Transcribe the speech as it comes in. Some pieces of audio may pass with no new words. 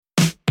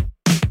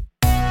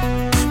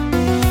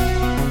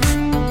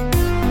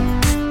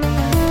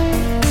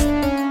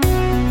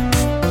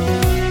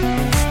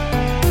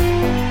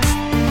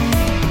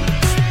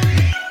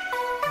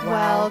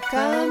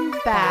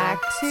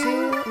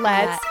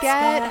Let's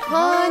get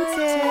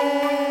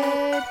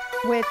haunted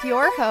with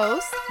your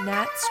host,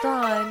 Nat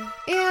Strawn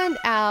and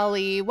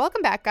Allie.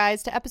 Welcome back,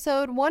 guys, to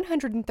episode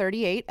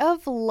 138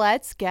 of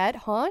Let's Get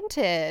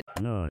Haunted.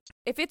 No.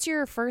 If it's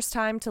your first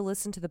time to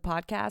listen to the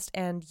podcast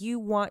and you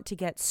want to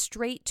get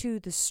straight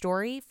to the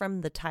story from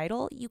the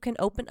title, you can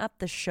open up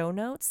the show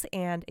notes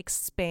and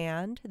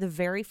expand. The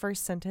very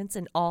first sentence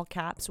in all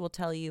caps will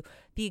tell you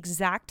the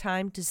exact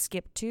time to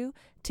skip to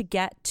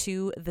get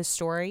to the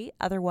story.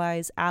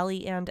 Otherwise,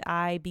 Allie and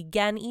I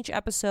begin each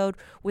episode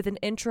with an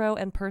intro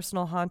and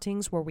personal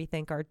hauntings where we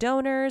thank our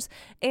donors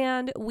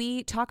and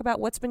we talk about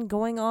what's been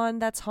going on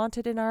that's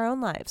haunted in our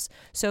own lives.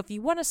 So if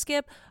you want to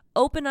skip,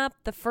 open up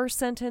the first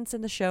sentence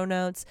in the show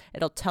notes.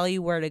 It'll tell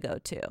you where to go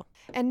to.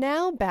 And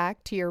now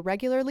back to your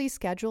regularly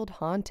scheduled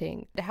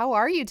haunting. How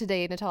are you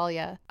today,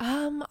 Natalia?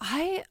 I'm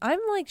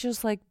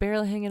just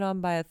barely hanging on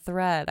by a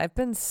thread. I've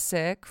been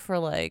sick for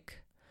a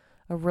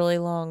really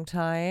long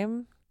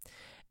time.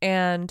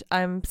 And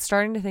I'm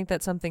starting to think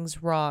that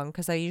something's wrong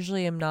because I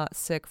usually am not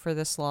sick for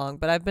this long.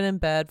 But I've been in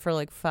bed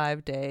for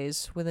 5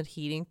 days with a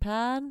heating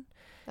pad.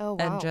 Oh,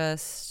 wow.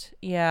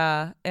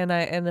 And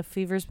and the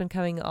fever's been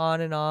coming on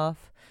and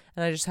off.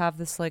 And I just have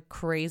this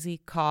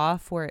crazy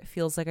cough where it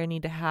feels like I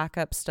need to hack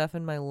up stuff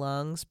in my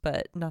lungs,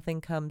 but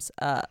nothing comes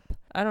up.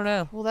 I don't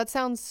know. Well, that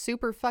sounds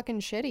super fucking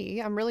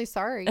shitty. I'm really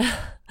sorry.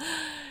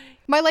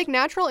 My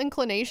natural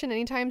inclination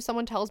anytime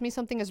someone tells me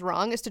something is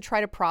wrong is to try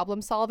to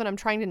problem solve, and I'm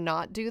trying to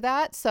not do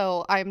that.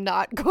 So I'm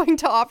not going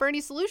to offer any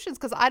solutions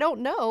because I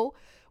don't know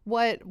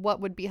what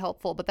would be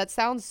helpful, but that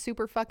sounds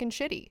super fucking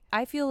shitty.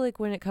 I feel like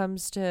when it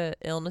comes to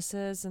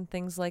illnesses and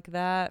things like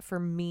that, for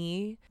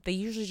me, they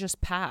usually just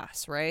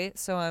pass, right?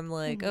 So I'm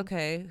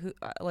okay,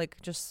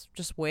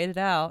 just wait it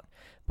out.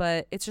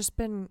 But it's just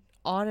been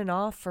on and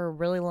off for a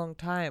really long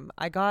time.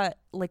 I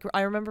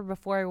remember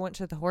before I went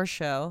to the horse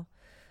show,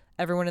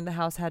 everyone in the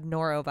house had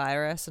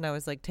norovirus and I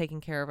was taking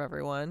care of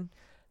everyone.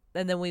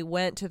 And then we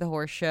went to the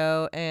horse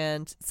show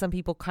and some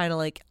people kind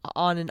of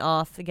on and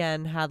off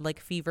again had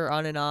fever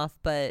on and off,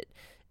 but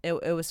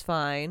it was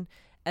fine.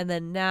 And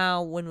then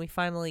now when we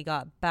finally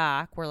got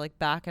back, we're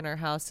back in our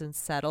house and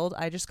settled.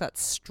 I just got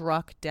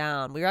struck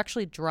down. We were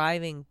actually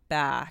driving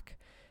back.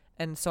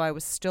 And so I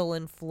was still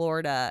in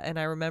Florida. And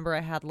I remember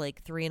I had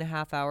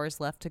 3.5 hours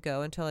left to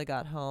go until I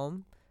got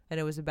home. And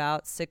it was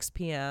about 6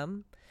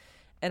 p.m.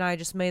 And I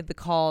just made the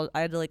call. I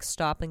had to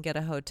stop and get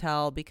a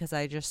hotel because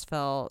I just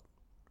felt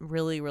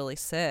really, really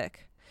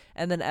sick.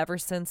 And then ever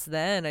since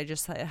then, it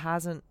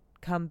hasn't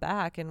come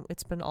back. And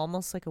it's been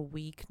almost a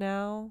week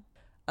now.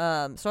 So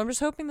I'm just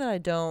hoping that I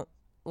don't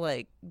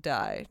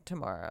die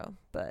tomorrow.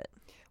 But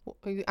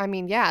I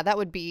mean, yeah, that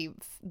would be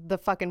the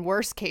fucking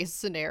worst case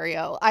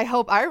scenario. I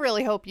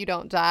really hope you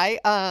don't die.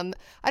 I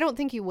don't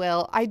think you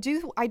will. I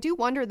do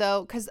wonder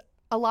though, because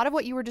a lot of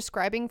what you were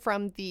describing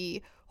from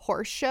the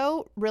horse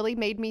show really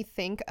made me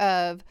think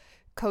of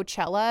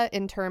Coachella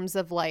in terms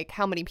of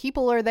how many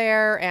people are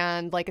there,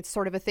 and it's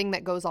sort of a thing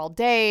that goes all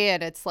day,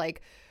 and it's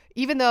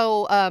even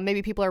though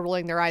maybe people are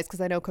rolling their eyes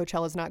because I know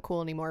Coachella's not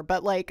cool anymore,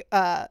 but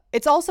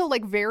it's also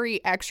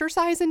very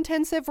exercise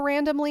intensive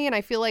randomly, and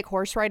I feel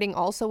horse riding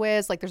also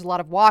is there's a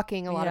lot of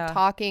walking, a lot of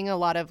talking, a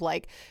lot of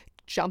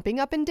jumping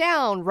up and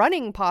down,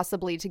 running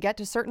possibly to get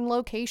to certain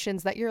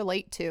locations that you're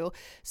late to.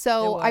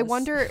 So I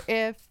wonder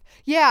if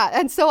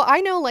and so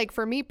I know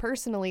for me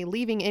personally,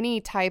 leaving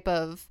any type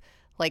of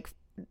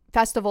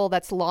festival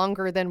that's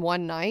longer than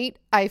one night,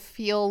 I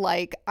feel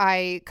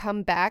I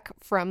come back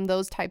from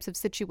those types of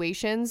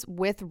situations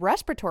with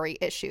respiratory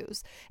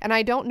issues. And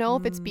I don't know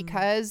if it's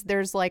because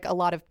there's a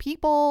lot of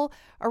people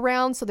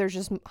around, so there's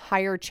just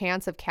higher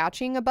chance of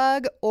catching a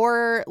bug,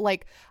 or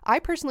I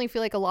personally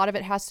feel a lot of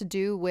it has to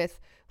do with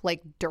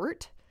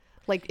dirt.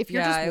 If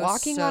you're just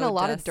walking on a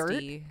lot of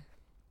dirt.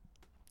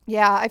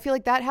 Yeah, I feel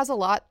that has a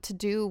lot to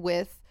do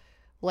with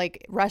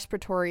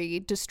respiratory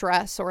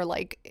distress or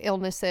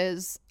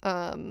illnesses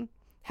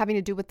having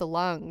to do with the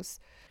lungs.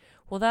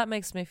 Well, that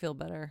makes me feel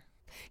better.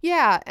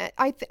 Yeah,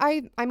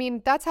 I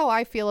mean, that's how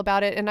I feel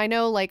about it. And I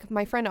know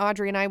my friend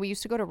Audrey and I, we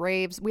used to go to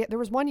raves. There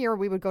was one year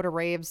we would go to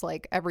raves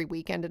every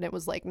weekend, and it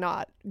was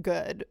not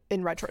good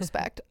in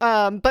retrospect,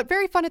 but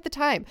very fun at the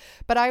time.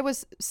 But I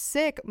was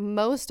sick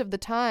most of the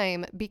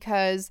time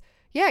because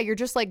you're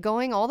just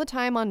going all the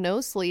time on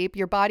no sleep.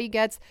 Your body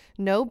gets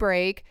no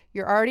break.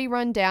 You're already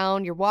run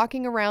down. You're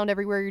walking around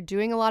everywhere. You're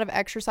doing a lot of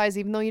exercise,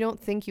 even though you don't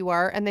think you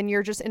are. And then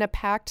you're just in a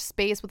packed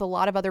space with a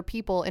lot of other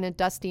people in a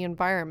dusty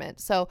environment.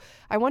 So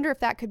I wonder if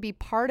that could be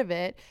part of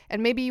it.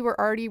 And maybe you were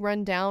already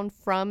run down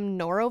from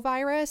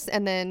norovirus,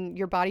 and then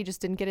your body just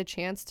didn't get a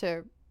chance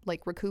to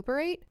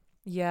recuperate.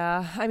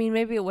 Yeah, I mean,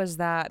 maybe it was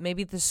that.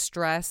 Maybe the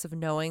stress of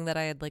knowing that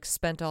I had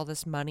spent all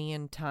this money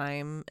and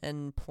time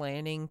and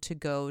planning to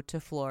go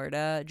to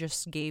Florida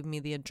just gave me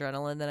the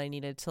adrenaline that I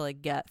needed to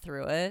get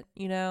through it,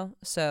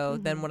 So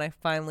then when I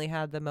finally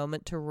had the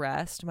moment to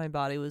rest, my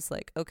body was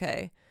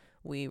okay,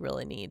 we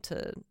really need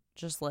to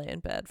just lay in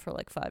bed for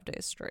like 5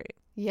 days straight.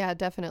 Yeah,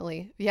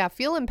 definitely. Yeah,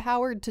 feel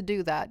empowered to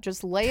do that.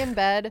 Just lay in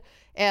bed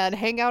and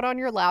hang out on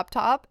your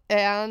laptop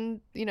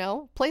and,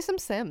 play some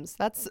Sims.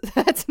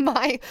 That's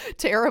my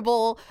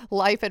terrible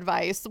life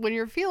advice. When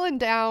you're feeling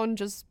down,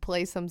 just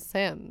play some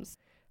Sims.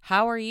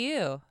 How are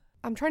you?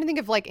 I'm trying to think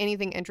of like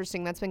anything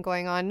interesting that's been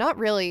going on. Not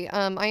really.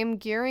 I am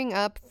gearing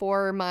up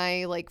for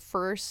my like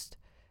first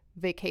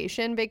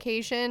vacation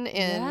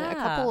in a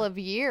couple of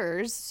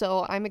years,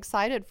 so I'm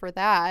excited for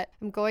that.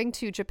 I'm going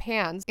to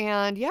Japan,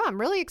 and yeah, I'm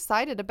really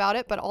excited about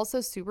it, but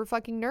also super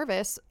fucking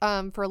nervous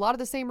for a lot of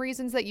the same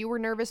reasons that you were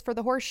nervous for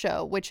the horse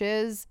show, which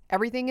is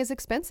everything is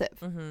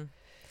expensive.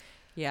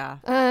 Yeah.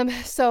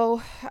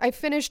 So I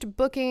finished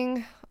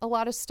booking a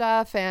lot of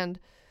stuff and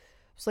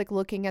was like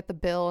looking at the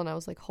bill and I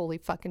was like, holy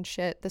fucking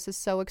shit, this is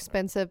so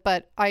expensive.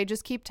 But I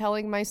just keep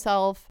telling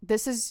myself,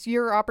 this is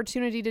your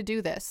opportunity to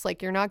do this.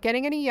 Like, you're not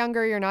getting any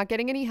younger, you're not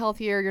getting any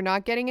healthier, you're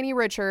not getting any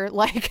richer.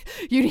 Like,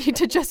 you need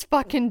to just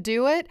fucking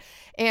do it.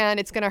 And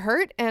it's gonna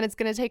hurt and it's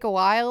gonna take a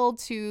while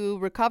to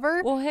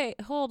recover. Well, hey,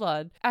 hold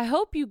on. I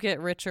hope you get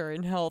richer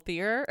and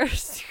healthier.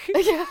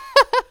 Yeah.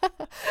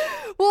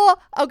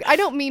 Well, I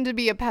don't mean to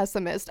be a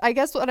pessimist. I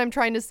guess what I'm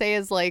trying to say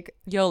is like,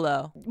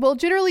 YOLO. well,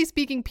 generally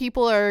speaking,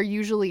 people are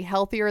usually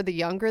healthier the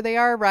younger they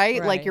are,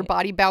 right? Like your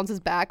body bounces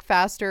back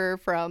faster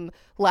from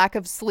lack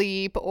of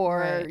sleep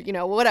or,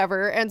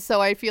 whatever. And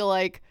so I feel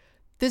like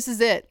this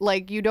is it.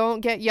 Like, you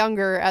don't get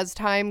younger as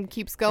time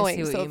keeps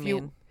going. So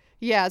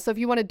if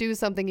you want to do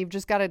something, you've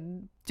just got to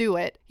do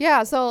it.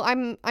 Yeah, so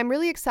I'm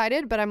really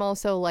excited, but I'm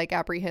also like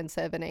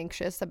apprehensive and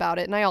anxious about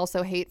it. And I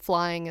also hate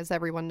flying, as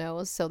everyone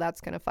knows, so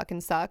that's going to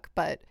fucking suck.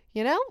 But,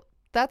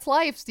 that's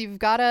life. So you've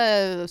got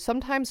to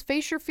sometimes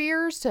face your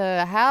fears to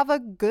have a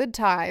good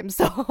time.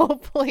 So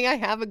hopefully I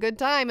have a good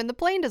time and the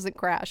plane doesn't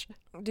crash.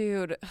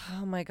 Dude,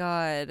 oh my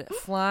God.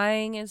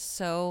 Flying is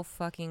so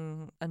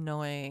fucking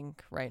annoying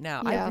right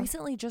now. Yeah. I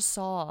recently just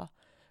saw,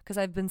 because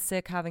I've been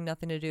sick, having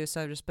nothing to do,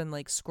 so I've just been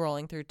like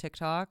scrolling through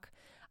TikTok.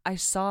 I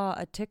saw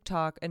a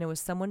TikTok and it was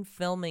someone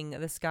filming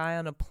this guy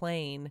on a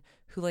plane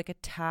who like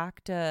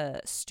attacked a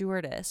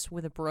stewardess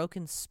with a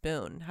broken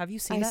spoon. Have you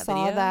seen that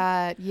video? I saw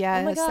that.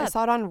 Yes. Oh my God. I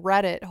saw it on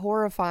Reddit.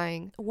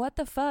 Horrifying. What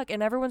the fuck?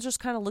 And everyone's just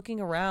kind of looking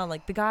around.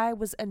 Like, the guy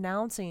was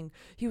announcing,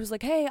 he was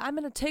like, hey, I'm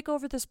going to take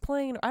over this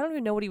plane. I don't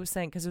even know what he was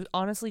saying because it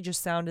honestly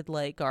just sounded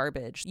like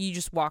garbage. You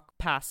just walk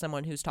past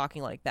someone who's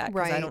talking like that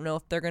because I don't know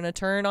if they're going to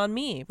turn on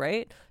me,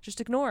 right? Just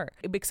ignore.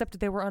 Except that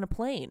they were on a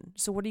plane.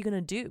 So what are you going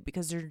to do?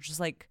 Because they're just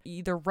like,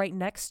 they're right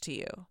next to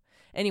you.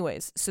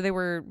 Anyways, so they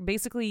were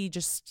basically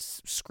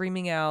just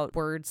screaming out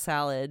word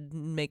salad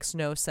makes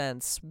no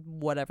sense,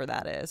 whatever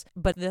that is.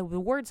 But the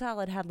word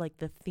salad had like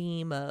the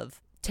theme of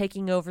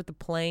taking over the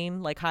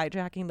plane, like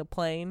hijacking the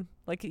plane.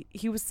 Like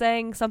he was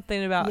saying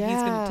something about he's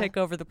going to take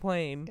over the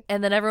plane.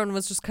 And then everyone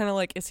was just kind of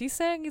like, is he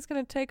saying he's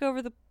going to take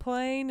over the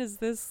plane? Is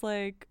this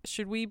like,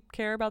 should we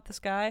care about this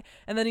guy?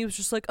 And then he was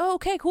just like, oh,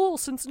 okay, cool.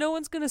 Since no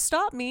one's going to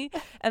stop me.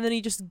 And then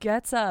he just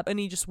gets up and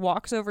he just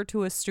walks over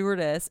to a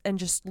stewardess and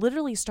just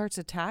literally starts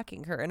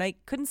attacking her. And I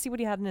couldn't see what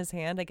he had in his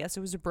hand. I guess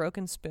it was a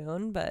broken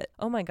spoon, but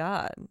oh my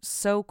God,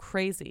 so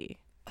crazy.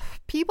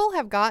 People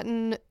have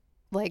gotten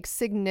like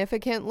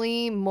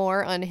significantly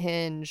more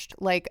unhinged.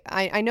 Like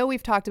I know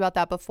we've talked about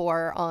that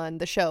before on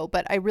the show,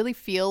 but I really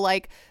feel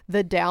like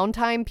the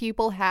downtime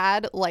people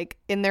had like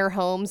in their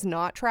homes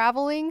not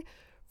traveling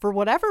for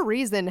whatever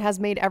reason has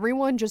made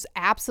everyone just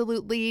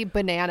absolutely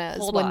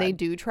bananas when they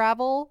do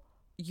travel.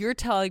 You're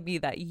telling me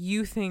that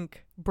you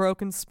think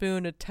Broken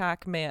Spoon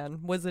Attack Man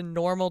was a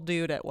normal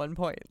dude at one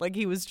point? Like,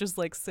 he was just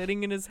like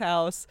sitting in his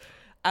house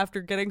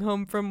after getting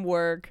home from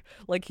work,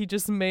 like he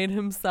just made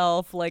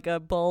himself like a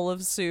bowl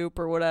of soup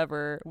or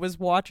whatever, was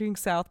watching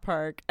South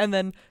Park, and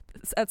then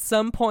at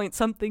some point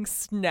something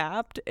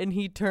snapped and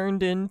he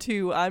turned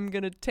into, I'm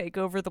gonna take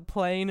over the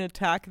plane,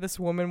 attack this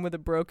woman with a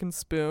broken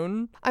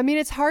spoon. I mean,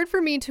 it's hard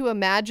for me to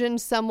imagine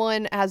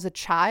someone as a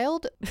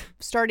child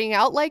starting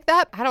out like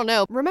that. I don't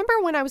know. Remember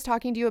when I was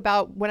talking to you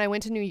about when I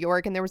went to New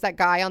York and there was that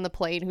guy on the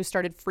plane who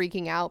started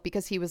freaking out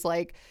because he was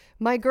like,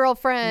 my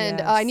girlfriend,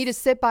 yes. I need to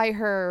sit by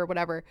her or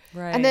whatever.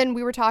 Right. And then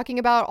we were talking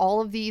about all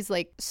of these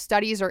like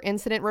studies or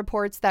incident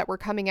reports that were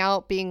coming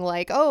out being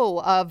like,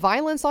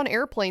 violence on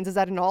airplanes is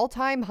at an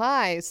all-time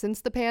high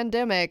since the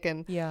pandemic.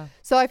 And yeah.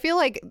 So I feel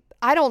like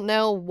I don't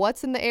know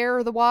what's in the air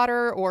or the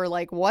water or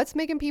like what's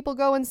making people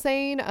go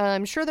insane.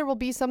 I'm sure there will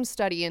be some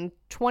study in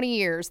 20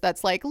 years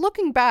that's like,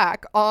 looking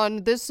back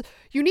on this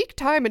unique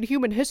time in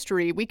human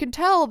history, we can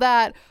tell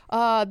that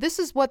this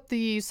is what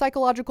the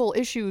psychological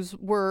issues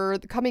were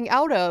coming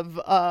out of,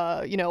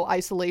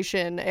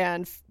 isolation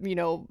and,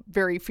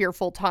 very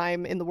fearful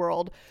time in the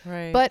world.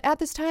 Right. But at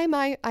this time,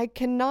 I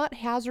cannot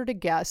hazard a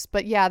guess.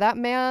 But yeah, that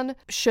man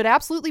should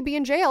absolutely be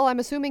in jail. I'm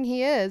assuming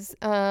he is.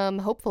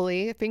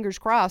 Hopefully, fingers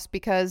crossed,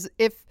 because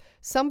if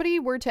somebody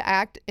were to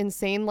act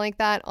insane like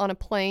that on a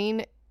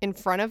plane in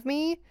front of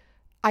me,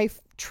 I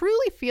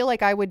truly feel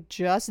like I would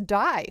just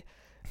die.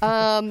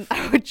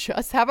 I would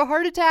just have a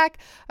heart attack.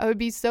 I would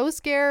be so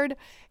scared.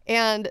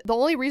 And the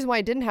only reason why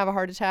I didn't have a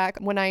heart attack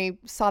when I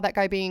saw that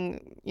guy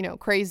being,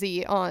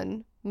 crazy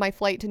on my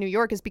flight to New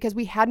York is because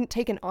we hadn't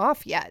taken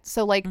off yet.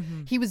 So like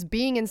he was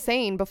being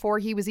insane before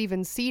he was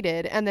even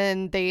seated, and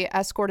then they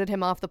escorted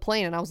him off the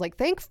plane, and I was like,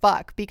 thank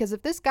fuck, because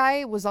if this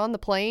guy was on the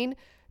plane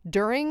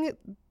during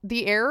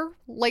the air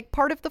like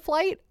part of the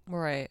flight,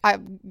 right,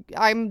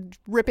 I'm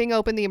ripping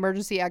open the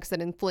emergency exit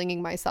and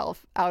flinging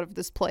myself out of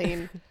this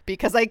plane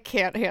because I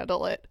can't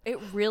handle it. It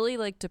really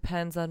like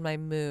depends on my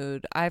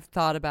mood. I've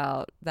thought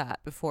about that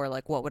before,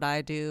 like what would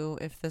I do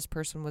if this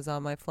person was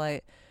on my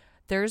flight?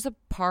 There's a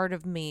part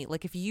of me,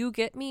 like if you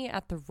get me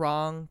at the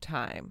wrong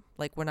time,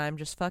 like when I'm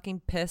just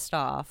fucking pissed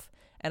off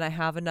and I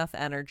have enough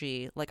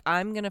energy, like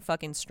I'm gonna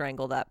fucking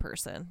strangle that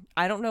person.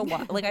 I don't know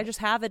why. Like I just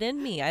have it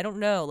in me. I don't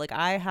know. Like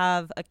I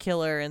have a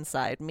killer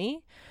inside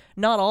me.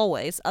 Not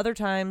always. Other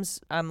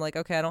times I'm like,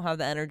 okay, I don't have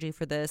the energy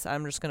for this.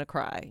 I'm just gonna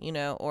cry,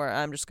 or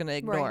I'm just gonna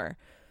ignore. Right.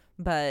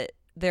 But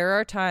there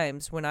are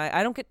times when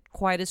I don't get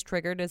quite as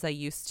triggered as I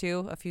used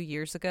to a few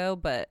years ago,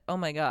 but oh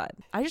my God,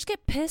 I just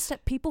get pissed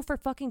at people for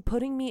fucking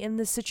putting me in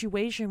this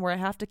situation where I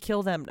have to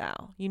kill them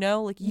now.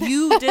 Like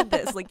you did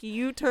this, like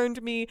you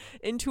turned me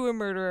into a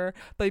murderer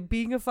by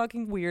being a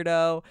fucking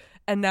weirdo,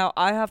 and now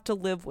I have to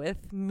live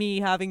with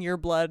me having your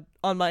blood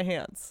on my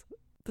hands.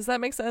 Does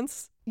that make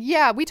sense?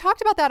 Yeah, we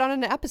talked about that on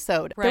an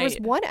episode. Right. There was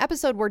one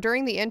episode where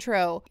during the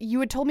intro, you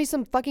had told me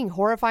some fucking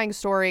horrifying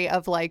story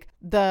of like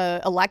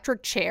the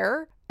electric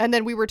chair. And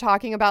then we were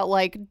talking about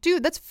like,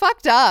 dude, that's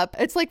fucked up.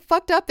 It's like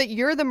fucked up that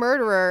you're the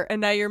murderer.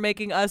 And now you're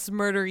making us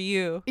murder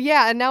you.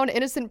 Yeah, and now an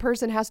innocent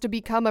person has to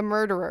become a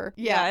murderer.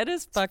 Yeah, it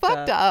is fucked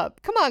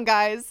up. Come on,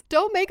 guys.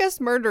 Don't make us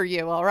murder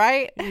you, all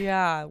right?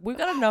 Yeah, we've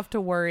got enough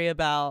to worry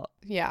about.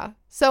 Yeah.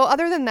 So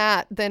other than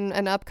that, then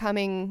an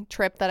upcoming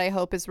trip that I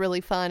hope is really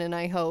fun, and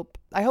I hope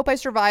I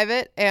survive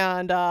it,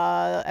 and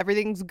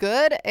everything's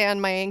good, and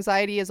my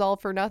anxiety is all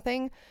for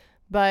nothing.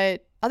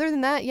 But other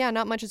than that, yeah,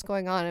 not much is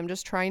going on. I'm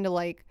just trying to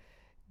like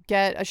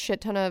get a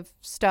shit ton of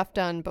stuff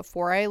done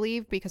before I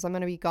leave because I'm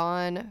going to be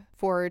gone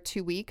for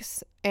 2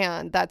 weeks.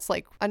 And that's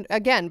like,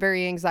 again,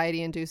 very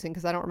anxiety inducing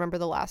because I don't remember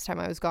the last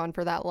time I was gone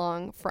for that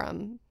long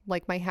from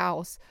like my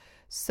house.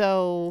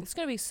 So it's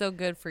going to be so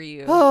good for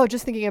you. Oh,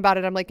 just thinking about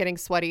it, I'm like getting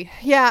sweaty.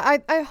 Yeah,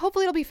 I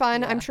hopefully it'll be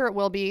fun. Yeah. I'm sure it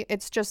will be.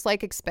 It's just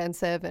like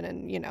expensive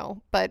and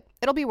but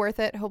it'll be worth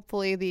it.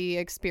 Hopefully the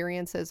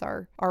experiences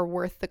are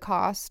worth the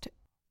cost.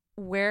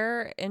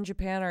 Where in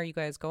Japan are you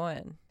guys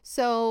going?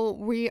 So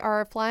we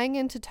are flying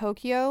into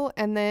Tokyo,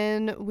 and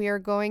then we are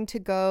going to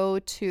go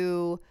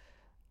to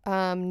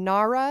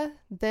Nara,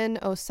 then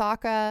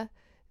Osaka,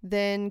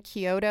 then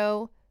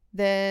Kyoto,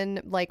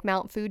 then like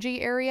Mount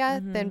Fuji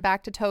area, then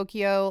back to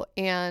Tokyo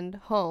and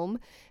home.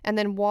 And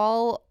then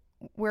while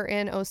we're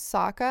in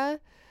Osaka,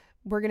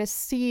 we're going to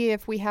see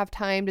if we have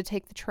time to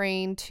take the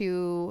train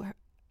to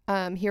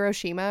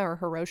Hiroshima or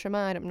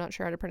Hiroshima. I'm not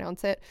sure how to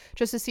pronounce it,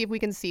 just to see if we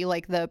can see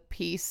like the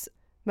peace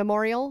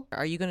memorial.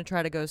 Are you going to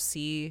try to go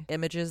see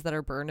images that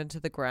are burned into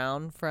the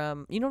ground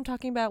from, what I'm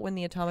talking about, when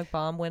the atomic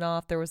bomb went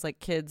off? There was like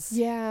kids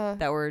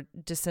that were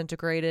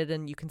disintegrated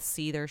and you can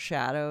see their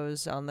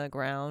shadows on the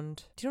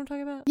ground. Do you know what I'm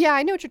talking about? Yeah,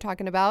 I know what you're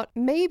talking about.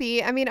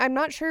 Maybe. I mean, I'm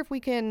not sure if we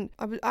can.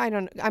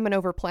 I'm an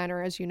over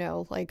planner, as you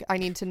know. Like, I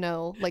need to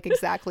know like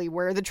exactly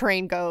where the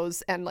train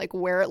goes and like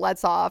where it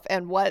lets off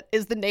and what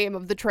is the name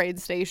of the train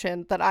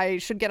station that I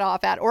should get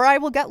off at, or I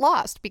will get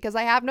lost because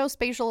I have no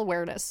spatial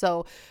awareness.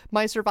 So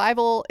my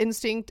survival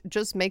instinct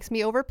just makes me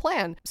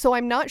overplan. So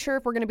I'm not sure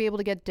if we're going to be able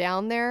to get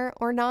down there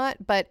or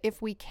not, but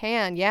if we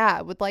can, yeah,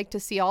 I would like to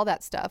see all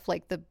that stuff,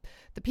 like the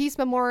Peace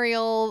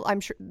Memorial. I'm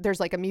sure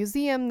there's like a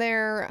museum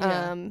there.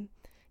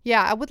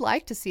 Yeah, I would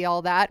like to see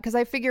all that because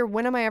I figure,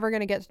 when am I ever going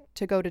to get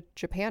to go to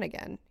Japan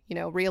again?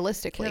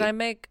 Realistically. Can I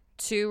make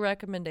 2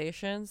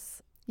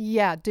 recommendations?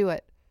 Yeah, do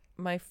it.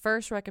 My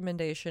first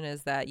recommendation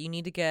is that you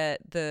need to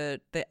get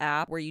the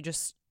app where you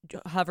just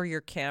hover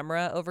your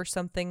camera over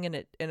something and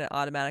it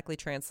automatically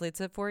translates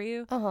it for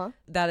you.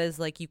 That is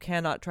like, you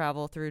cannot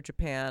travel through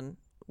Japan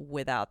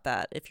without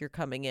that if you're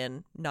coming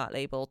in not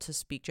able to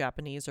speak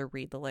Japanese or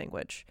read the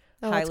language.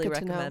 Highly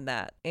recommend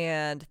that.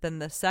 And then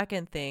the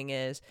second thing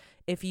is,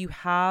 if you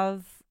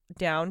have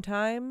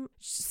downtime,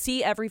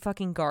 see every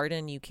fucking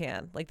garden you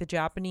can. Like, the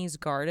Japanese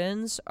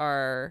gardens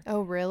are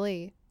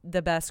really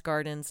the best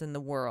gardens in the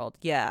world.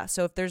 Yeah.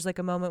 So if there's like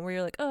a moment where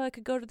you're like, oh, I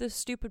could go to this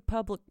stupid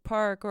public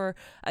park, or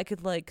I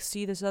could like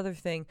see this other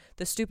thing,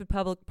 the stupid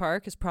public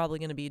park is probably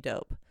going to be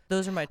dope.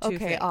 Those are my 2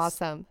 things. Okay,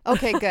 awesome.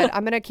 Okay, good.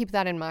 I'm going to keep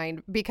that in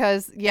mind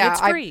because, yeah,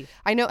 it's free.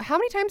 I know. How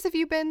many times have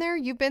you been there?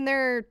 You've been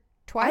there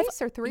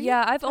twice or 3?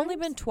 Yeah, I've only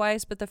been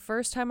twice, but the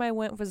first time I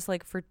went was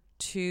like for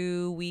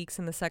 2 weeks,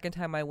 and the second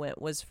time I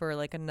went was for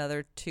like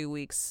another 2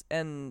 weeks,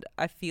 and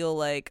I feel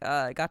like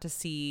I got to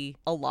see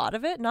a lot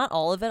of it, not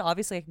all of it.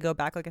 Obviously I could go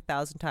back like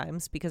 1,000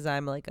 times because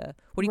I'm like a,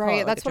 what do you call it,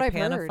 like that's a what I've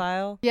heard.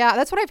 Japanophile? Yeah,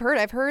 that's what I've heard.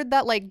 I've heard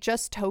that like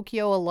just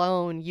Tokyo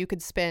alone, you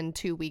could spend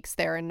 2 weeks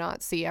there and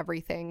not see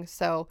everything.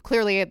 So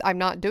clearly I'm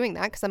not doing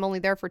that because I'm only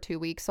there for 2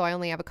 weeks, so I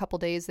only have a couple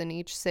days in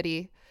each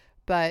city.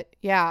 But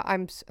yeah,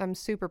 I'm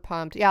super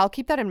pumped. Yeah, I'll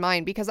keep that in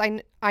mind because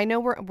I know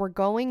we're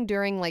going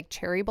during like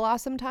cherry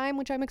blossom time,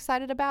 which I'm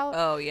excited about.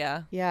 Oh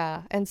yeah.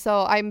 Yeah, and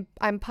so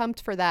I'm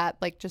pumped for that,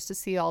 like just to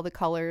see all the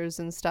colors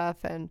and stuff.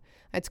 And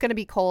it's gonna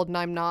be cold, and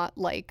I'm not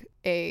like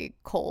a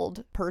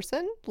cold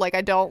person. Like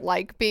I don't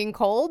like being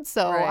cold,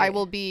 so I Right.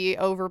 will be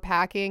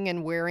overpacking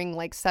and wearing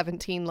like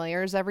 17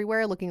 layers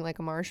everywhere, looking like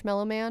a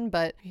marshmallow man.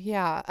 But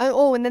yeah.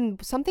 Oh, and then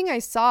something I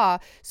saw.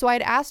 So I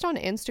had asked on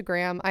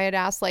Instagram. I had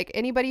asked like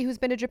anybody who's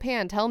been to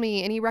Japan, tell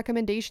me any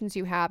recommendations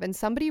you have, and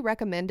somebody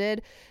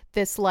recommended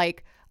this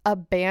like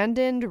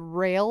abandoned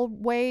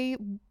railway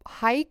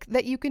hike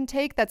that you can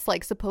take that's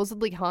like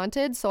supposedly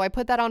haunted. So I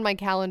put that on my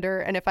calendar,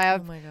 and if I Oh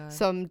have my god.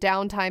 some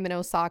downtime in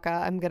Osaka,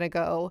 I'm gonna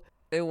go.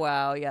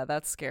 Wow. Yeah,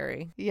 that's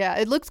scary. Yeah,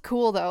 it looks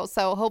cool though.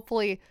 So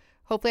hopefully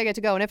I get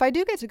to go. And if I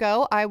do get to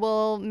go, I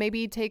will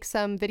maybe take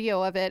some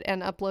video of it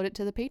and upload it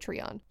to the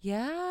Patreon.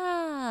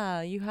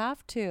 Yeah, you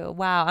have to.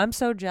 Wow, I'm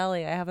so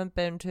jelly. I haven't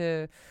been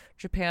to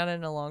Japan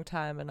in a long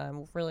time, and I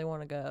really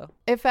want to go.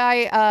 If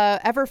I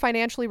ever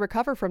financially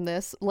recover from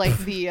this, like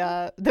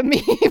the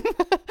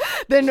meme,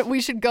 then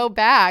we should go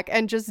back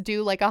and just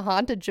do like a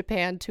haunted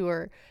Japan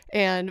tour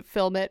and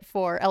film it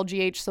for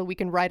LGH so we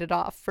can write it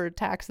off for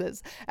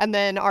taxes. And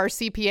then our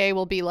CPA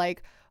will be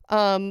like,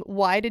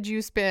 why did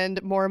you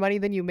spend more money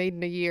than you made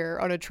in a year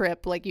on a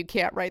trip? Like you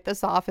can't write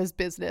this off as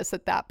business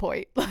at that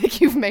point.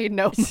 Like you've made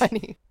no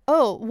money.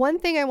 Oh, one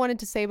thing I wanted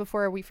to say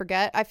before we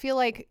forget, I feel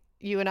like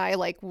you and I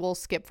like will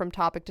skip from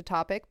topic to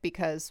topic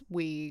because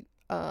we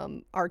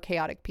are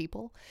chaotic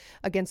people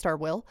against our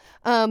will.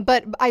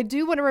 But I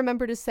do want to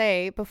remember to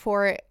say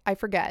before I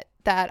forget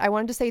that I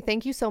wanted to say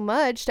thank you so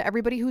much to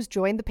everybody who's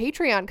joined the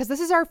Patreon, because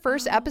this is our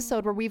first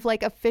episode where we've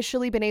like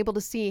officially been able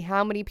to see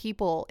how many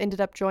people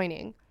ended up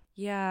joining.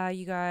 Yeah,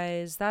 you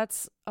guys,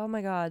 that's, oh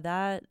my God,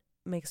 that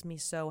makes me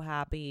so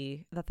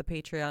happy that the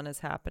Patreon is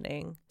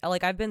happening.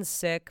 Like, I've been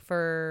sick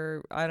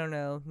for, I don't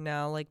know,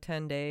 now like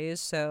 10 days.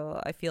 So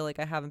I feel like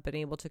I haven't been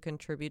able to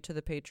contribute to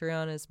the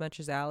Patreon as much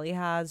as Allie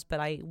has, but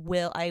I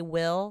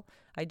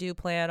do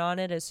plan on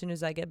it as soon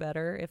as I get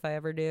better, if I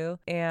ever do.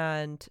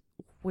 And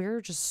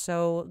we're just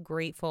so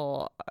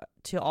grateful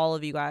to all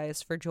of you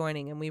guys for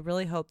joining. And we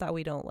really hope that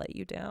we don't let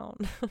you down.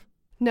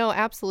 No,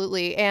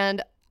 absolutely.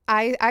 And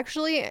I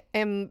actually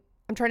I'm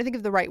trying to think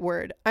of the right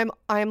word.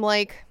 I'm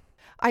like,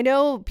 I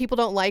know people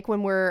don't like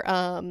when we're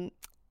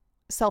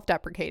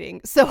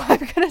self-deprecating. So I'm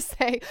going to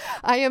say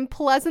I am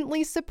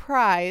pleasantly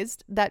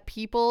surprised that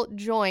people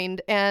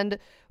joined, and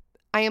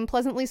I am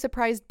pleasantly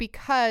surprised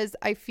because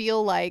I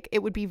feel like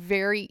it would be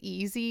very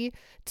easy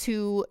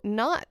to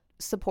not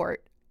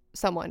support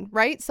someone,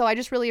 right? So I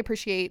just really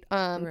appreciate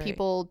Right.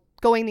 people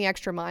going the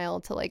extra mile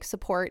to like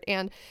support.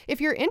 And if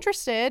you're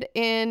interested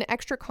in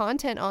extra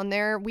content on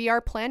there, we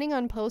are planning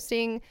on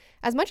posting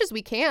as much as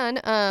we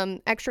can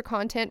extra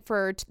content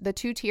for the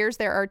two tiers.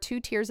 There are two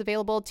tiers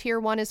available. Tier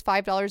 1 is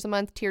 $5 a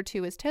month. Tier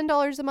 2 is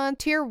 $10 a month.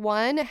 Tier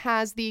 1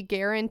 has the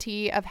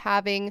guarantee of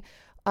having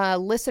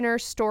listener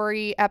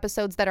story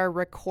episodes that are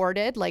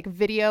recorded, like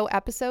video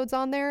episodes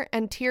on there.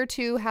 And tier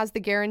 2 has the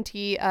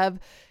guarantee of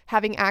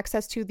having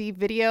access to the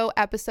video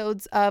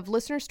episodes of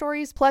listener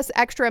stories plus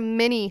extra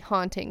mini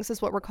hauntings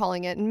is what we're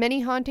calling it. And mini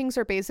hauntings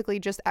are basically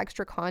just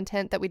extra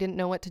content that we didn't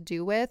know what to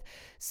do with.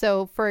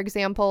 So for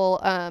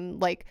example,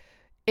 like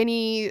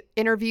any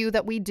interview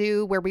that we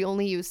do where we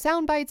only use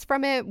sound bites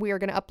from it, we are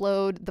going to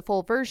upload the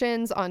full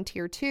versions on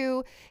tier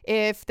 2.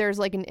 If there's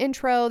like an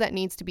intro that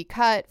needs to be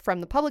cut from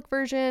the public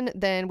version,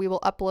 then we will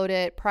upload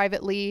it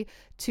privately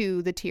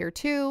to the tier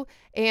 2.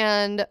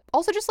 And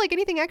also just like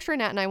anything extra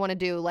Nat and I want to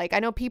do. Like I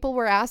know people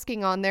were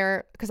asking on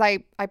there because I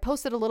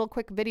posted a little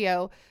quick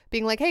video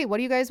being like, hey, what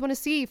do you guys want to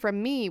see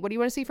from me? What do you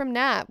want to see from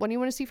Nat? What do you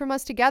want to see from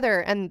us together?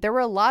 And there were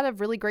a lot of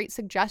really great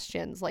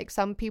suggestions. Like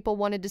some people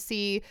wanted to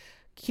see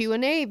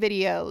Q&A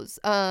videos,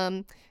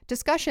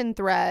 discussion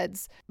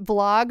threads,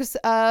 vlogs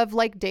of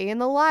like day in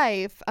the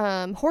life,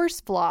 horse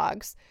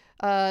vlogs,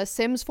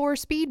 Sims 4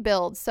 speed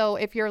build. So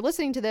if you're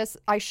listening to this,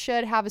 I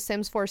should have a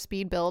Sims 4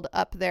 speed build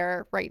up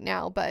there right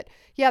now. But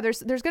yeah,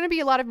 there's going to be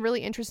a lot of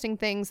really interesting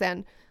things.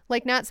 And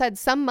like Nat said,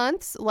 some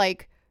months,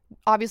 like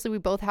obviously we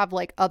both have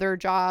like other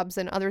jobs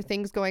and other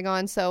things going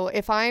on. So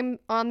if I'm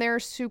on there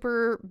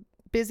super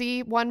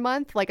busy one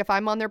month, like if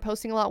I'm on there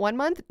posting a lot one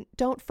month,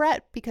 don't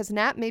fret because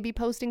Nat may be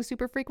posting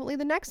super frequently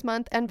the next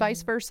month and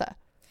vice versa.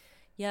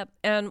 Yep.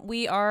 And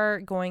we are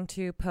going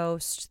to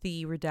post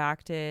the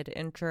redacted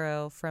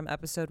intro from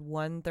episode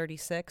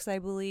 136, I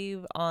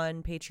believe,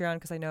 on Patreon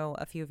because I know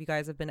a few of you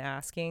guys have been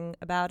asking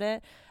about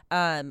it.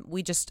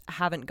 We just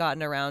haven't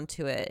gotten around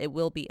to it. It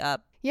will be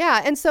up.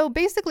 Yeah, and so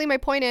basically my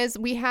point is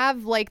we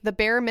have like the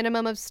bare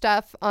minimum of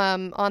stuff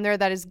on there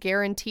that is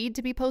guaranteed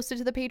to be posted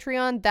to the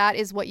Patreon. That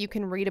is what you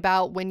can read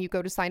about when you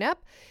go to sign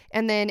up.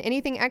 And then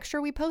anything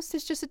extra we post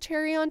is just a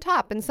cherry on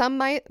top. And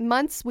some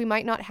months we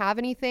might not have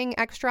anything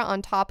extra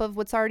on top of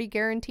what's already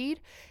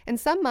guaranteed. And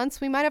some months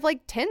we might have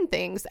like 10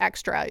 things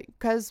extra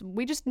because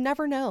we just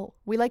never know.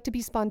 We like to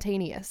be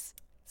spontaneous.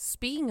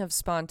 Speaking of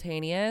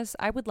spontaneous,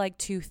 I would like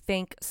to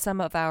thank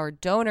some of our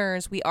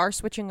donors. We are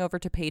switching over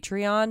to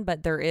Patreon,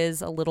 but there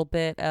is a little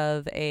bit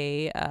of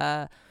a,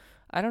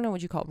 I don't know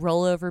what you call it,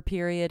 rollover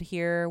period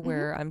here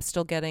where I'm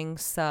still getting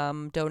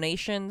some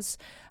donations.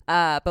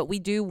 But we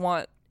do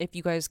want, if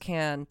you guys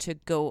can, to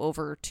go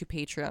over to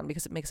Patreon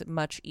because it makes it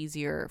much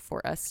easier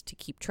for us to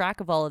keep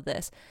track of all of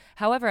this.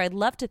 However, I'd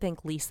love to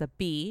thank Lisa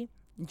B.,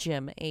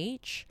 Jim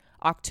H.,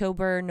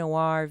 October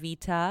Noir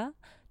Vita,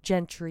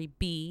 Gentry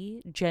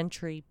B,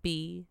 Gentry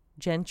B,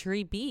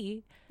 Gentry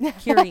B,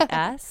 Curie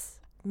S,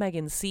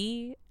 Megan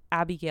C,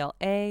 Abigail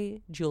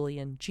A,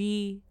 Julian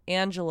G,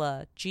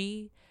 Angela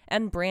G,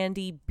 and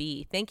Brandy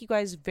B. Thank you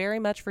guys very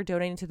much for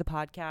donating to the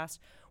podcast.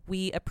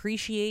 We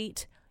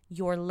appreciate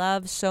your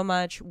love so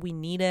much. We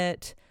need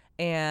it.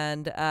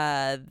 And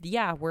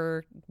yeah,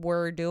 we're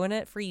doing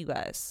it for you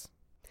guys.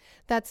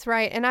 That's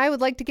right. And I would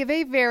like to give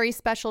a very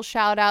special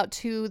shout out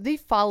to the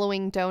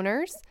following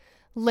donors: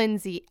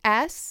 Lindsay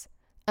S.,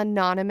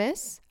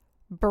 Anonymous,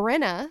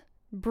 Brenna,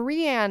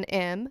 Brianne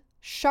M.,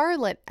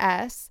 Charlotte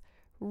S.,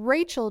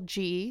 Rachel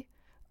G.,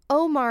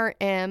 Omar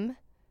M.,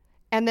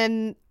 and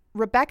then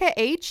Rebecca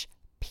H.,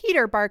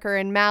 Peter Barker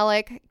and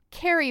Malik,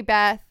 Carrie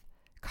Beth,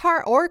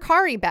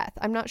 Kari Beth,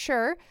 I'm not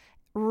sure,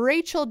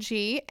 Rachel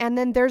G., and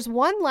then there's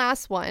one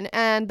last one,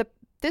 and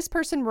this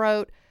person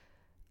wrote,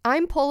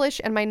 "I'm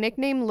Polish and my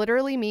nickname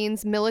literally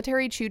means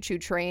military choo-choo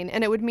train,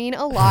 and it would mean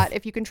a lot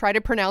if you can try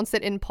to pronounce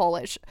it in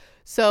Polish."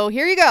 So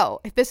here you go.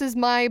 This is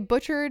my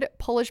butchered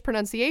Polish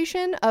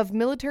pronunciation of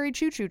military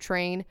choo-choo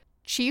train.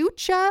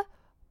 Ciucia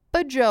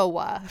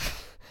Bajowa.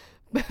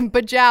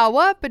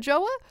 Bajowa?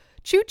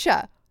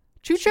 Chucha.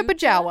 Chucha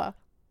Bajowa.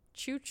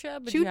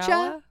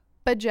 Chucha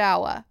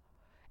Bajowa.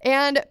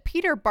 And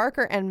Peter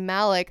Barker and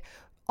Malik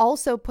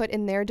also put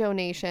in their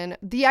donation,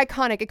 the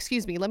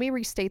iconic, let me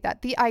restate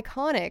that, the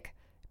iconic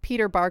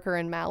Peter Barker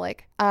and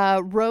Malik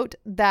wrote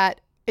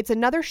that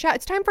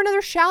it's time for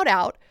another shout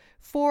out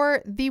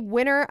for the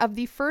winner of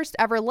the first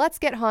ever Let's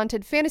Get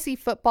Haunted Fantasy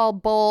Football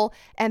Bowl,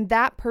 and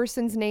that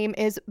person's name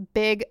is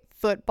Big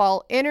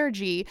Football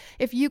Energy.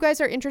 If you guys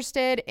are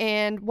interested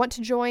and want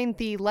to join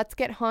the Let's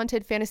Get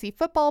Haunted Fantasy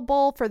Football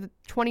Bowl for the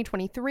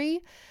 2023,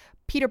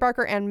 Peter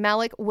Barker and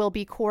Malik will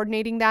be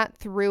coordinating that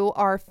through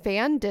our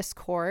fan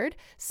Discord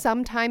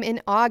sometime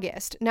in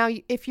August. Now,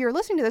 if you're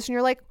listening to this and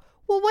you're like,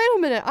 well, wait a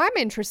minute, I'm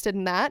interested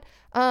in that.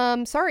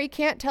 Sorry,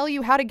 can't tell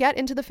you how to get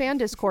into the fan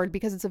Discord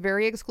because it's a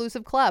very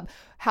exclusive club.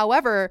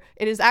 However,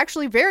 it is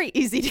actually very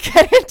easy to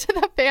get into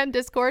the fan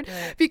Discord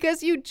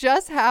because you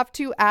just have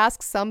to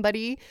ask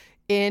somebody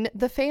in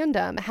the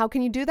fandom. How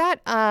can you do that?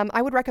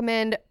 I would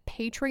recommend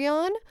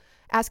Patreon,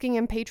 asking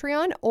in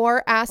Patreon,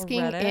 or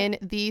asking in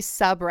the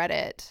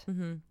subreddit.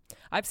 Mm-hmm.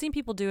 I've seen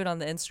people do it on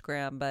the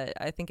Instagram, but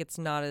I think it's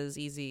not as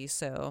easy,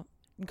 so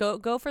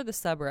go for the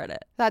subreddit.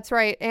 That's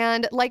right.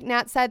 And like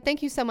Nat said,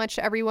 thank you so much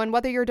to everyone,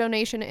 whether your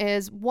donation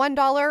is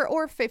 $1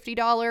 or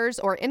 $50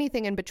 or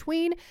anything in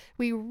between.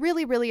 We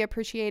really, really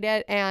appreciate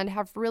it and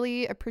have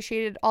really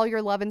appreciated all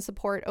your love and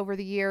support over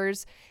the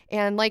years.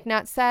 And like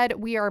Nat said,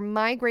 we are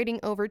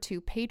migrating over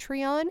to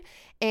Patreon.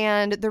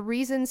 And the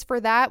reasons for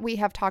that we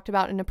have talked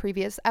about in a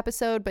previous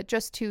episode, but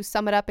just to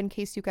sum it up in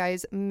case you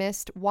guys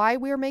missed why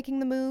we're making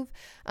the move.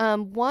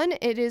 One,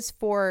 it is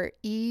for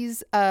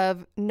ease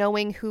of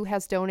knowing who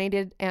has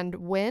donated and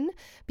when,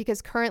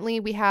 because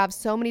currently we have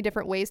so many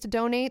different ways to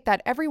donate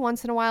that every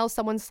once in a while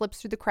someone slips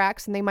through the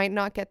cracks and they might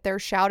not get their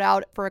shout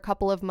out for a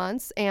couple of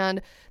months.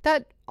 And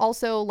that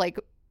also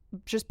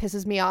just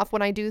pisses me off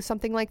when I do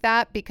something like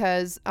that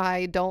because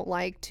I don't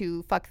like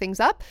to fuck things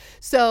up.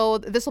 So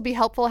this will be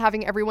helpful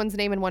having everyone's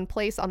name in one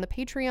place on the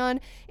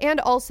Patreon.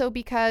 And also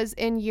because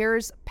in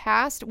years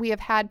past, we have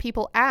had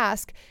people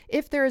ask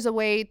if there is a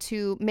way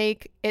to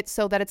make it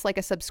so that it's like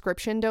a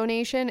subscription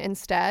donation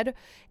instead.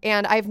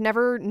 And I've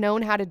never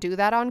known how to do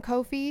that on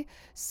Ko-fi.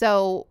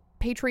 So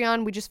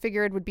Patreon, we just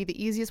figured would be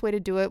the easiest way to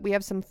do it. We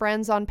have some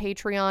friends on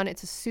Patreon.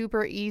 It's a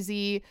super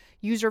easy,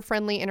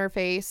 user-friendly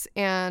interface.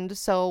 And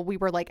so we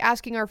were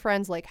asking our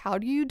friends, how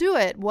do you do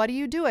it? What do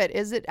you do it?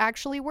 Is it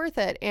actually worth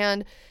it?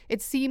 And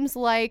it seems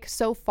like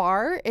so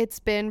far it's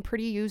been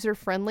pretty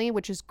user-friendly,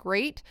 which is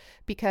great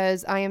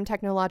because I am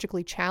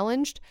technologically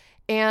challenged.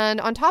 And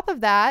on top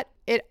of that,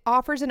 it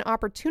offers an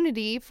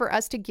opportunity for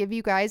us to give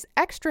you guys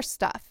extra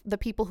stuff. The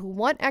people who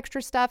want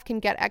extra stuff can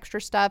get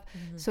extra stuff.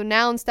 Mm-hmm. So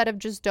now instead of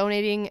just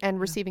donating and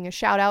receiving a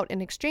shout out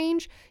in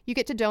exchange, you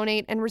get to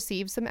donate and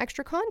receive some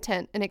extra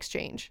content in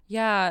exchange.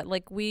 Yeah,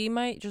 we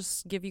might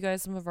just give you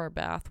guys some of our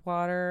bath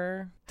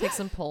water, take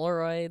some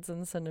Polaroids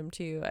and send them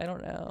to you. I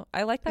don't know.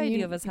 I like the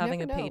idea of us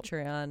having a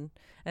Patreon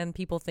and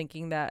people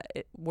thinking that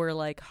we're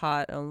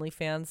hot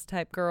OnlyFans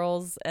type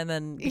girls, and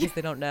then because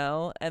they don't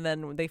know, and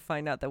then they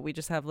find out that we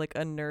just have a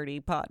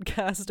nerdy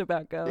podcast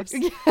about ghosts.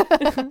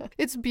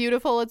 It's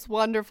beautiful. It's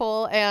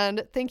wonderful.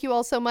 And thank you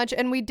all so much.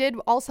 And we did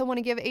also want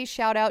to give a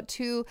shout out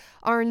to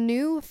our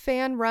new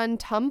fan run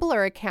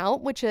Tumblr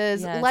account, which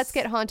is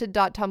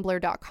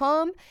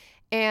letsgethaunted.tumblr.com.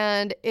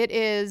 and it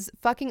is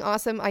fucking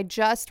awesome. I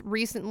just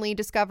recently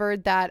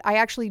discovered that I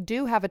actually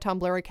do have a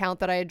Tumblr account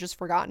that I had just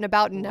forgotten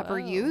about and never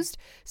used.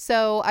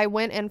 So I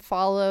went and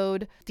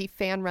followed the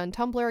fan run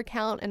Tumblr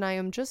account, and I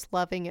am just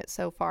loving it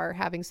so far,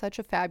 having such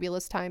a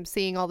fabulous time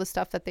seeing all the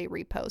stuff that they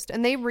repost.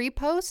 And they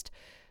repost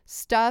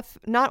stuff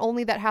not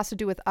only that has to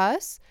do with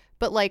us,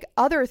 but like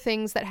other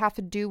things that have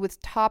to do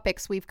with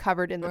topics we've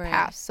covered in the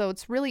past. So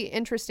it's really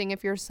interesting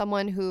if you're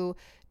someone who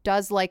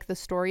does like the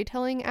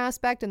storytelling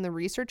aspect and the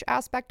research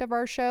aspect of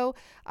our show.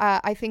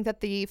 I think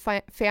that the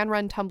fan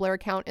run Tumblr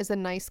account is a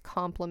nice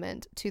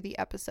complement to the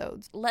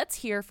episodes. Let's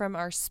hear from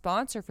our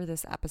sponsor for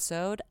this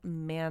episode,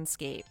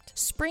 Manscaped.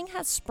 Spring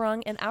has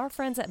sprung, and our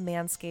friends at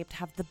Manscaped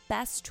have the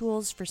best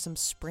tools for some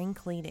spring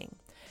cleaning.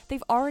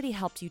 They've already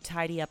helped you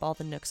tidy up all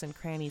the nooks and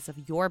crannies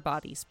of your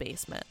body's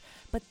basement.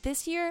 But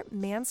this year,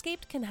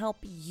 Manscaped can help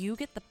you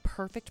get the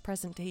perfect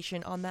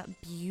presentation on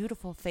that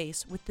beautiful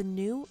face with the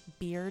new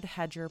Beard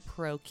Hedger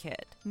Pro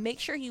Kit. Make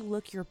sure you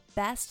look your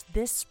best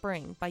this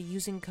spring by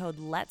using code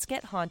Let's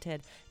Get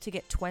Haunted to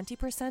get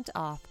 20%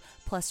 off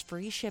plus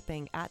free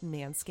shipping at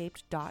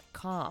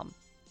manscaped.com.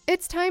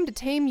 It's time to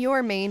tame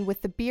your mane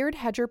with the Beard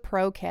Hedger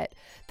Pro Kit.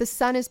 The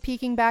sun is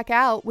peeking back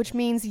out, which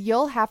means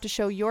you'll have to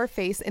show your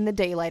face in the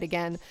daylight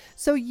again.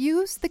 So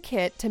use the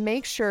kit to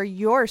make sure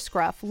your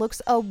scruff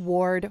looks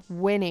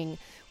award-winning,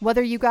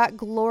 whether you got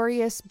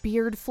glorious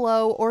beard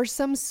flow or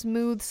some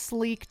smooth,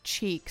 sleek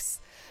cheeks.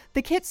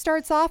 The kit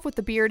starts off with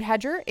the Beard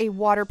Hedger, a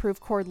waterproof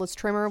cordless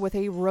trimmer with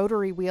a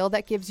rotary wheel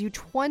that gives you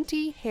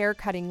 20 hair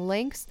cutting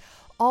lengths,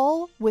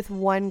 all with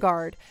one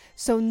guard,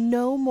 so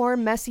no more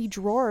messy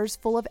drawers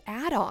full of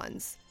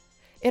add-ons.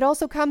 It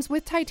also comes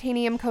with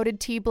titanium-coated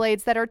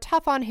T-blades that are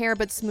tough on hair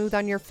but smooth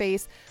on your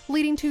face,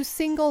 leading to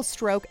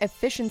single-stroke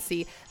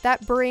efficiency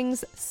that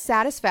brings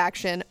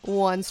satisfaction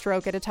one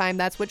stroke at a time.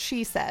 That's what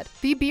she said.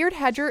 The Beard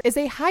Hedger is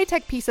a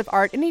high-tech piece of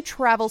art in a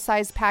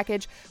travel-sized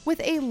package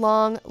with a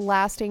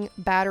long-lasting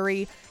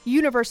battery,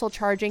 universal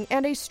charging,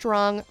 and a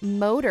strong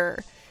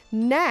motor.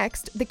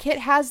 Next, the kit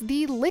has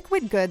the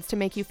liquid goods to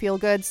make you feel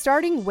good,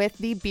 starting with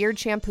the beard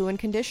shampoo and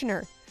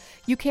conditioner.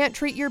 You can't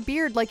treat your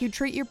beard like you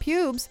treat your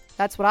pubes.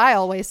 That's what I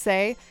always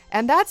say.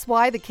 And that's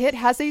why the kit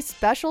has a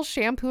special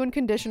shampoo and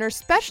conditioner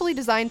specially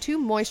designed to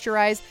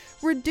moisturize,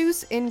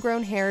 reduce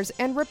ingrown hairs,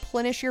 and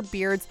replenish your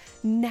beard's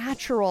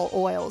natural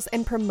oils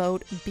and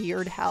promote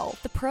beard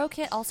health. The Pro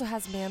Kit also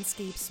has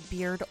Manscaped's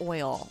Beard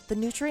Oil. The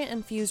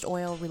nutrient-infused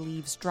oil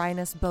relieves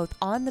dryness both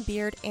on the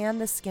beard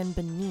and the skin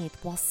beneath,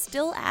 while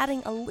still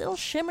adding a little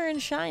shimmer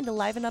and shine to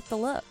liven up the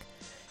look.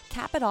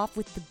 Cap it off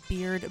with the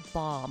Beard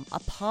Balm, a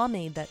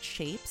pomade that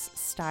shapes,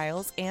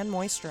 styles, and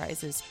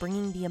moisturizes,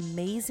 bringing the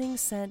amazing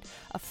scent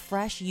of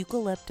fresh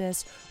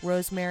eucalyptus,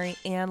 rosemary,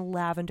 and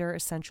lavender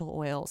essential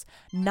oils.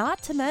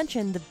 Not to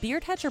mention, the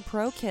Beard Hedger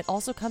Pro Kit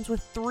also comes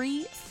with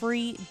 3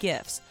 free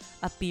gifts: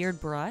 a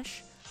beard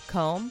brush,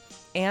 comb,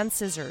 and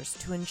scissors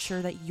to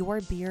ensure that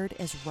your beard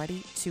is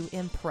ready to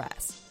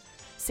impress.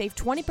 Save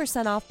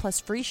 20% off plus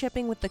free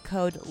shipping with the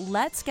code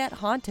Let's Get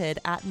Haunted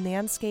at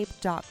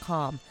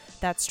manscaped.com.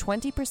 That's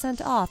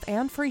 20% off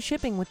and free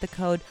shipping with the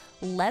code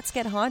Let's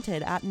Get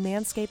Haunted at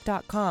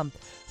manscaped.com.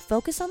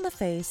 Focus on the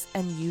face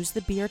and use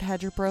the Beard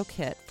Hedger Pro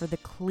Kit for the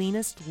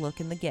cleanest look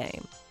in the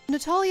game.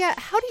 Natalia,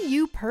 how do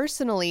you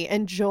personally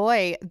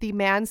enjoy the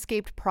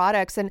Manscaped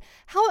products, and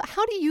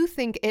how do you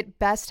think it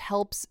best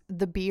helps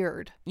the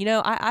beard? You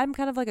know, I'm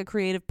kind of like a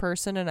creative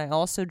person, and I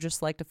also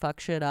just like to fuck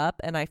shit up,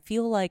 and I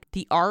feel like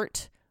the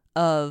art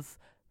of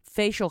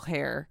facial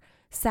hair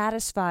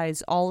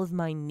satisfies all of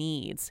my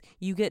needs.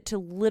 You get to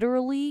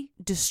literally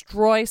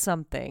destroy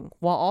something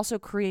while also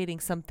creating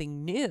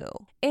something new.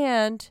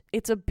 And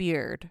it's a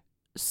beard.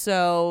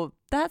 So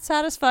that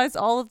satisfies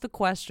all of the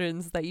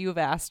questions that you have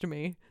asked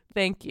me.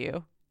 Thank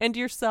you. And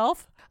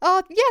yourself?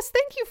 Yes,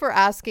 thank you for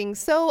asking.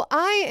 So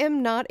I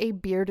am not a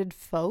bearded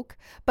folk,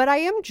 but I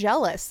am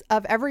jealous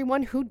of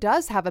everyone who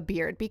does have a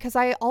beard, because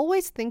I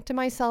always think to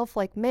myself,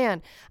 like,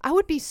 man, I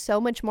would be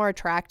so much more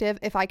attractive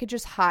if I could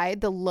just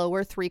hide the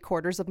lower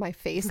 3/4 of my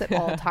face at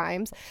all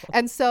times.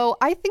 And so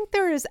I think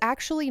there is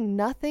actually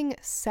nothing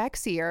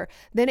sexier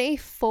than a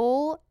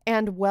full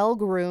and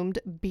well-groomed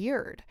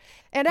beard.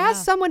 And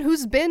as someone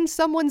who's been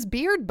someone's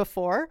beard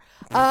before,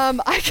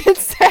 I can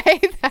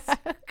say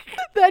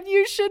that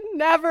you should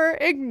never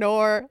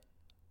ignore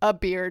a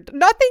beard.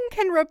 Nothing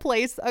can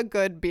replace a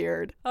good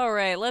beard. All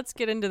right, let's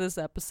get into this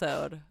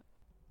episode.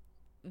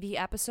 The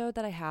episode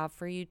that I have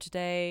for you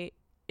today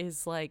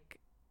is like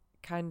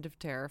kind of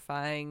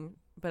terrifying,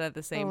 but at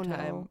the same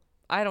time,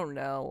 I don't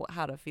know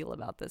how to feel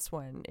about this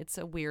one. It's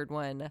a weird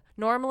one.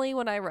 Normally,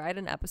 when I write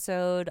an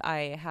episode,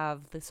 I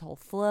have this whole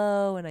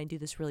flow and I do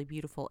this really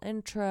beautiful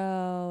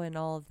intro and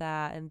all of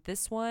that. And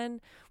this one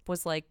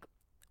was like,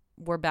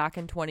 we're back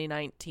in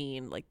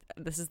 2019. Like,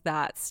 this is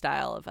that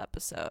style of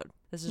episode.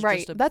 This is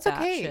just a that's bat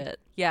okay. shit.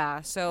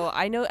 Yeah. So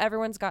I know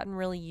everyone's gotten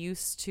really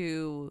used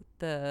to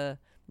the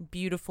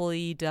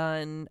beautifully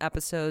done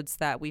episodes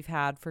that we've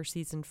had for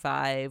season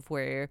 5,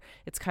 where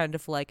it's kind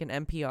of like an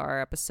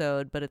NPR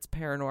episode, but it's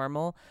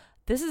paranormal.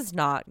 This is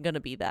not going to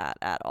be that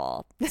at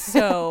all.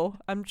 So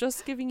I'm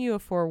just giving you a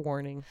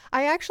forewarning.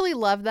 I actually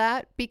love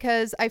that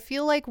because I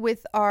feel like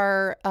with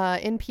our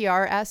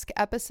NPR-esque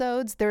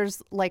episodes,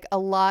 there's like a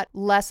lot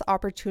less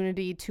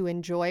opportunity to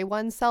enjoy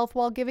oneself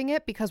while giving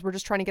it because we're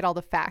just trying to get all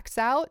the facts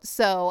out.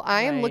 So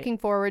I am looking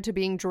forward to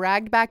being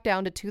dragged back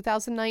down to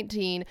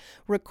 2019,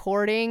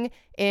 recording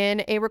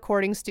in a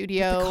recording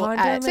studio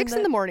at 6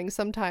 in the morning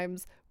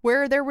sometimes,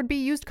 where there would be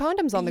used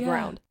condoms on the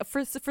ground.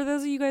 For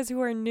those of you guys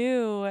who are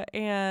new,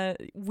 and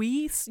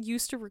we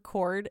used to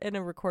record in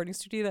a recording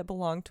studio that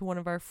belonged to one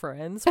of our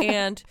friends,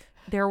 and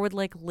there would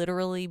like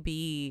literally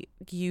be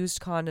used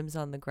condoms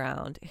on the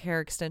ground, hair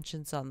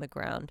extensions on the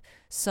ground,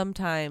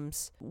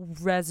 sometimes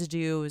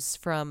residues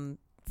from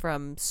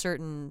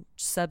certain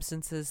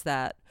substances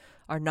that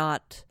are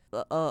not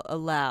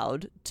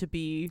allowed to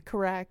be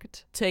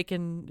correct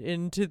taken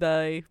into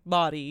thy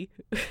body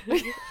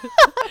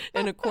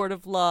in a court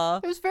of law.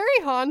 It was very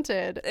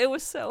haunted. It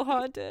was so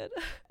haunted.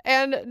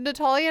 And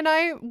Natalia and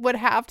I would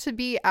have to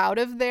be out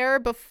of there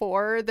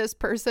before this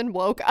person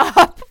woke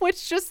up,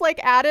 which just like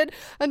added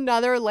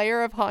another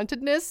layer of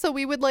hauntedness. So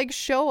we would like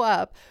show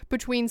up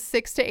between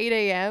 6 to 8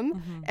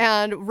 a.m.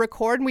 And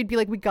record, and we'd be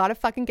like, we gotta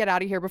fucking get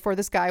out of here before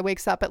this guy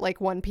wakes up at like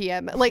 1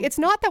 p.m. Like, it's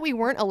not that we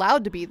weren't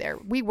allowed to be there.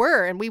 We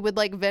were, and we would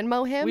like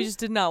Venmo him. We just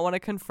did not want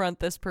to confront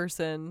this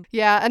person.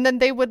 Yeah, and then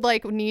they would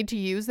like need to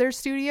use their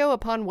studio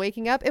upon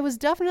waking up. It was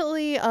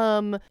definitely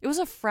it was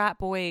a frat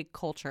boy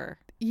culture.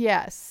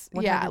 Yes.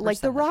 100%. Yeah, like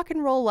the rock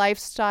and roll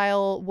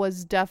lifestyle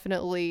was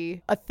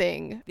definitely a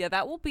thing. Yeah,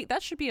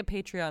 that should be a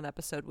Patreon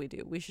episode we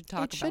do. We should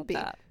talk about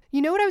that.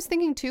 You know what I was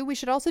thinking too? We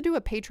should also do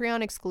a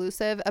Patreon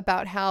exclusive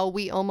about how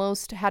we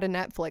almost had a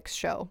Netflix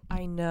show.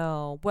 I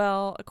know.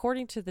 Well,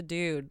 according to the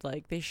dude,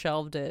 like they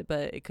shelved it,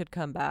 but it could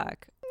come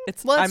back.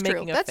 I'm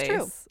making a face.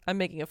 True. I'm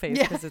making a face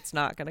because it's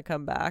not going to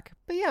come back.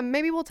 But yeah,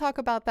 maybe we'll talk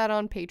about that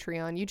on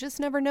Patreon. You just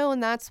never know,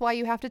 and that's why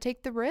you have to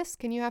take the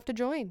risk and you have to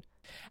join.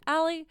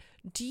 Allie,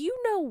 do you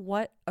know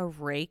what a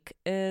rake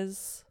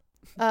is?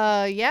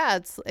 Yeah,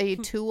 it's a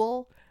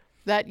tool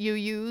that you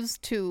use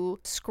to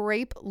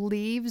scrape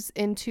leaves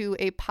into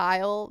a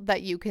pile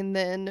that you can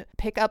then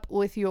pick up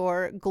with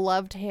your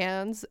gloved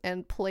hands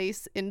and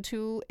place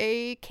into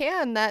a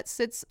can that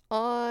sits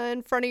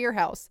on front of your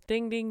house.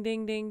 Ding, ding,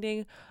 ding, ding,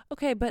 ding.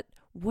 Okay, but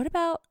what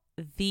about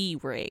the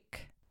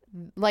rake?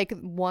 Like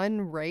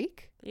one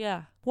rake?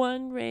 Yeah.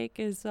 One rake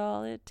is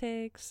all it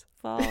takes.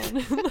 Falling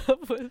in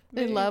love with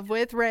me. In love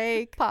with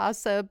Rake.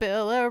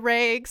 Possibilla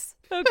rakes.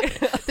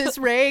 Okay. This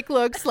rake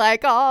looks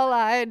like all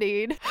I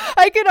need.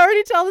 I can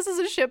already tell this is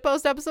a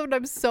shitpost episode and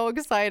I'm so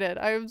excited.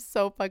 I am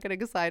so fucking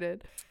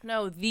excited.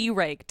 No, the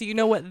rake. Do you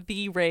know what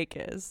the rake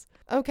is?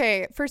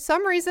 Okay. For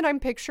some reason, I'm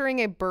picturing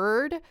a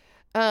bird,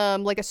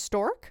 like a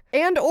stork,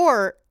 and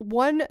or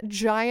one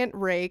giant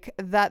rake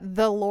that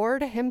the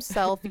Lord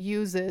himself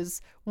uses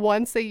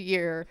once a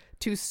year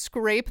to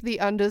scrape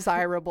the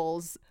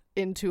undesirables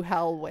into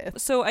hell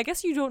with. So I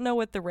guess you don't know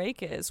what the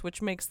rake is,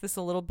 which makes this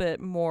a little bit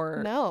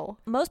more... No.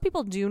 Most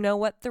people do know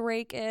what the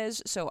rake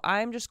is, so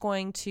I'm just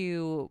going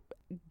to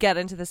get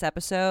into this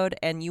episode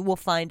and you will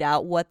find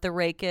out what the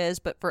rake is.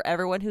 But for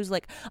everyone who's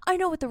like, I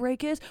know what the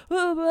rake is,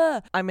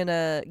 I'm going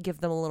to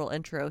give them a little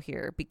intro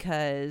here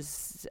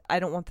because I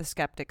don't want the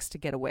skeptics to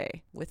get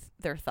away with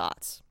their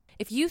thoughts.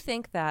 If you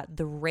think that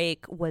the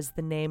rake was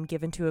the name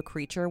given to a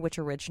creature which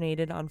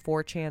originated on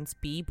 4chan's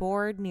B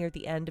board near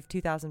the end of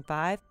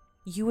 2005,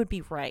 you would be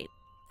right.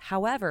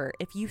 However,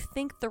 if you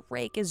think the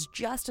rake is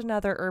just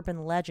another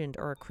urban legend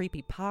or a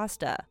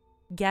creepypasta,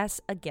 guess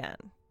again.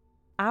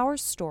 Our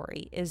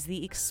story is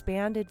the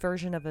expanded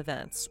version of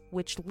events,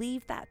 which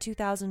leave that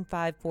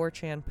 2005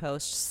 4chan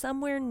post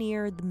somewhere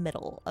near the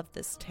middle of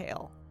this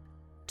tale.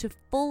 To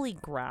fully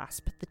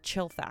grasp the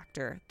chill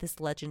factor this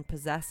legend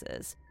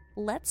possesses,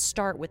 let's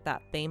start with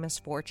that famous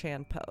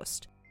 4chan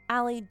post.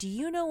 Allie, do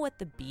you know what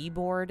the B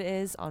board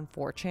is on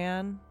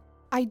 4chan?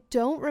 I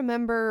don't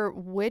remember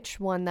which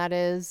one that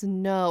is.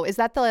 No. Is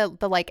that the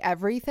like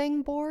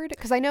everything board?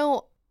 Because I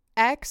know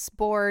X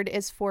board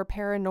is for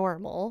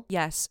paranormal.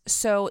 Yes.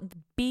 So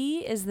B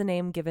is the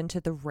name given to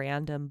the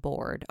random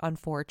board on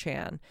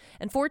 4chan.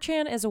 And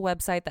 4chan is a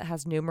website that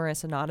has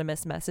numerous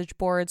anonymous message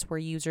boards where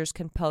users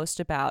can post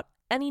about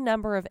any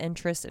number of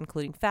interests,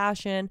 including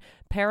fashion,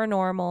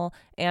 paranormal,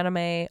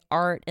 anime,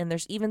 art, and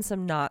there's even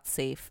some not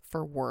safe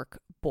for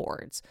work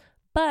boards.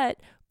 But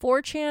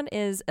 4chan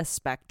is a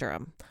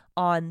spectrum.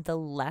 On the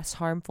less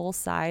harmful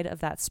side of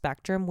that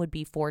spectrum would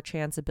be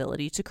 4chan's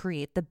ability to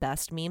create the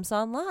best memes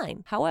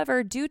online.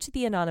 However, due to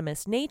the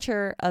anonymous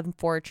nature of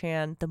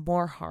 4chan, the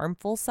more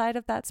harmful side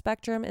of that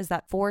spectrum is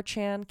that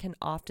 4chan can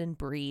often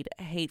breed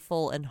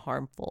hateful and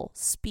harmful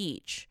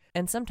speech,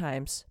 and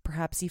sometimes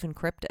perhaps even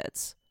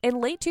cryptids. In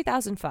late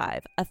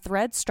 2005, a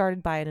thread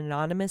started by an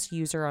anonymous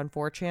user on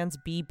 4chan's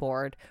B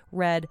board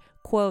read,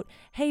 quote,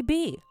 "Hey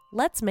B,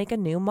 let's make a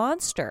new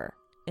monster,"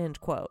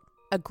 end quote.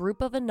 A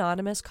group of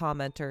anonymous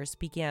commenters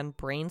began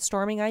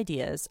brainstorming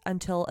ideas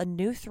until a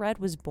new thread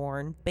was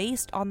born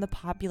based on the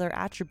popular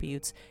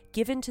attributes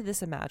given to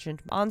this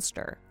imagined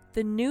monster.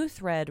 The new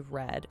thread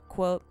read,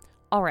 quote,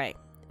 All right.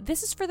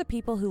 This is for the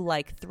people who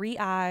like 3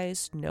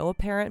 eyes, no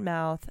apparent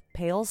mouth,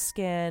 pale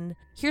skin.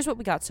 Here's what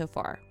we got so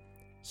far.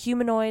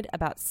 Humanoid,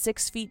 about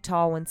 6 feet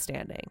tall when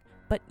standing,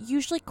 but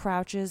usually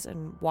crouches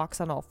and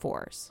walks on all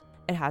fours.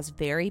 It has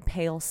very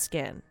pale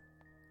skin.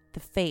 The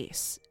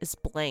face is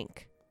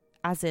blank,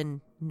 as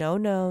in no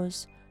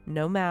nose,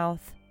 no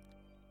mouth.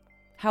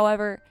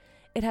 However,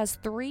 it has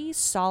 3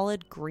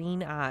 solid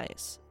green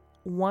eyes,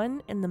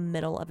 one in the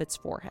middle of its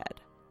forehead,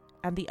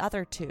 and the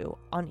other 2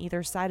 on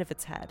either side of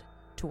its head,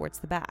 towards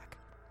the back.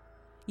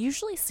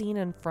 Usually seen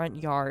in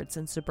front yards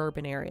in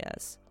suburban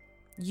areas.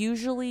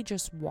 Usually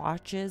just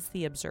watches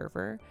the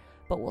observer,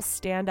 but will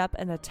stand up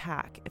and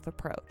attack if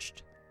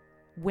approached.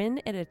 When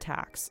it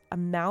attacks, a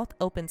mouth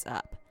opens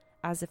up,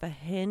 as if a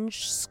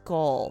hinged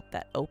skull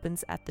that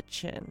opens at the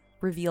chin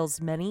reveals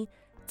many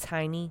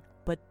tiny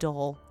but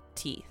dull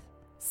teeth.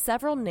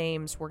 Several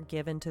names were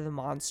given to the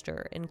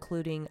monster,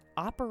 including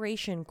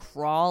Operation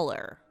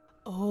Crawler.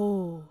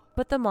 Oh.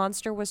 But the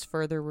monster was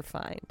further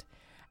refined.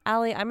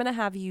 Allie, I'm going to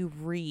have you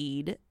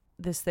read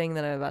this thing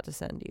that I'm about to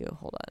send you.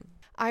 Hold on.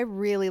 I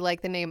really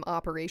like the name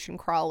Operation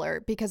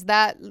Crawler because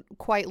that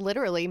quite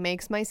literally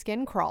makes my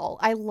skin crawl.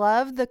 I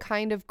love the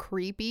kind of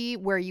creepy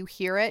where you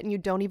hear it and you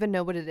don't even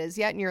know what it is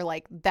yet and you're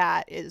like,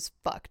 that is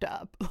fucked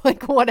up.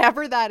 Like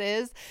whatever that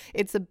is,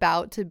 it's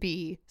about to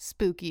be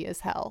spooky as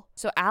hell.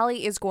 So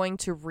Allie is going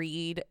to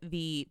read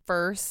the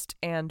first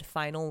and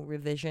final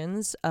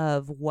revisions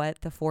of what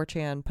the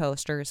 4chan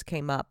posters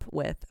came up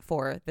with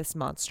for this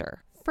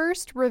monster.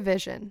 First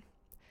revision.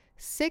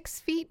 6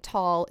 feet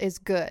tall is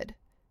good.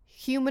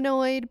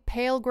 Humanoid,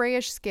 pale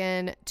grayish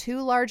skin,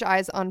 2 large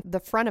eyes on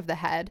the front of the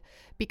head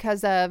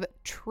because of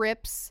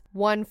TRIPS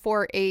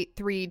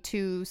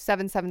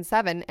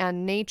 148327777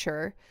 and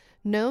nature.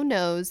 No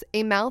nose,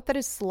 a mouth that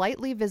is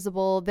slightly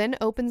visible, then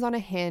opens on a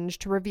hinge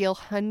to reveal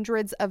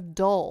hundreds of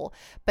dull,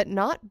 but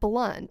not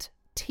blunt,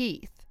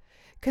 teeth.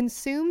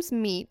 Consumes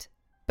meat,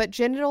 but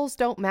genitals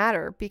don't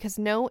matter because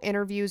no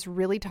interviews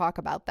really talk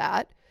about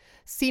that.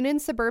 Seen in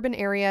suburban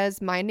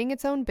areas, minding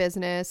its own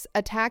business,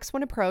 attacks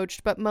when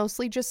approached, but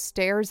mostly just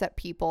stares at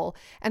people,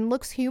 and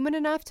looks human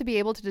enough to be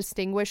able to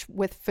distinguish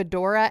with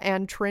fedora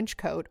and trench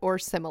coat or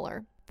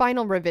similar.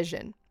 Final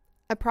revision.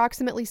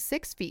 Approximately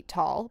 6 feet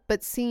tall,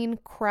 but seen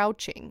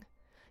crouching.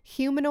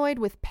 Humanoid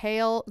with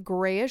pale,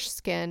 grayish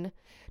skin,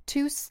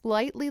 2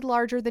 slightly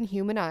larger than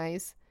human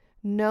eyes,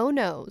 no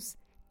nose,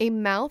 a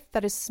mouth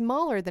that is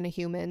smaller than a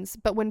human's,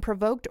 but when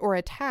provoked or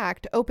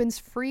attacked, opens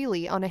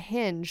freely on a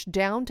hinge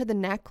down to the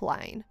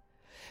neckline,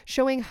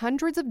 showing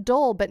hundreds of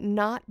dull but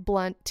not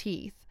blunt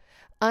teeth.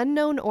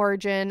 Unknown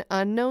origin,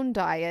 unknown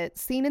diet,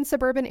 seen in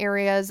suburban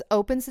areas,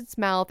 opens its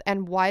mouth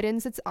and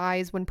widens its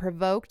eyes when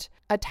provoked,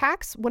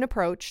 attacks when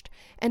approached,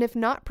 and if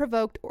not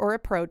provoked or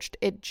approached,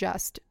 it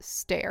just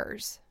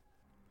stares.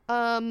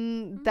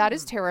 That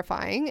is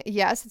terrifying.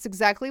 Yes, it's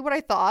exactly what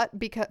I thought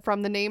because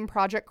from the name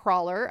Project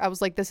Crawler, I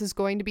was like, this is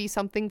going to be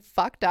something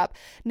fucked up.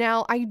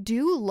 Now, I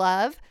do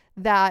love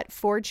that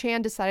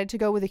 4chan decided to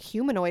go with a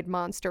humanoid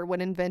monster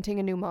when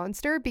inventing a new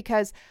monster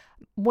because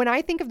when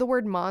I think of the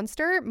word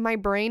monster, my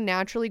brain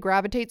naturally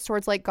gravitates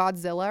towards like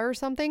Godzilla or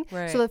something.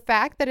 Right. So the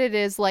fact that it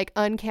is like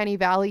Uncanny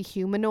Valley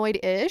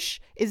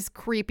humanoid-ish is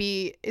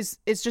creepy, is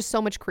just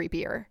so much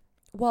creepier.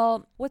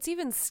 Well, what's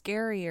even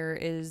scarier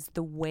is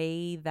the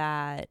way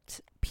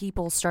that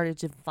people started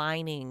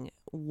defining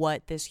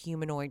what this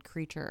humanoid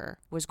creature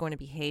was going to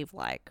behave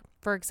like.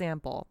 For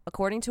example,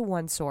 according to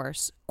one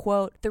source,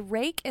 quote, "The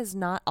rake is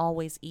not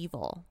always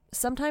evil.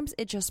 Sometimes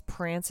it just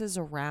prances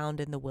around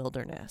in the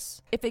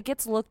wilderness. If it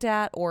gets looked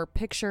at or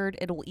pictured,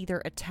 it will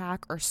either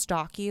attack or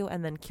stalk you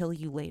and then kill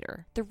you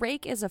later. The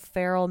rake is a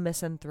feral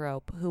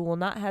misanthrope who will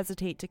not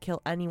hesitate to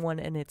kill anyone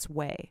in its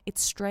way.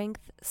 Its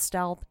strength,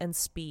 stealth, and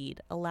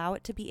speed allow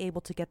it to be able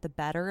to get the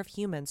better of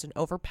humans and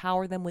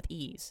overpower them with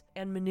ease,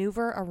 and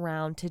maneuver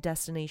around to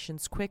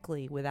destinations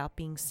quickly without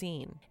being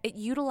seen. It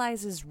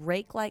utilizes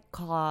rake-like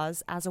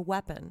claws as a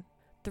weapon.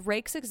 The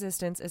rake's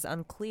existence is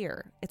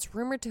unclear. It's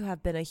rumored to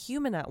have been a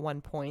human at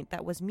one point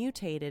that was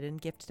mutated and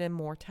gifted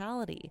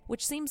immortality,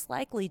 which seems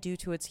likely due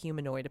to its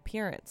humanoid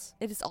appearance.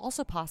 It is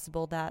also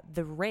possible that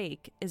the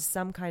rake is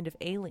some kind of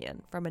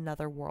alien from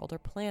another world or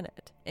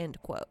planet."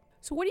 End quote.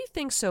 So what do you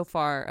think so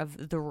far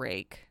of the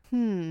rake?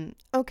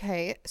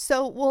 Okay.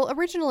 So,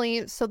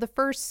 originally, the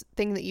first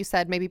thing that you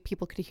said, maybe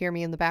people could hear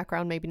me in the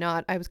background, maybe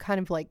not. I was kind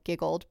of like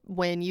giggled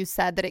when you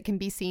said that it can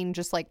be seen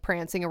just like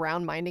prancing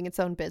around, minding its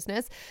own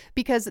business,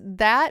 because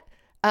that,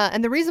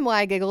 and the reason why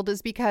I giggled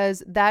is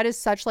because that is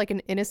such like an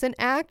innocent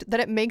act that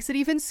it makes it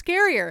even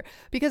scarier,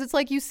 because it's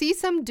like you see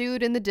some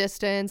dude in the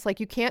distance, like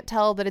you can't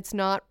tell that it's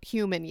not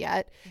human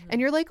yet.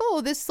 And you're like,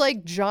 oh, this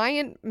like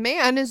giant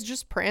man is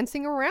just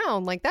prancing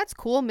around. Like, that's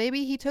cool.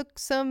 Maybe he took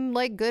some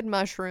like good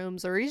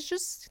mushrooms, or he's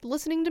just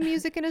listening to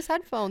music in his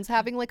headphones,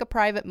 having like a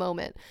private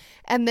moment.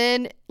 And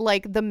then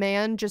like the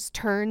man just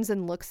turns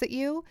and looks at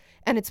you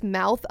and its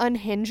mouth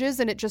unhinges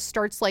and it just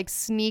starts like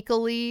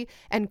sneakily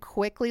and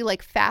quickly,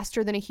 like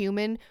faster than a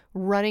human,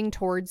 running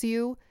towards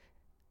you.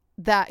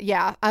 That,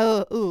 yeah.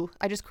 I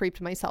just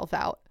creeped myself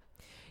out.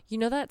 You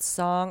know that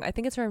song? I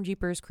think it's from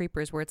Jeepers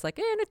Creepers where it's like,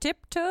 in a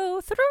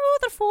tiptoe through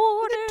the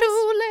forest. The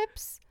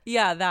tulips.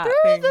 Yeah, that through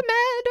thing. the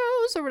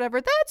meadows or whatever.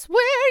 That's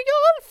where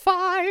you'll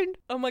find.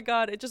 Oh my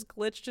God, it just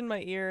glitched in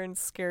my ear and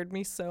scared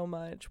me so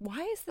much. Why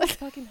is this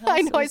fucking house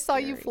I know, so I saw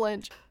scary? you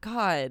flinch.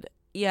 God,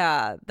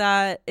 yeah,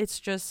 that it's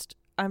just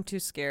I'm too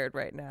scared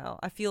right now.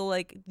 I feel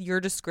like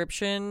your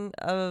description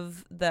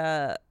of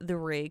the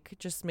rake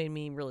just made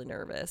me really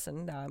nervous,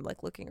 and now I'm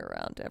like looking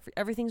around.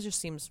 Everything just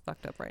seems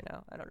fucked up right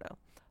now. I don't know.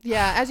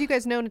 Yeah, as you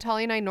guys know,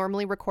 Natalia and I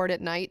normally record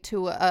at night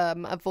to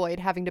avoid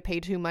having to pay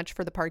too much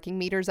for the parking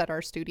meters at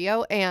our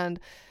studio, and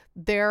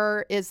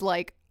there is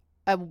like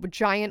a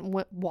giant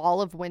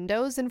wall of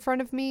windows in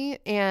front of me,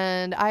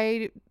 and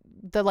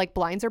the like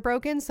blinds are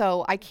broken,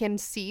 so I can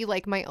see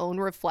like my own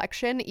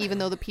reflection, even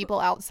though the people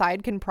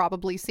outside can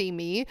probably see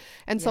me.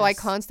 And so I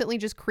constantly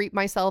just creep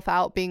myself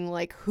out, being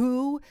like,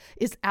 who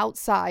is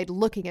outside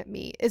looking at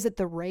me? Is it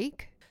the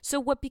rake? So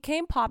what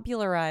became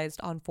popularized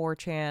on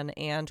 4chan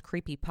and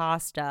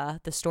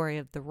creepypasta, the story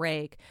of the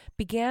rake,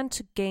 began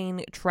to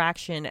gain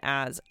traction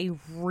as a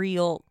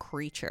real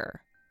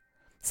creature.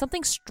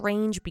 Something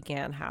strange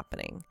began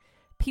happening.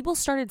 People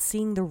started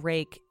seeing the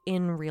rake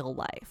in real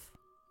life.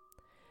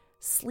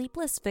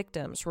 Sleepless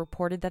victims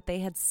reported that they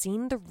had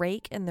seen the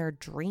rake in their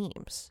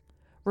dreams.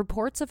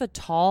 Reports of a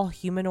tall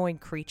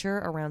humanoid creature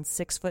around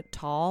 6 foot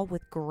tall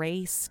with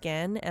gray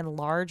skin and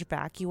large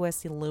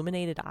vacuous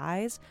illuminated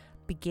eyes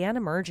began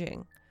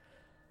emerging.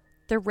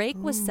 The rake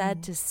was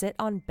said to sit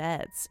on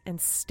beds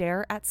and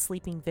stare at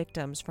sleeping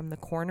victims from the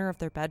corner of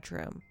their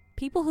bedroom.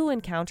 People who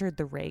encountered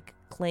the rake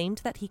claimed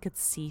that he could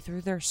see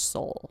through their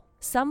soul.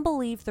 Some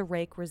believed the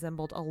rake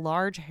resembled a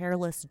large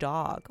hairless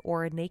dog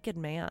or a naked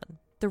man.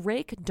 The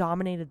rake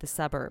dominated the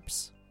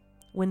suburbs.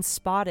 When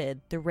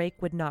spotted, the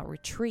rake would not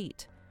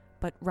retreat,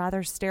 but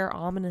rather stare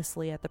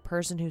ominously at the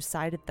person who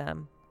sighted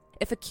them.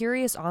 If a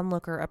curious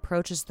onlooker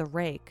approaches the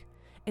rake,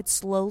 it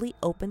slowly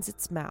opens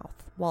its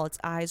mouth while its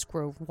eyes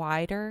grow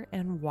wider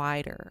and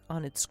wider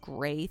on its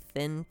gray,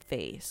 thin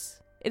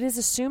face. It is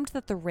assumed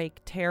that the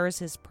rake tears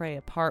his prey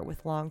apart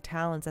with long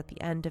talons at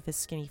the end of his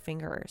skinny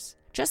fingers.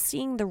 Just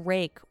seeing the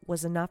rake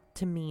was enough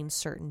to mean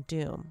certain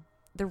doom.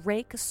 The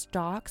rake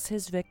stalks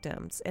his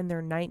victims in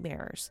their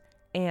nightmares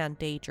and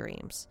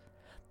daydreams.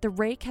 The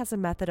rake has a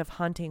method of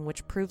hunting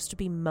which proves to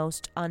be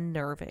most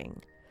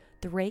unnerving.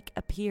 The rake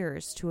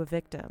appears to a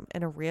victim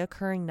in a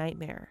reoccurring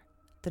nightmare.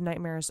 The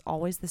nightmare is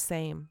always the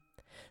same.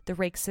 The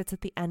rake sits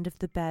at the end of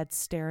the bed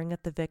staring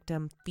at the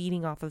victim,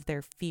 feeding off of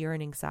their fear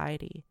and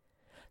anxiety.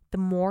 The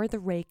more the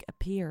rake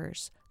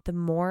appears, the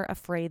more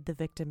afraid the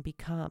victim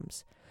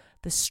becomes,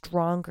 the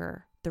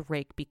stronger the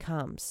rake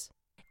becomes.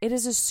 It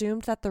is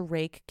assumed that the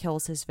rake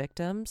kills his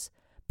victims,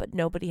 but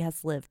nobody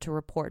has lived to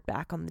report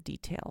back on the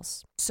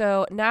details.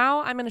 So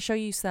now I'm going to show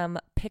you some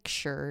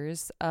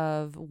pictures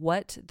of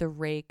what the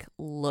rake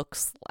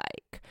looks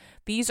like.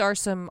 These are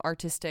some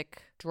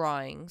artistic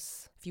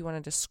drawings, if you want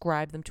to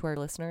describe them to our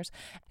listeners.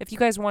 If you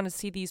guys want to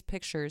see these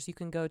pictures, you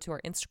can go to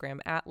our Instagram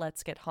at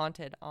Let's Get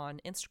Haunted on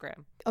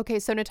Instagram. Okay,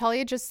 so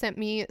Natalia just sent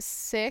me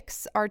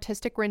 6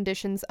 artistic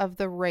renditions of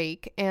the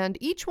rake, and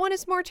each one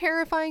is more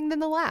terrifying than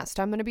the last.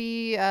 I'm going to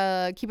be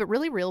keep it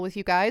really real with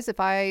you guys. If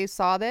I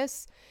saw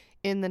this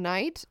in the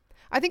night,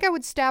 I think I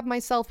would stab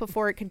myself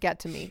before it could get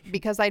to me,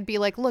 because I'd be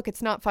like, look,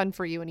 it's not fun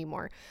for you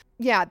anymore.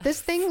 Yeah, this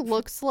thing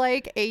looks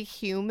like a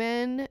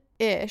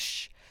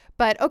human-ish,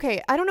 but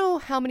okay, I don't know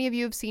how many of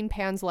you have seen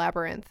Pan's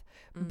Labyrinth,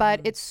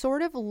 but it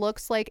sort of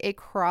looks like a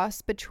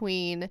cross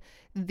between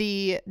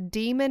the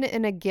demon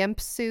in a gimp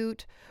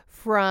suit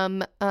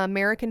from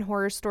American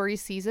Horror Story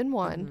Season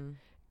 1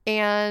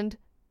 and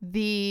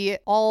the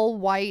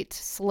all-white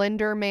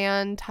Slender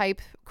Man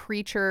type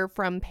creature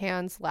from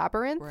Pan's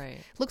Labyrinth. Right.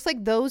 Looks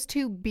like those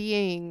two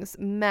beings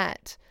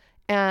met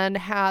and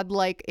had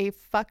like a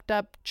fucked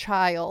up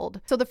child.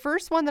 So the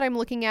first one that I'm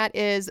looking at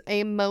is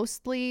a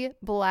mostly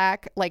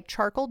black, like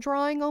charcoal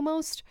drawing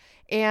almost.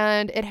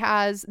 And it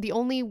has, the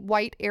only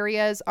white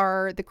areas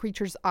are the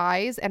creature's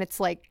eyes, and it's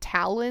like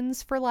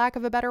talons, for lack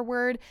of a better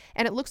word.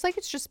 And it looks like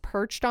it's just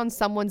perched on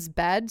someone's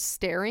bed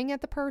staring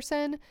at the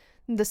person.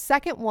 The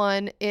second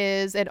one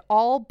is an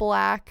all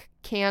black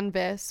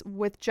canvas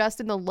with just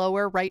in the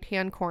lower right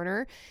hand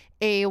corner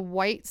a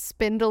white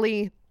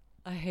spindly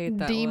I hate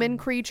that demon one.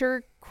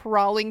 creature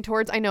crawling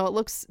towards. I know, it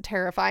looks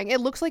terrifying.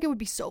 It looks like it would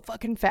be so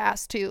fucking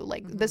fast too.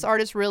 Like this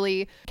artist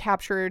really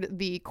captured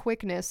the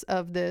quickness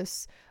of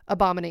this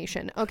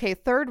abomination. Okay,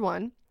 third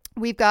one,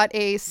 we've got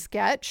a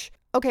sketch.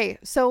 Okay,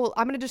 so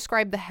I'm going to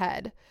describe the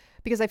head,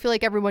 because I feel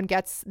like everyone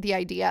gets the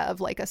idea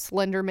of like a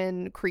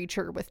Slenderman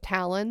creature with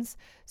talons.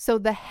 So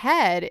the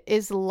head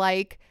is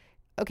like,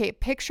 okay,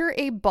 picture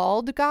a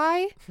bald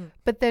guy,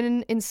 but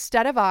then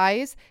instead of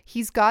eyes,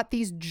 he's got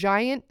these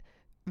giant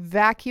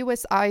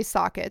vacuous eye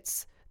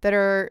sockets that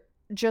are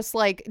just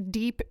like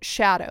deep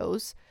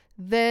shadows.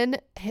 Then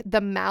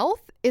the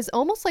mouth is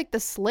almost like the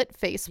slit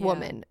face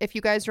woman. If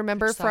you guys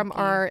remember from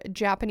our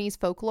Japanese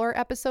folklore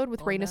episode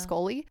with Reina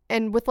Scully,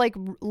 and with like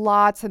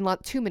lots and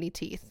lots, too many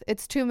teeth.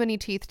 It's too many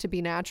teeth to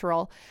be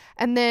natural.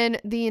 And then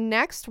the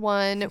next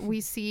one,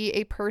 we see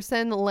a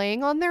person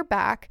laying on their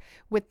back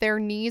with their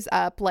knees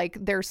up, like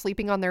they're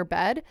sleeping on their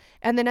bed.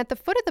 And then at the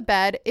foot of the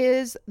bed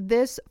is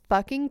this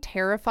fucking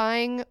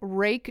terrifying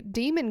rake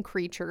demon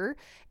creature.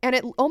 And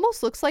it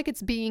almost looks like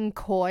it's being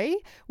coy,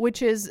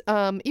 which is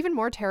even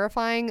more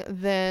terrifying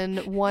than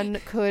one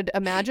could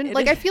imagine.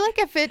 I feel like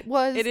if it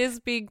was... It is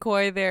being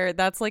coy there.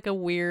 That's like a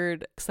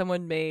weird...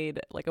 Someone made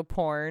like a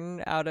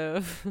porn out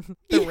of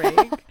the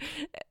rake.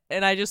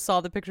 And I just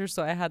saw the picture,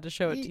 so I had to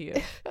show it to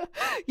you.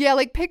 Yeah,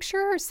 like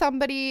picture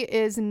somebody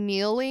is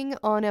kneeling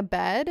on a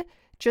bed,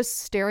 just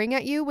staring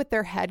at you with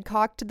their head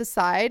cocked to the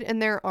side,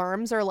 and their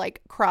arms are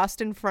like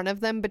crossed in front of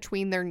them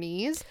between their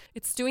knees.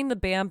 It's doing the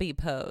Bambi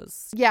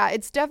pose. Yeah,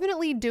 it's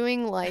definitely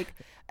doing like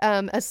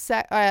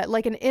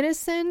like an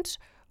innocent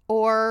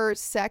or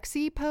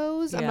sexy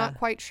pose. I'm not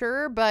quite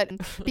sure, but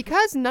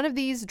because none of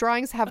these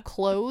drawings have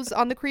clothes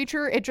on the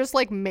creature, it just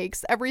like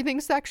makes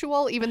everything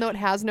sexual, even though it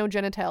has no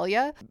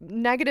genitalia.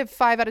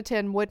 -5 out of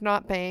 10 would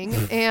not bang.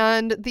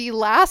 And the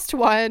last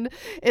one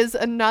is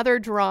another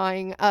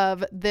drawing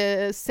of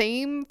the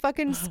same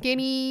fucking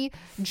skinny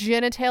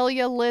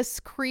genitalia-less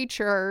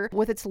creature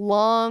with its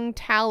long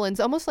talons,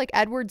 almost like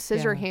Edward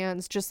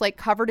Scissorhands, just like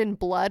covered in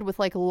blood with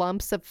like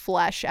lumps of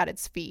flesh at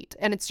its feet.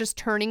 And it's just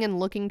turning and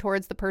looking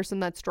towards the person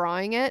that's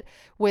drawing it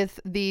with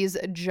these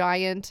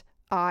giant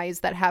eyes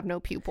that have no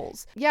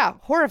pupils. Yeah,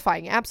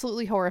 horrifying.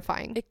 Absolutely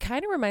horrifying. It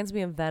kind of reminds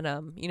me of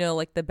Venom, you know,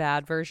 like the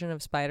bad version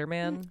of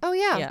Spider-Man. Oh,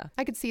 yeah.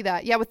 I could see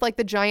that. Yeah, with like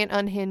the giant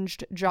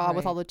unhinged jaw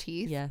with all the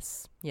teeth.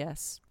 Yes,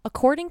 yes.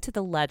 According to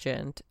the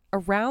legend,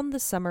 around the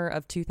summer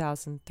of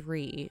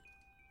 2003,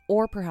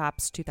 or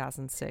perhaps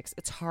 2006,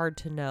 it's hard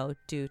to know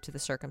due to the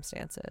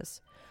circumstances,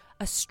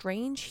 a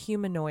strange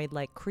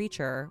humanoid-like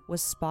creature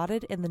was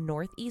spotted in the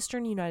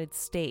northeastern United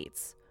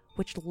States,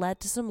 which led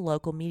to some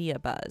local media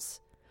buzz,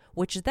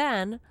 which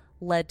then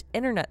led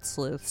internet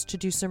sleuths to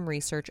do some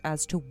research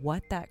as to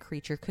what that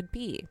creature could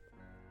be.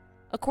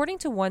 According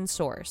to one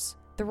source,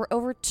 there were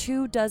over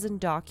 24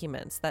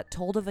 documents that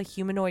told of a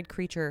humanoid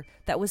creature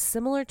that was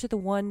similar to the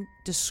one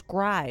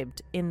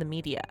described in the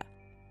media.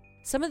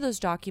 Some of those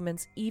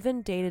documents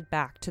even dated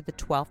back to the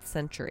 12th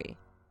century.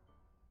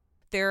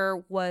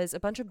 There was a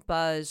bunch of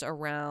buzz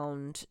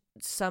around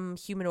some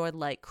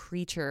humanoid-like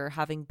creature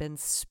having been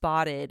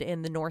spotted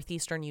in the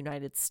northeastern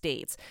United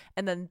States.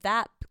 And then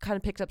that kind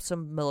of picked up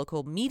some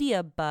local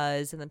media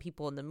buzz, and then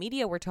people in the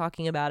media were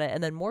talking about it,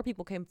 and then more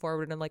people came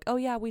forward and like, oh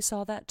yeah, we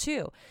saw that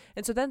too.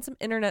 And so then some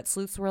internet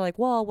sleuths were like,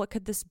 well, what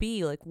could this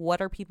be? Like, what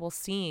are people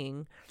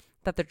seeing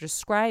that they're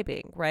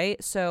describing,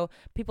 right? So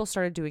people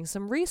started doing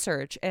some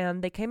research,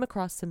 and they came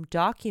across some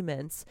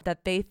documents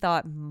that they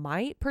thought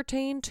might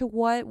pertain to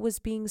what was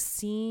being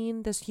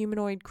seen, this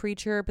humanoid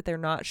creature, but they're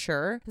not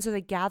sure. And so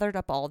they gathered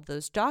up all of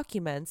those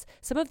documents.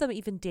 Some of them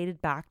even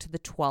dated back to the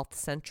 12th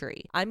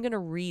century. I'm going to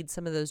read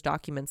some of those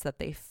documents that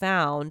they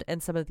found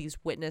and some of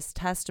these witness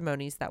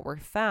testimonies that were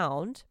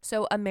found.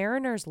 So a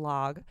mariner's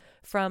log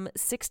from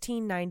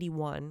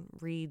 1691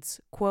 reads,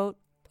 quote,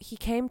 "He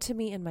came to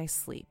me in my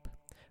sleep.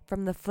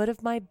 From the foot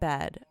of my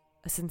bed,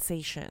 a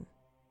sensation.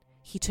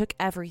 He took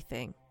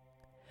everything.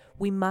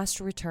 We must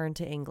return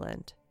to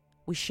England.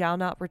 We shall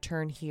not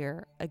return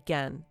here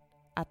again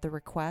at the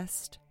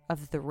request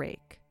of the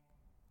Rake."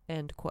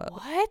 End quote.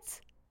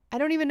 What? I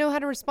don't even know how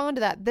to respond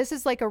to that. This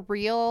is like a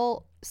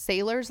real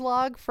sailor's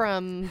log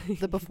from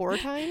the before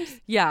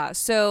times? Yeah.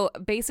 So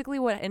basically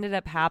what ended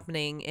up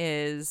happening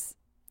is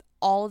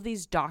all of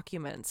these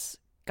documents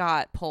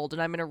got pulled,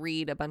 and I'm going to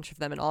read a bunch of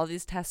them, and all of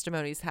these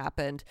testimonies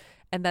happened,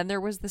 and then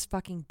there was this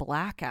fucking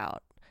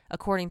blackout,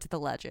 according to the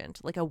legend,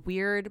 like a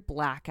weird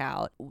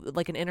blackout,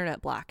 like an internet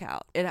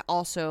blackout. It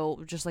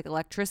also just like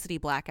electricity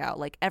blackout,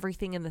 like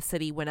everything in the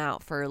city went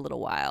out for a little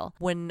while.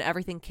 When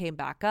everything came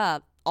back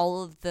up,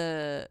 all of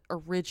the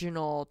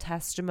original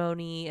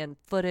testimony and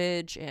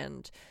footage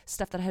and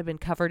stuff that had been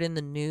covered in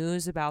the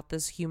news about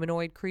this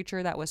humanoid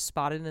creature that was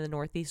spotted in the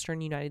northeastern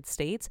United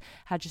States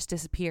had just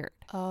disappeared.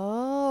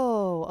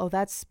 Oh,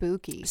 that's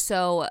spooky.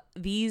 So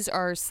these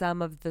are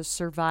some of the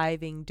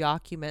surviving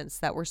documents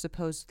that were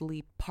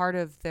supposedly part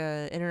of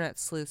the internet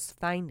sleuth's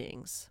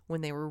findings when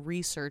they were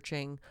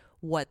researching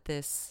what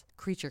this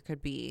creature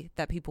could be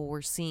that people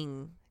were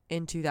seeing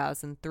in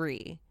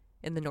 2003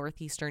 in the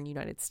northeastern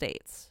United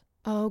States.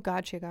 Oh,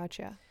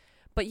 gotcha.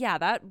 But yeah,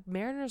 that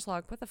mariner's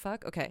log, what the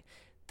fuck? Okay,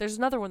 there's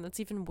another one that's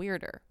even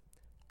weirder.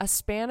 A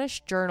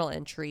Spanish journal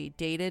entry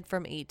dated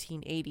from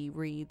 1880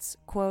 reads,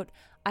 quote,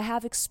 "I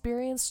have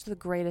experienced the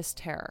greatest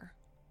terror.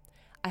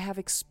 I have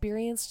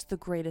experienced the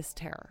greatest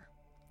terror.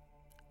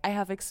 I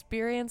have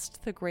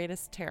experienced the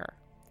greatest terror.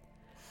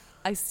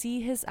 I see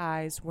his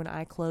eyes when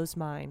I close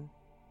mine.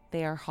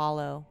 They are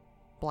hollow,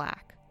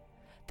 black.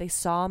 They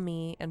saw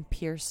me and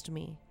pierced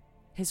me.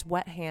 His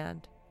wet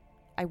hand.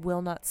 I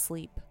will not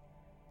sleep.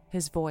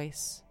 His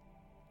voice."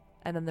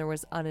 And then there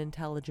was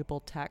unintelligible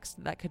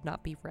text that could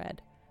not be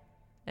read.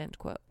 End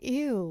quote.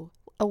 Ew.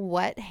 A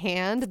wet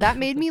hand? That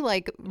made me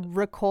like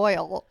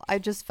recoil. I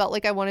just felt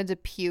like I wanted to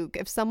puke.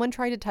 If someone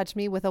tried to touch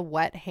me with a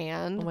wet Oh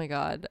hand, my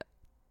God.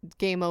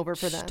 game over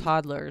for them.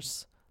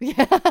 Toddlers.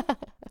 Yeah.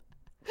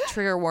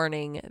 Trigger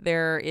warning,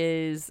 there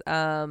is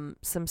some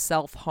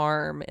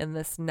self-harm in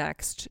this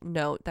next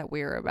note that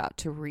we're about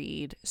to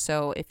read.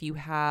 So if you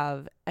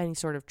have any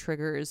sort of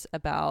triggers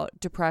about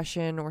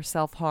depression or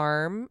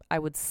self-harm, I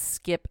would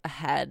skip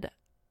ahead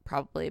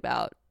probably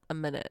about a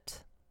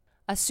minute.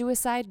 A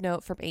suicide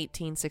note from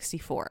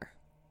 1864.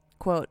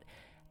 Quote,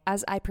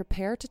 "As I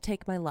prepare to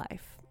take my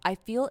life, I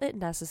feel it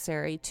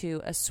necessary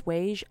to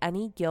assuage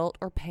any guilt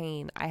or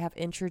pain I have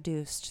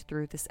introduced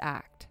through this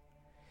act.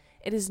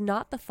 It is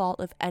not the fault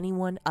of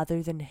anyone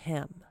other than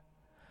him.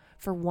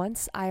 For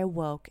once I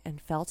awoke and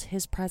felt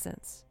his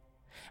presence,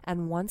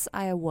 and once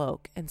I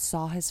awoke and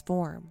saw his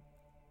form.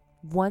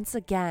 Once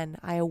again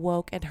I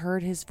awoke and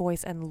heard his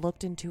voice and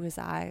looked into his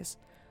eyes.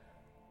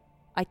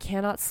 I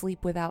cannot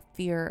sleep without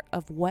fear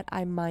of what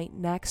I might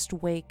next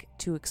wake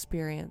to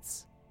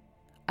experience.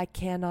 I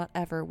cannot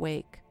ever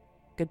wake.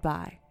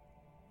 Goodbye."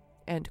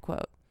 End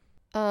quote.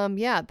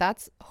 Yeah,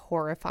 that's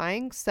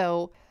horrifying.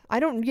 So I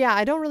don't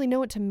really know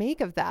what to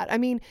make of that. I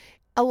mean,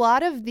 a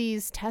lot of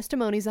these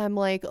testimonies, I'm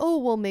like, oh,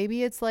 well,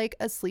 maybe it's like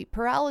a sleep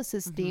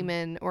paralysis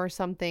demon or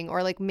something,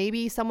 or like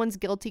maybe someone's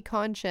guilty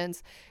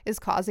conscience is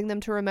causing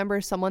them to remember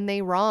someone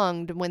they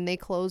wronged when they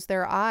close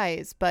their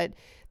eyes. But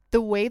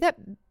the way that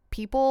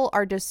people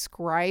are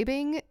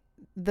describing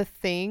the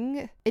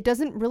thing, it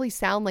doesn't really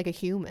sound like a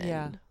human.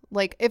 Yeah.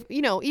 Like, if,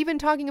 even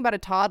talking about a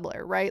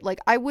toddler, right? Like,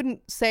 I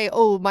wouldn't say,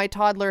 oh, my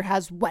toddler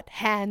has wet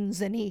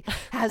hands and he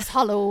has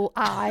hollow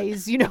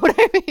eyes. You know what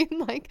I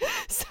mean? Like,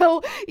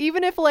 so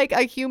even if like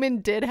a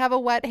human did have a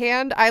wet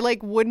hand, I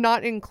like would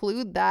not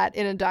include that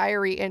in a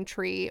diary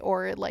entry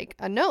or like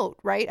a note,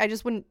 right? I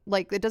just wouldn't,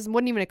 like,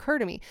 wouldn't even occur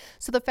to me.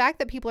 So the fact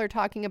that people are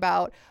talking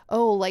about,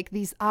 oh, like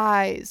these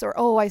eyes, or,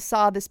 oh, I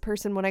saw this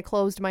person when I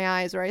closed my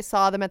eyes, or I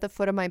saw them at the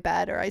foot of my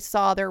bed, or I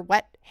saw their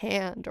wet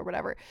hand or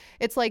whatever.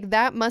 It's like,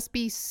 that must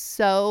be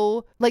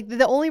so, like,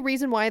 the only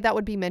reason why that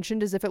would be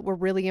mentioned is if it were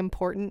really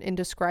important in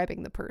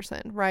describing the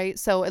person, right?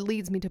 So it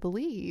leads me to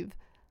believe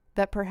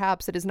that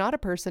perhaps it is not a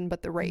person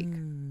but the rake.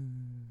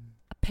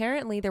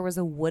 Apparently there was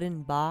a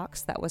wooden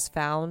box that was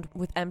found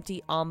with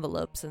empty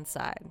envelopes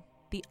inside.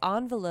 The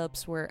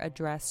envelopes were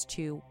addressed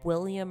to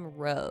William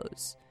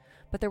Rose,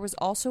 but there was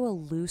also a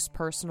loose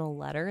personal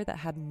letter that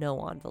had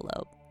no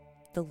envelope.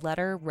 The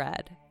letter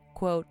read,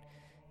 quote,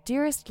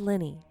 "Dearest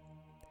Linny,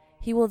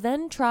 he will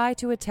then try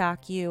to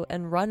attack you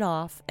and run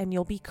off, and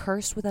you'll be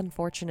cursed with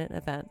unfortunate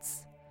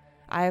events.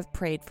 I have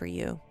prayed for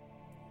you."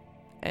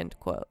 End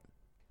quote.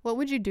 What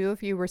would you do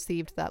if you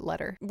received that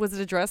letter? Was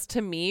it addressed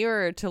to me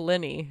or to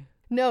Linny?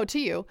 No, to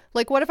you.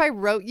 Like, what if I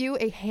wrote you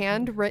a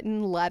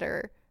handwritten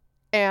letter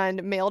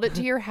and mailed it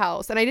to your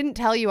house, and I didn't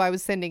tell you I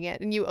was sending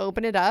it, and you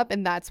open it up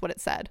and that's what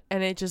it said?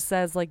 And it just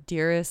says like,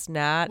 "Dearest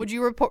Nat." Would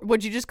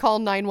you just call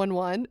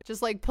 911?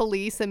 Just like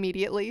police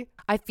immediately?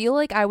 I feel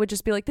like I would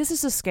just be like, this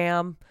is a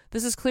scam.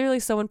 This is clearly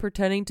someone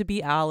pretending to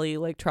be Allie,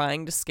 like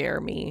trying to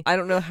scare me. I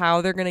don't know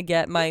how they're going to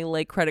get my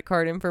like credit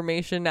card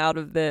information out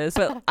of this,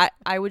 but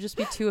I would just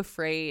be too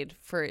afraid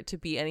for it to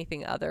be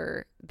anything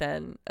other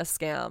than a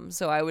scam.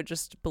 So I would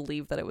just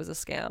believe that it was a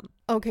scam.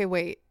 Okay,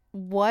 wait.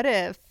 What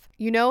if,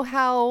 you know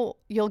how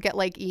you'll get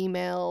like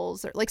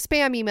emails or like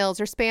spam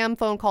emails or spam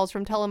phone calls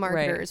from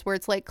telemarketers, Right, where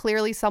it's like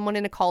clearly someone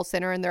in a call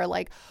center and they're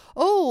like,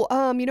 oh,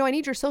 I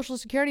need your social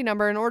security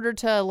number in order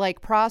to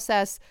like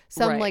process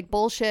some Right. like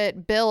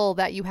bullshit bill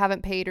that you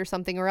haven't paid or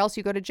something, or else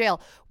you go to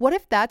jail. What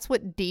if that's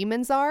what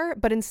demons are?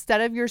 But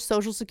instead of your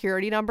social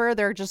security number,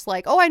 they're just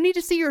like, oh, I need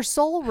to see your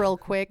soul real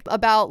quick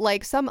about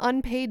like some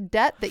unpaid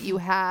debt that you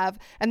have.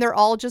 And they're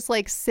all just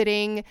like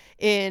sitting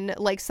in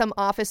like some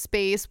office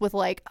space with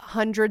like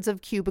hundreds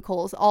of cubicles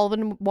all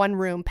in one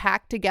room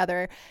packed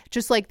together,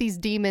 just like these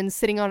demons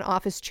sitting on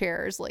office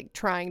chairs like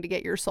trying to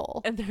get your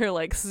soul. And they're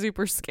like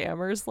super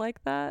scammers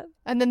like that.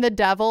 And then the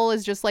devil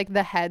is just like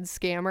the head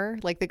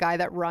scammer, like the guy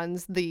that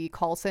runs the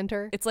call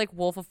center. It's like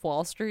Wolf of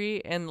Wall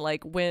Street, and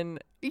like when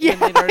Yeah,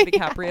 Leonardo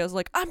DiCaprio's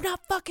like, "I'm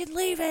not fucking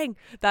leaving."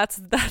 That's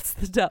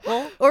the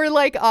devil. Or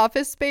like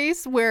Office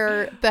Space,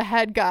 where the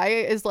head guy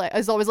is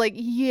always like,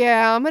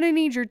 yeah, I'm gonna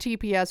need your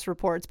TPS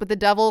reports, but the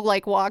devil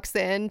like walks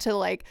in to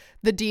like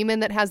the demon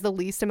that has the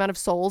least amount of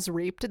souls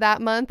reaped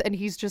that month, and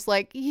he's just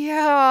like,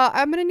 yeah,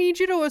 I'm gonna need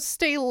you to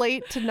stay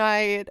late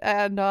tonight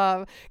and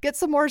get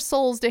some more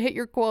souls to hit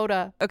your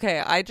quota. Okay,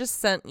 I just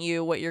sent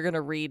you what you're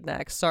gonna read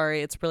next.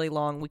 Sorry, it's really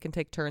long. We can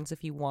take turns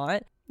if you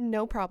want.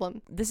 No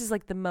problem. This is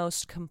like the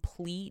most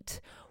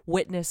complete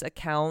witness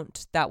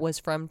account that was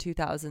from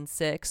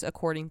 2006,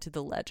 according to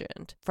the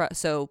legend.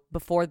 So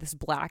before this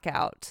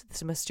blackout,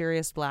 this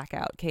mysterious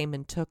blackout came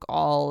and took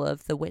all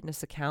of the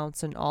witness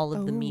accounts and all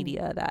of the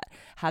media that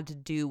had to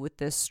do with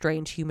this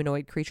strange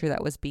humanoid creature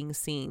that was being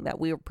seen, that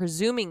we were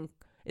presuming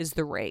is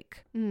the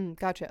Rake.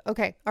 Gotcha.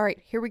 Okay. All right.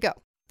 Here we go.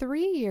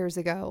 3 years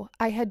ago,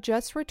 I had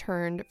just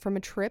returned from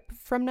a trip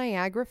from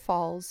Niagara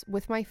Falls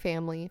with my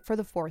family for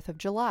the 4th of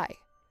July.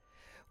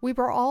 We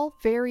were all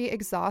very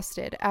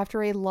exhausted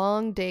after a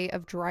long day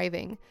of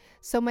driving,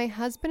 so my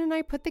husband and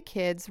I put the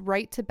kids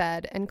right to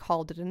bed and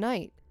called it a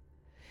night.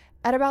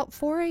 At about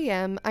 4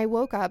 a.m., I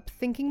woke up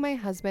thinking my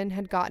husband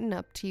had gotten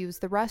up to use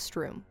the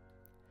restroom.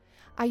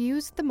 I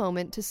used the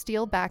moment to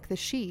steal back the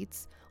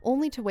sheets,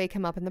 only to wake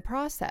him up in the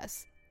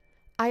process.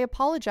 I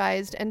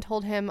apologized and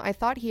told him I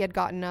thought he had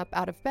gotten up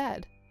out of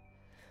bed.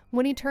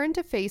 When he turned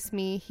to face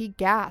me, he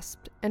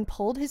gasped and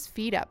pulled his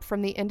feet up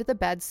from the end of the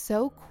bed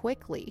so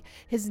quickly,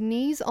 his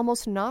knees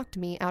almost knocked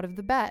me out of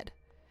the bed.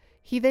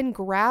 He then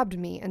grabbed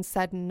me and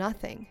said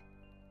nothing.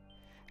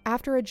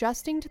 After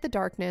adjusting to the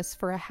darkness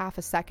for a half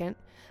a second,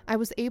 I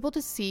was able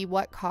to see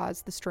what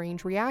caused the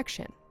strange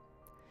reaction.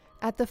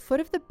 At the foot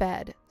of the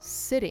bed,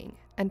 sitting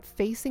and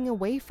facing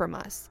away from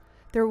us,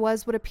 there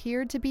was what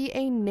appeared to be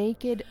a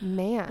naked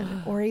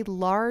man or a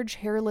large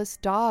hairless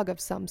dog of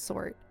some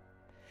sort.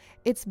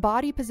 Its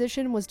body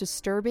position was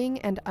disturbing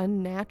and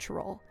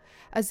unnatural,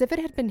 as if it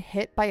had been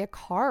hit by a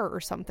car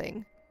or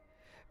something.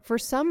 For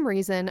some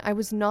reason, I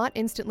was not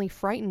instantly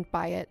frightened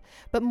by it,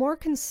 but more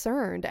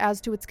concerned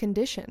as to its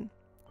condition.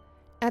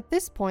 At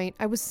this point,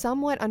 I was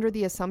somewhat under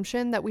the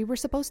assumption that we were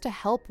supposed to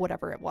help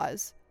whatever it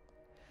was.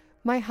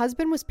 My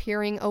husband was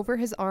peering over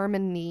his arm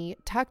and knee,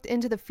 tucked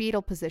into the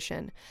fetal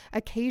position,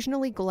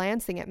 occasionally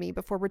glancing at me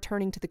before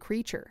returning to the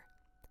creature.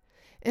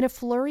 In a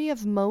flurry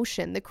of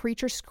motion, the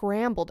creature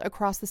scrambled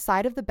across the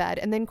side of the bed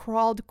and then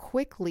crawled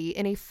quickly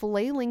in a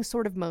flailing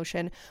sort of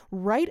motion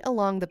right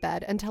along the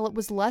bed until it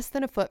was less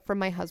than a foot from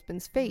my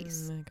husband's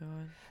face. Oh my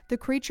God. The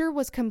creature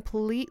was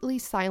completely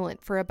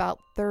silent for about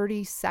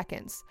 30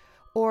 seconds,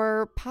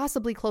 or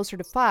possibly closer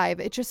to 5.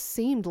 It just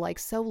seemed like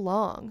so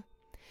long.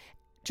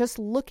 Just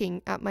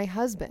looking at my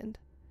husband.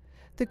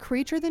 The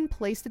creature then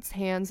placed its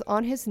hands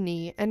on his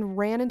knee and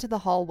ran into the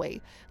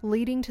hallway,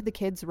 leading to the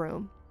kids'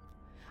 room.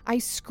 I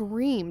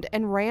screamed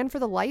and ran for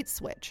the light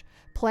switch,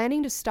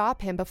 planning to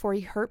stop him before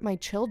he hurt my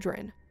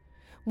children.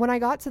 When I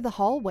got to the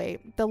hallway,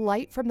 the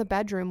light from the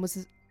bedroom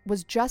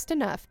was just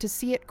enough to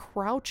see it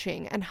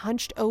crouching and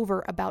hunched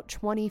over about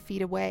 20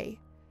 feet away.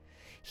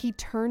 He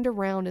turned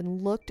around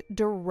and looked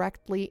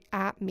directly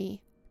at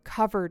me,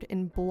 covered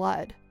in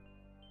blood.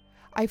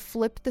 I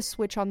flipped the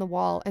switch on the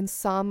wall and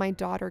saw my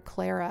daughter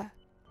Clara.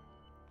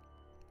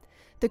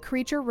 The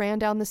creature ran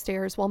down the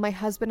stairs while my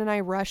husband and I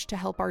rushed to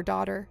help our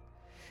daughter.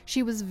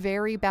 She was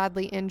very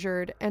badly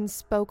injured and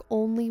spoke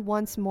only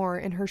once more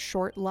in her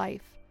short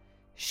life.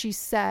 She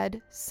said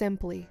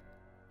simply,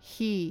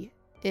 "He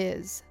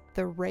is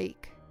the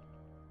Rake."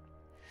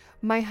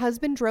 My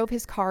husband drove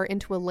his car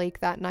into a lake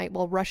that night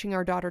while rushing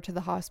our daughter to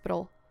the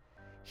hospital.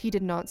 He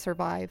did not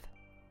survive.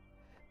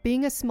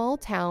 Being a small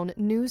town,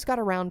 news got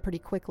around pretty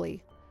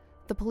quickly.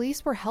 The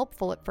police were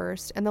helpful at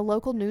first, and the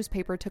local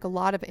newspaper took a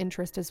lot of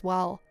interest as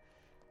well.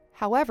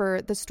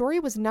 However, the story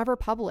was never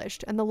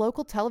published, and the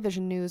local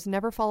television news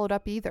never followed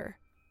up either.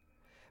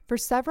 For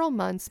several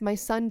months, my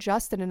son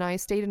Justin and I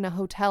stayed in a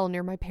hotel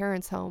near my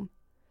parents' home.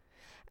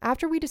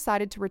 After we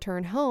decided to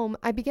return home,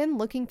 I began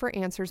looking for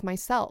answers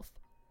myself.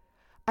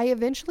 I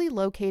eventually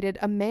located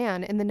a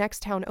man in the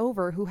next town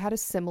over who had a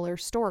similar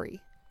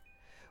story.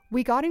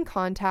 We got in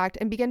contact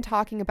and began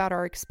talking about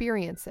our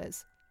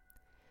experiences.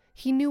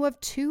 He knew of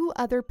 2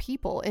 other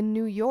people in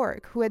New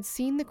York who had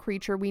seen the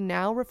creature we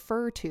now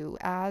refer to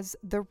as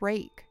the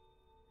Rake.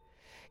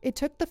 It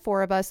took the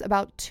 4 of us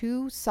about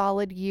 2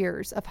 solid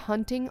years of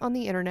hunting on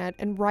the internet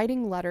and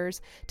writing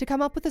letters to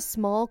come up with a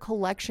small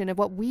collection of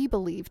what we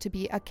believe to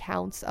be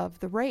accounts of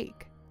the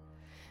Rake.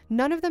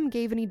 None of them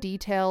gave any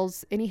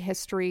details, any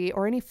history,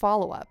 or any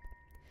follow-up.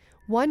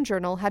 One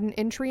journal had an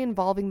entry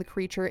involving the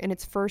creature in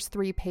its first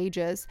 3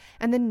 pages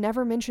and then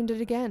never mentioned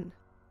it again.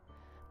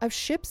 A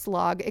ship's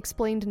log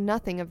explained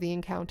nothing of the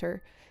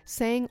encounter,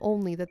 saying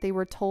only that they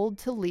were told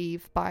to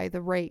leave by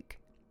the Rake.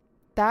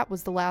 That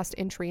was the last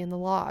entry in the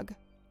log.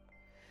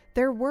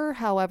 There were,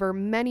 however,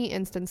 many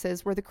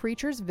instances where the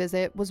creature's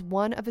visit was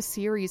one of a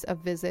series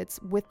of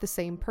visits with the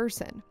same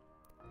person.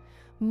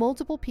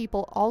 Multiple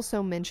people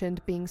also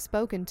mentioned being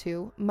spoken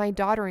to, my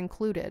daughter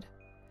included.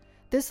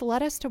 This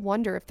led us to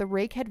wonder if the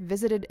Rake had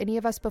visited any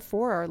of us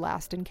before our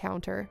last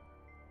encounter.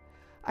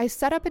 I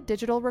set up a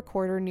digital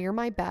recorder near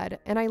my bed,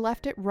 and I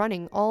left it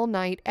running all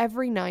night,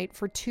 every night,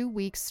 for 2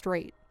 weeks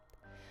straight.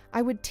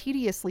 I would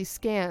tediously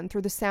scan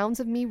through the sounds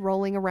of me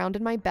rolling around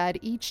in my bed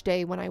each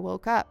day when I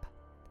woke up.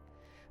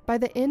 By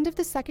the end of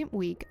the 2nd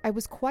week, I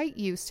was quite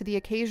used to the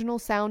occasional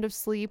sound of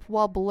sleep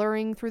while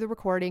blurring through the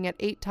recording at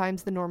 8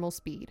 times the normal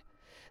speed.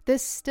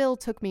 This still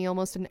took me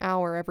almost an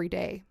hour every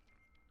day.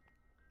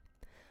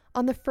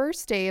 On the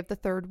first day of the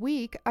 3rd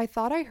week, I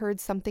thought I heard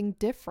something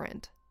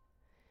different.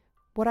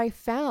 What I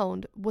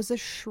found was a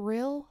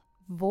shrill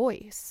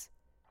voice.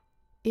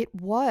 It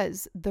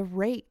was the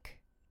Rake.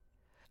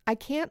 I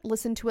can't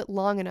listen to it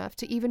long enough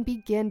to even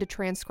begin to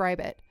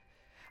transcribe it.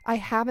 I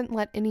haven't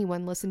let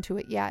anyone listen to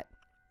it yet.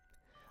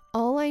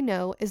 All I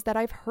know is that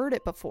I've heard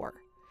it before,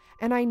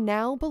 and I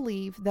now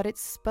believe that it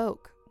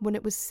spoke when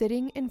it was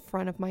sitting in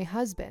front of my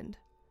husband.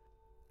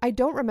 I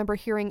don't remember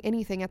hearing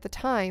anything at the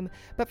time,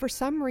 but for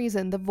some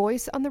reason, the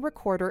voice on the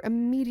recorder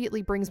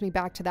immediately brings me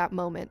back to that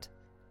moment.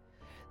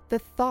 The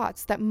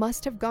thoughts that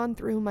must have gone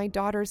through my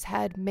daughter's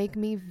head make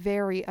me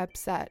very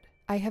upset.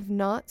 I have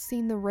not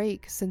seen the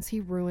Rake since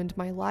he ruined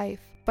my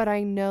life, but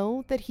I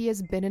know that he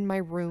has been in my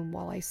room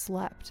while I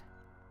slept.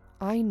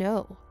 I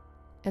know,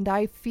 and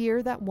I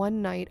fear that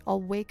one night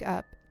I'll wake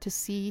up to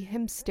see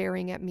him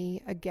staring at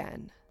me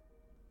again.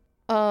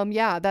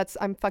 Yeah,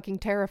 I'm fucking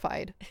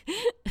terrified.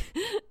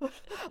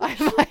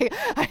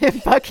 I am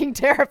fucking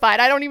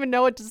terrified. I don't even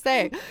know what to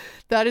say.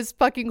 That is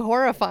fucking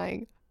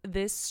horrifying.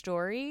 This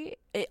story,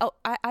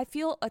 I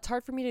feel it's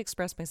hard for me to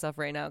express myself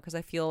right now because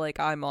I feel like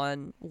I'm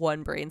on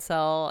one brain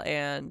cell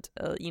and,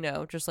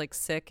 just like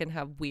sick and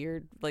have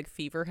weird like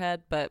fever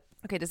head. But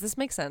okay, does this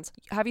make sense?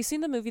 Have you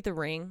seen the movie The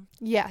Ring?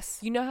 Yes.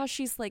 You know how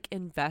she's like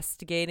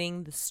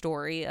investigating the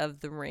story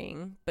of the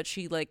ring, but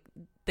she like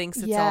thinks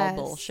it's Yes.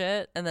 all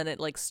bullshit and then it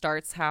like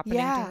starts happening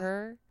to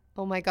her?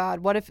 Oh my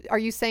God. Are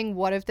you saying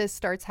what if this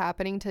starts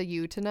happening to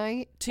you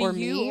tonight? To or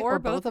you me or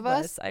both of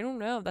us? I don't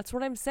know. That's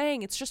what I'm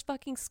saying. It's just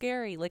fucking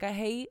scary. Like I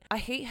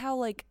hate how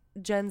like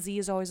Gen Z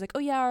is always like, oh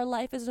yeah, our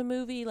life is a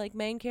movie, like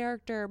main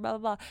character, blah,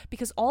 blah, blah.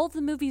 Because all of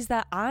the movies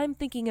that I'm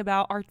thinking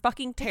about are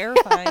fucking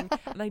terrifying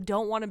and I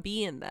don't want to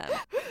be in them.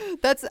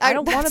 I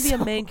don't want to be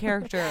a main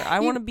character. I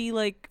want to be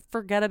like,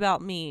 forget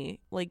about me.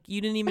 Like you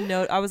didn't even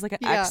know. I was like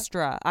an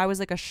extra. I was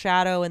like a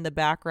shadow in the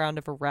background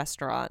of a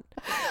restaurant.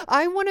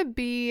 I want to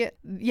be,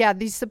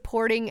 the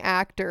supporting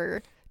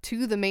actor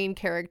to the main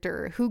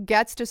character who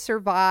gets to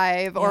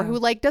survive or who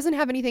like doesn't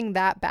have anything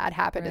that bad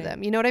happen to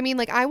them. You know what I mean?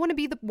 Like I want to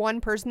be the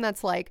one person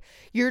that's like,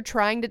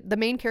 the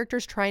main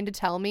character's trying to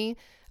tell me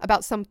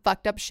about some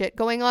fucked up shit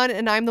going on.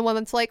 And I'm the one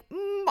that's like,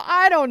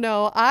 I don't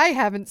know. I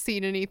haven't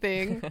seen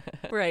anything.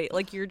 Right.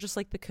 Like you're just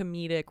like the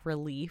comedic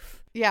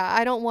relief. Yeah.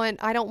 I don't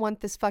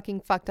want this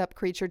fucking fucked up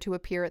creature to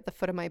appear at the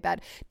foot of my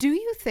bed. Do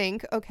you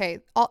think, okay,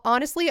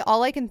 honestly,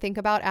 all I can think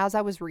about as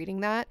I was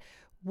reading that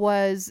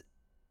was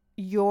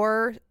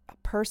your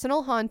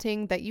personal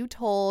haunting that you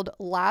told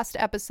last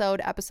episode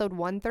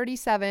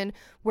 137,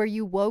 where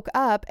you woke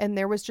up and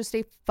there was just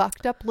a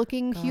fucked up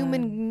looking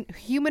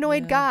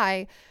humanoid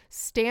guy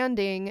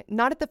standing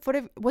not at the foot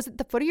of, was it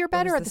the foot of your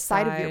bed or at the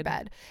side of your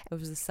bed? It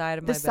was the side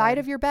of my bed. The side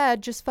of your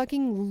bed, just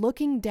fucking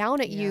looking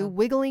down at you,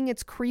 wiggling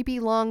its creepy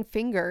long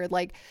finger.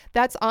 Like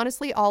that's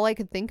honestly all I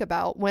could think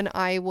about when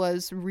I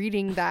was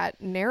reading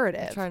that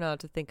narrative. I try not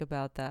to think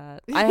about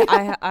that.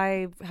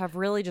 I have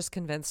really just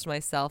convinced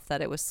myself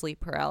that it was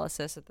sleep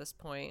paralysis at this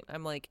point.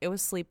 I'm like, it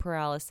was sleep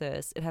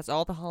paralysis. It has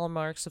all the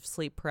hallmarks of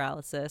sleep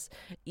paralysis,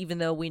 even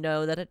though we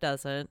know that it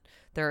doesn't.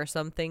 There are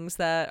some things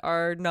that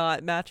are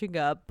not matching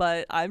up,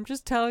 but I'm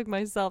just telling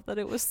myself that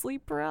it was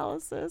sleep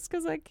paralysis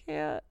because I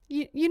can't.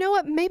 You know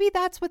what? Maybe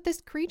that's what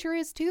this creature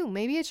is too.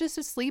 Maybe it's just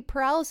a sleep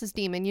paralysis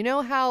demon. You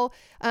know how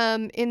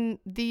in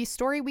the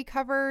story we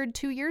covered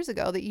 2 years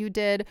ago that you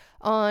did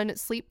on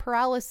sleep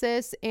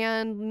paralysis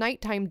and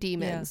nighttime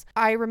demons.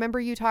 Yeah. I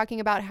remember you talking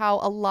about how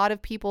a lot of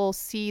people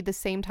see the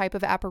same type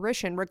of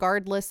apparition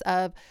regardless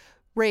of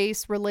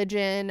race,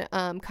 religion,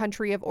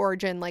 country of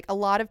origin. Like a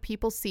lot of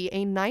people see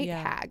a night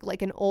hag,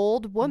 like an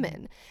old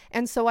woman.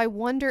 And so I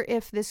wonder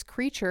if this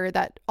creature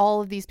that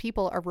all of these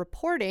people are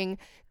reporting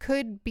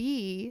could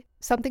be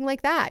something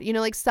like that, you know,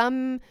 like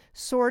some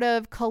sort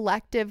of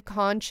collective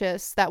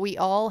conscious that we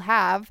all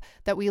have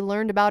that we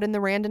learned about in the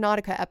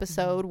Randonautica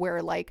episode,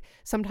 where like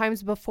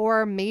sometimes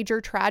before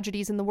major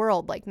tragedies in the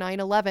world, like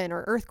 9/11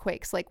 or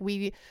earthquakes, like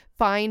we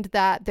find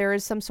that there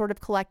is some sort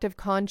of collective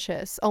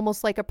conscious,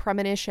 almost like a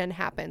premonition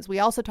happens. We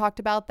also talked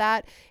about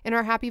that in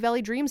our Happy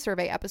Valley Dream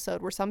Survey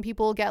episode, where some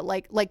people get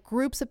like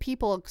groups of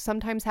people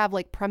sometimes have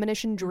like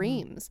premonition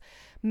dreams.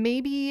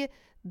 Maybe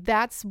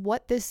that's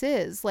what this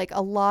is, like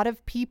a lot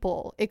of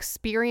people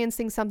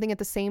experiencing something at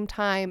the same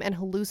time and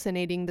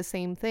hallucinating the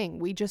same thing.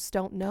 We just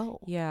don't know.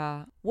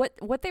 Yeah.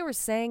 What they were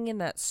saying in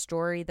that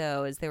story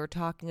though is they were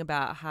talking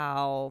about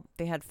how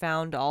they had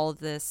found all of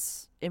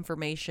this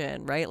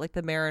information, right? Like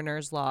the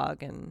Mariner's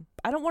log. And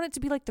I don't want it to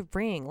be like The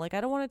Ring. Like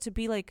I don't want it to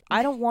be like,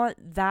 I don't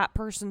want that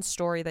person's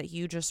story that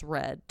you just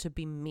read to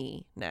be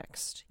me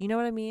next. You know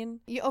what I mean?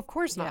 Yeah, of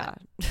course not.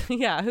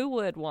 Yeah, who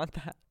would want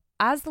that?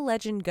 As the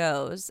legend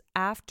goes,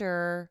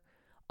 after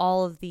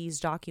all of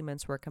these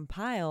documents were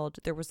compiled,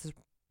 there was this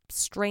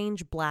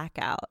strange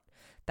blackout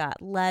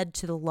that led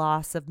to the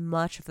loss of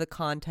much of the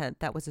content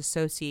that was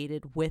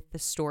associated with the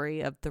story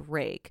of the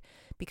Rake,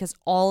 because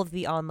all of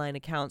the online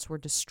accounts were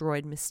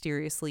destroyed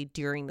mysteriously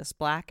during this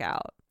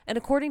blackout. And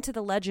according to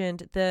the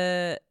legend,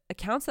 the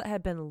accounts that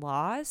had been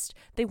lost,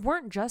 they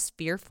weren't just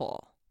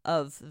fearful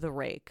of the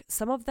Rake.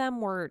 Some of them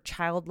were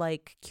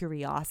childlike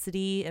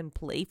curiosity and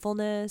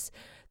playfulness.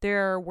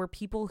 There were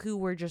people who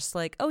were just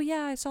like, oh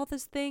yeah, I saw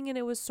this thing and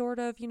it was sort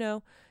of, you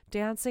know,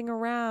 dancing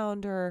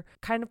around or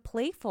kind of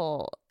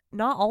playful.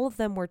 Not all of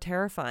them were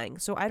terrifying.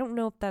 So I don't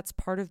know if that's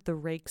part of the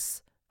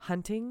Rake's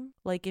hunting.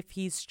 Like if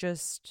he's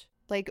just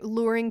like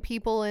luring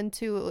people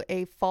into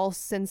a false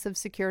sense of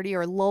security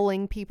or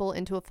lulling people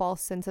into a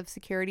false sense of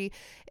security.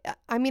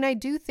 I mean, I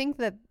do think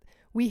that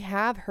we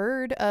have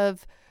heard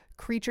of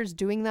creatures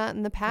doing that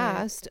in the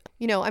past.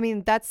 You know, I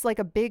mean, that's like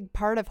a big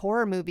part of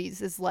horror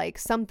movies, is like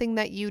something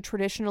that you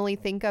traditionally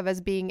think of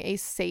as being a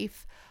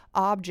safe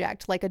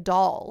object, like a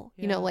doll,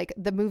 you know, like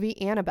the movie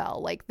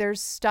Annabelle. Like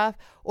there's stuff,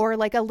 or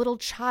like a little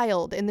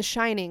child in The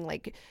Shining.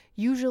 Like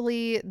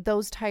usually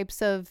those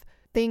types of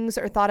things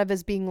are thought of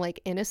as being like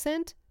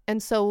innocent.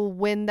 And so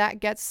when that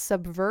gets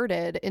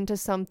subverted into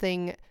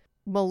something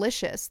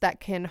malicious that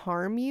can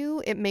harm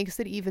you, it makes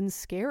it even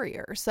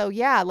scarier. So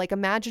yeah, like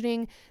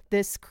imagining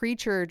this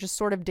creature just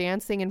sort of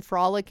dancing and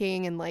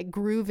frolicking and like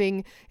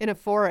grooving in a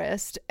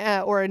forest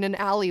or in an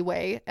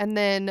alleyway, and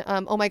then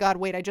oh my god,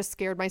 wait, I just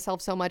scared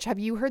myself so much. Have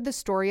you heard the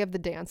story of the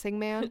dancing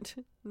man?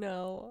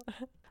 No.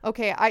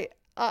 Okay,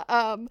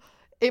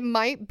 it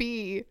might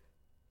be,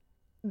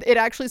 it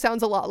actually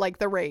sounds a lot like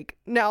the Rake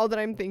now that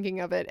I'm thinking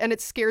of it, and it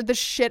scared the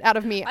shit out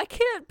of me. I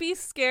can't be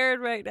scared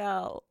right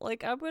now.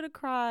 Like, I'm gonna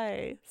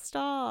cry.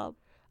 Stop.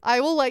 I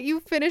will let you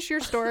finish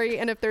your story,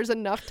 and if there's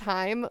enough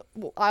time,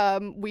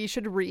 we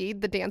should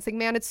read The Dancing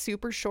Man. It's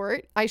super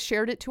short. I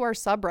shared it to our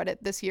subreddit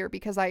this year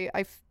because I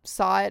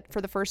saw it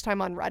for the first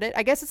time on Reddit.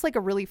 I guess it's like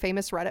a really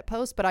famous Reddit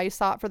post, but I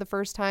saw it for the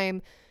first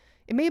time.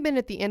 It may have been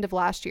at the end of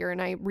last year, and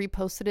I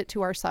reposted it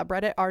to our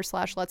subreddit,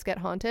 r/Let's Get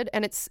Haunted,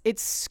 and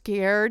it's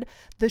scared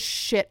the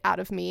shit out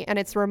of me, and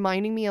it's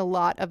reminding me a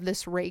lot of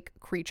this Rake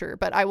creature.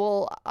 But I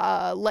will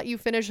let you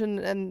finish, and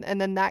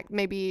then that,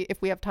 maybe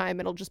if we have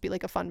time, it'll just be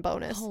like a fun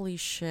bonus. Holy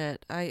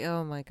shit.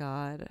 Oh my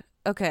god.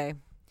 Okay.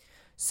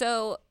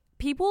 So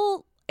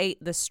people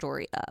ate this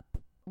story up.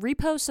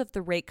 Reposts of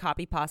the Rake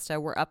copypasta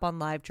were up on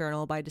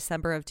LiveJournal by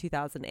December of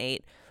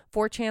 2008.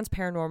 4chan's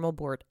paranormal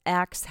board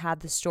X had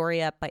the story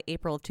up by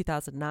April of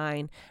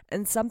 2009,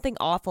 and Something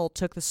Awful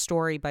took the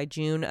story by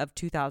June of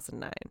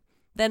 2009.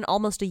 Then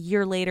almost a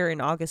year later,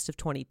 in August of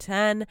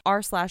 2010,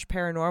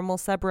 r/paranormal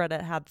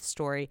subreddit had the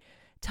story.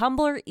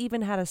 Tumblr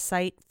even had a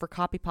site for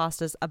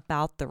copypastas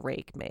about the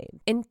Rake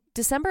made. In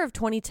December of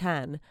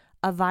 2010,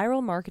 a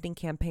viral marketing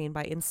campaign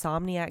by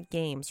Insomniac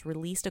Games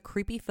released a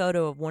creepy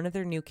photo of one of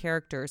their new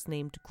characters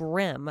named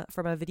Grim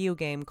from a video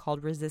game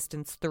called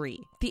Resistance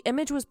 3. The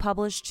image was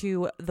published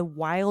to the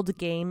Wild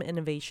Game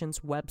Innovations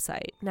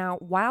website. Now,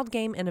 Wild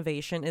Game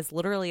Innovation is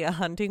literally a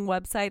hunting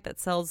website that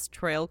sells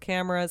trail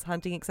cameras,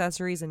 hunting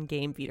accessories, and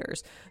game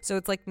feeders. So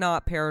it's like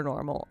not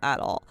paranormal at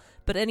all.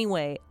 But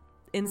anyway,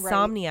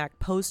 Insomniac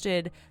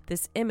posted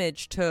this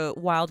image to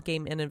Wild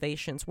Game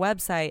Innovations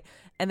website,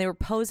 and they were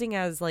posing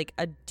as like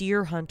a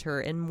deer hunter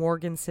in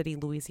Morgan City,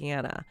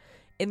 Louisiana.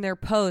 In their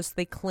post,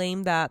 they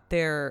claimed that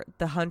the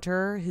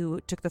hunter who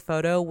took the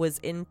photo was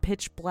in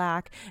pitch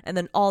black, and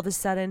then all of a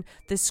sudden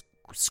this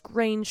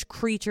strange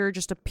creature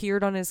just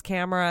appeared on his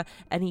camera,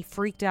 and he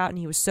freaked out, and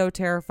he was so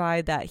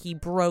terrified that he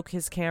broke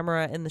his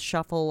camera in the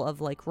shuffle of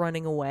like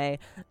running away,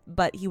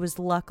 but he was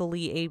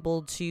luckily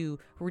able to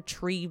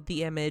retrieve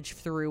the image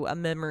through a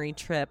memory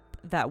trip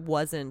that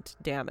wasn't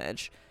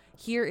damaged.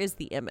 Here is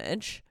the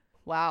image.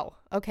 Wow.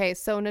 Okay,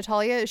 so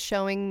Natalia is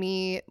showing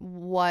me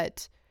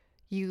what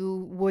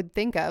you would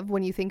think of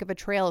when you think of a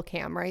trail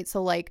cam, right?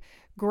 So like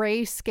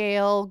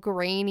grayscale,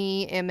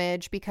 grainy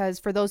image, because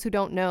for those who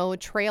don't know,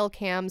 trail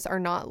cams are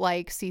not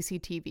like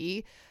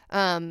CCTV.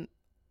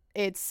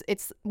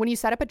 It's when you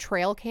set up a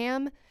trail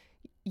cam,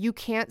 you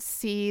can't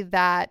see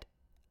that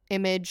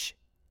image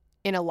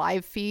in a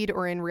live feed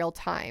or in real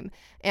time,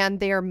 and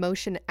they are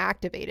motion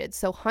activated.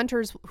 So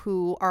hunters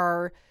who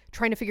are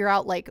trying to figure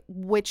out like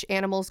which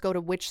animals go to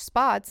which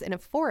spots in a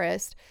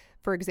forest,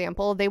 for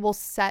example, they will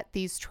set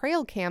these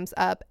trail cams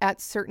up at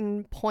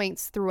certain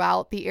points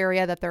throughout the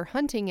area that they're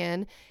hunting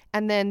in,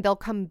 and then they'll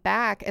come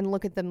back and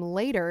look at them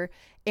later.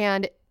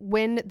 And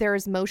when there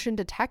is motion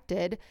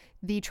detected,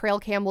 the trail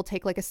cam will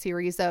take like a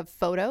series of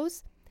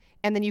photos,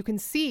 and then you can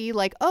see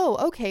like, oh,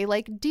 okay,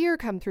 like deer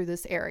come through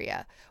this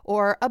area,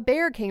 or a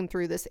bear came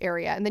through this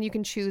area, and then you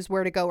can choose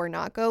where to go or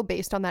not go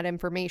based on that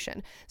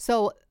information.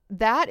 So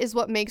that is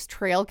what makes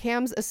trail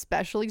cams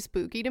especially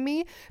spooky to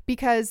me,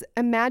 because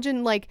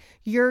imagine like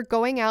you're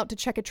going out to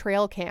check a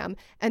trail cam,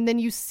 and then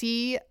you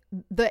see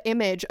the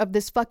image of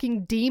this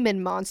fucking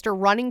demon monster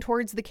running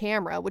towards the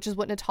camera, which is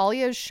what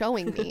Natalia is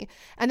showing me.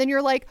 And then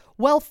you're like,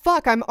 well,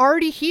 fuck, I'm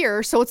already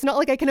here, so it's not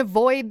like I can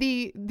avoid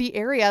the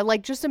area.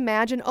 Like, just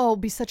imagine, oh,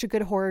 it'd be such a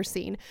good horror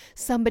scene.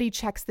 Somebody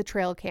checks the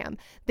trail cam.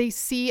 They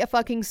see a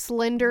fucking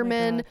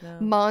Slenderman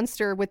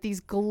monster with these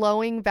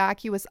glowing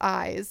vacuous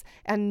eyes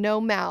and no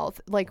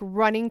mouth, like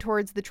running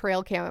towards the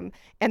trail cam.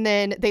 And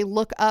then they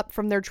look up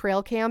from their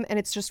trail cam, and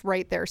it's just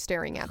right there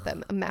staring at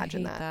them.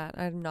 Imagine that.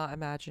 I'm not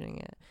imagining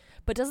it.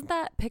 But doesn't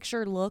that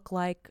picture look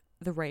like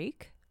the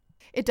Rake?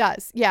 It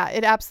does. Yeah,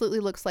 it absolutely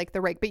looks like the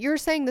Rake. But you're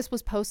saying this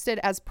was posted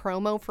as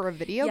promo for a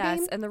video game?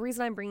 Yes, and the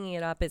reason I'm bringing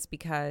it up is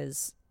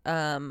because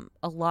a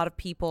lot of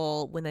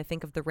people, when they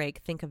think of the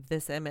Rake, think of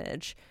this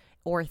image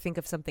or think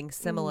of something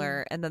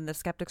similar. And then the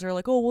skeptics are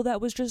like, oh, well,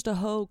 that was just a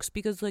hoax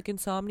because like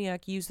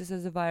Insomniac used this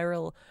as a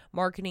viral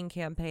marketing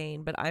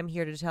campaign. But I'm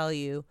here to tell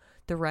you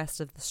the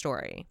rest of the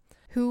story.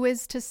 Who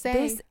is to say?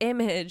 This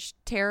image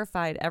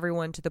terrified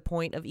everyone to the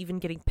point of even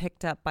getting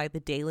picked up by the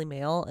Daily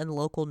Mail and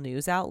local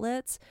news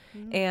outlets.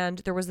 And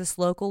there was this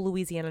local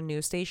Louisiana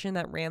news station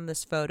that ran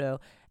this photo.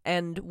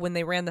 And when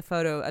they ran the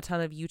photo, a ton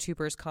of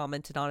YouTubers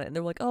commented on it. And they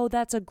were like, oh,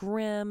 that's a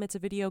Grimm. It's a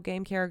video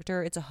game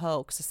character. It's a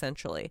hoax,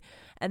 essentially.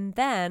 And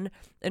then,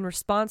 in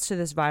response to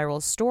this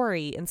viral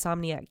story,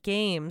 Insomniac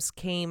Games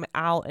came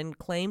out and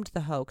claimed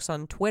the hoax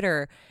on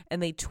Twitter.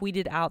 And they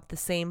tweeted out the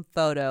same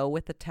photo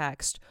with the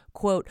text,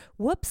 quote,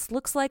 whoops,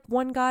 looks like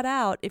one got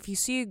out. If you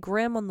see a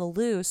Grimm on the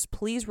loose,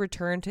 please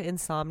return to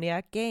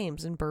Insomniac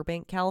Games in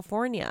Burbank,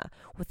 California,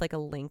 with like a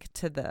link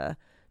to the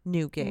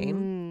new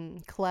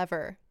game.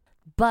 Clever.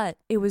 But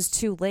it was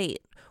too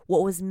late.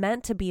 What was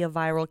meant to be a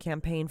viral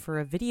campaign for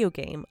a video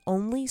game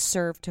only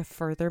served to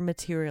further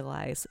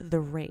materialize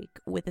the Rake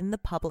within the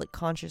public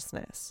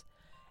consciousness.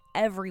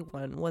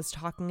 Everyone was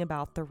talking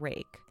about the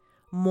Rake.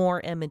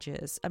 More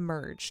images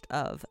emerged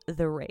of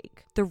the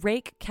Rake. The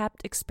Rake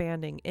kept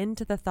expanding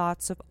into the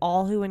thoughts of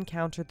all who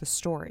encountered the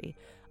story,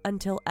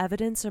 until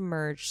evidence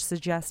emerged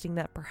suggesting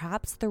that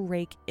perhaps the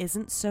Rake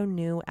isn't so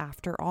new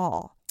after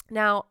all.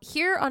 Now,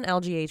 here on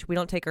LGH, we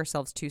don't take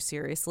ourselves too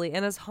seriously,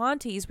 and as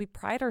Haunties, we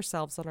pride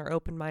ourselves on our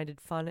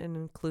open-minded, fun, and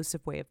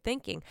inclusive way of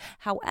thinking.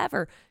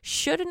 However,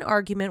 should an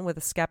argument with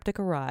a skeptic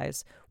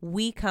arise,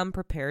 we come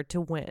prepared to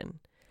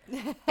win.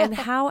 And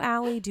how,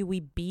 Allie, do we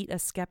beat a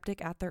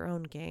skeptic at their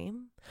own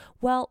game?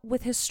 Well,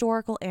 with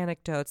historical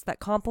anecdotes that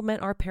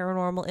complement our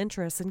paranormal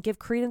interests and give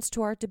credence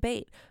to our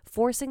debate,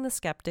 forcing the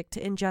skeptic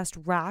to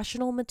ingest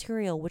rational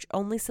material which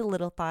only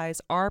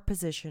solidifies our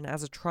position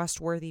as a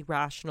trustworthy,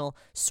 rational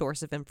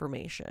source of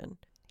information.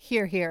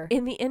 Hear, hear.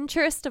 In the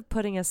interest of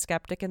putting a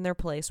skeptic in their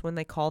place when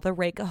they call the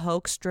Rake a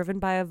hoax driven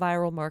by a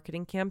viral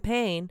marketing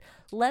campaign,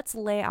 let's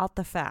lay out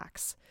the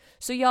facts.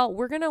 So y'all,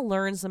 we're going to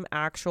learn some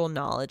actual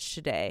knowledge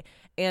today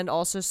and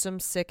also some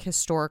sick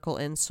historical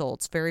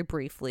insults very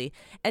briefly.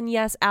 And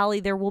yes, Allie,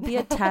 there will be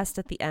a test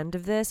at the end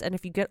of this. And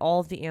if you get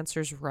all of the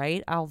answers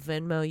right, I'll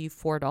Venmo you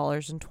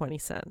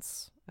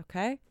 $4.20.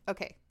 Okay?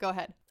 Okay, go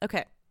ahead.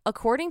 Okay.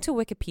 According to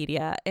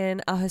Wikipedia,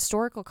 in a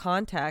historical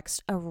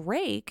context, a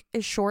rake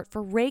is short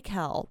for rake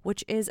hell,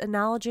 which is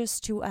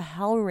analogous to a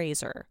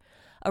hellraiser.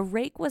 A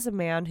rake was a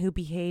man who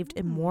behaved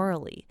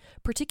immorally,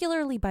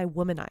 particularly by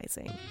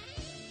womanizing.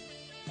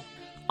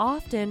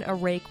 Often, a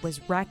rake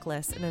was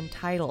reckless and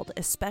entitled,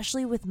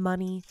 especially with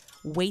money,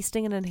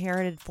 wasting an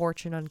inherited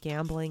fortune on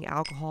gambling,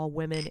 alcohol,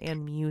 women,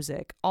 and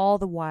music, all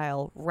the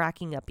while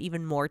racking up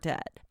even more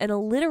debt. In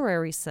a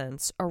literary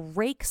sense, a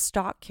rake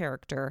stock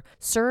character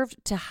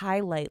served to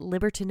highlight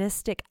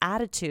libertinistic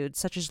attitudes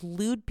such as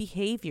lewd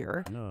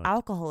behavior,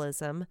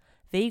 alcoholism,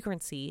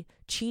 vagrancy,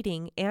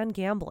 cheating, and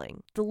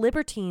gambling. The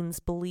libertines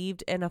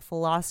believed in a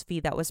philosophy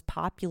that was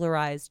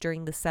popularized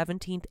during the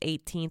 17th,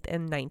 18th,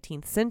 and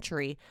 19th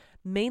century,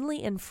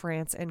 mainly in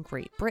France and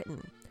Great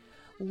Britain.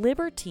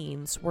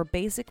 Libertines were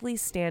basically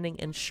standing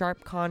in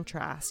sharp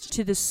contrast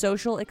to the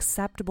social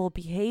acceptable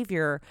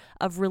behavior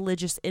of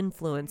religious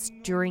influence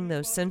during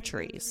those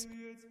centuries.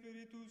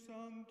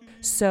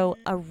 So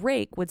a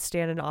rake would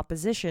stand in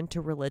opposition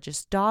to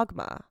religious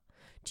dogma.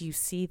 Do you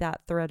see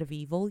that thread of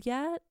evil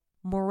yet?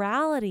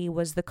 Morality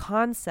was the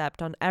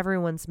concept on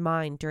everyone's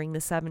mind during the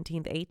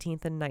 17th,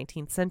 18th, and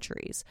 19th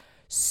centuries.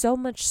 So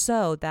much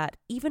so that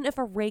even if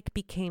a rake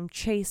became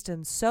chaste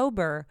and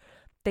sober,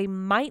 they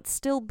might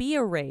still be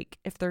a rake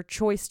if their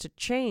choice to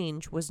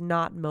change was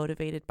not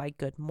motivated by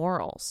good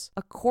morals.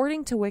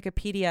 According to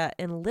Wikipedia,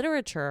 in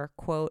literature,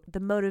 quote,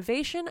 the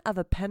motivation of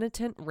a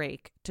penitent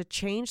rake to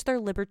change their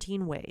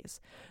libertine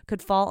ways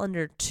could fall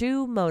under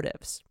two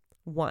motives.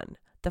 1,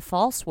 the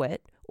false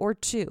wit, or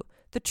 2,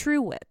 the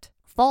true wit.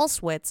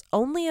 False wits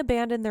only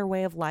abandon their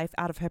way of life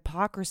out of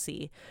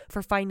hypocrisy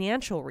for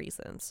financial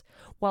reasons,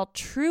 while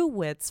true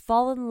wits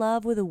fall in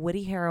love with a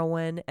witty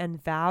heroine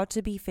and vow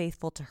to be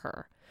faithful to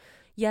her.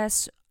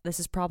 Yes, this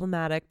is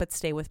problematic, but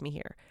stay with me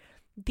here.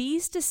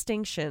 These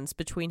distinctions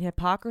between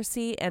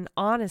hypocrisy and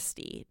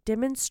honesty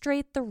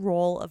demonstrate the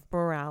role of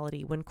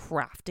morality when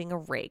crafting a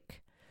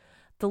rake.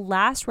 The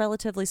last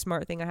relatively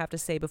smart thing I have to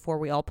say before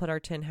we all put our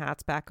tin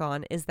hats back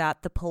on is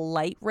that the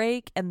polite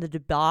rake and the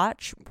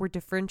debauch were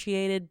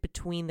differentiated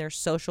between their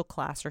social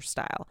class or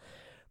style.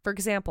 For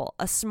example,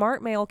 a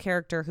smart male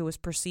character who was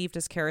perceived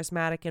as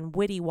charismatic and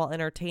witty while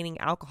entertaining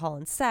alcohol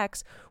and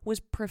sex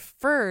was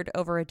preferred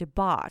over a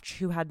debauch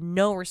who had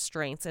no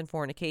restraints in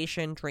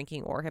fornication,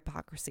 drinking, or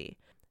hypocrisy.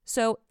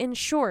 So, in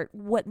short,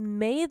 what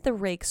made the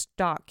rake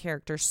stock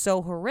character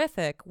so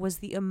horrific was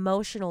the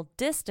emotional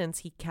distance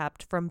he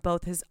kept from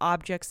both his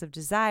objects of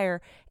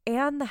desire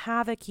and the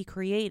havoc he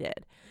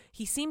created.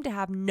 He seemed to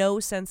have no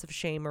sense of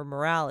shame or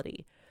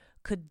morality.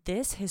 Could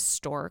this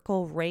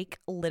historical rake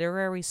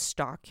literary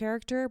stock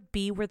character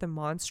be where the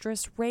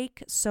monstrous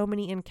rake so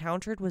many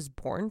encountered was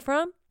born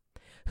from?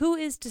 Who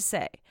is to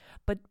say?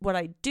 But what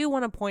I do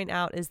want to point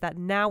out is that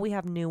now we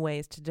have new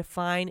ways to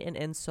define and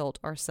insult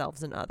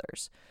ourselves and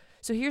others.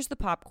 So here's the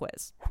pop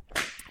quiz.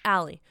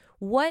 Allie,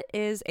 what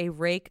is a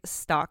rake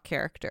stock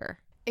character?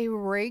 A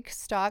rake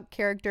stock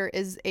character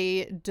is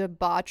a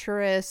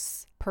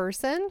debaucherous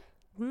person.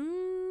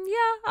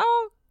 Yeah.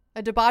 Oh,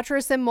 A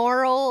debaucherous,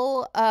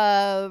 immoral,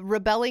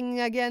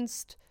 rebelling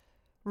against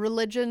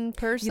religion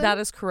person? that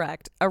is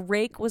correct. A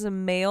rake was a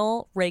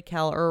male rake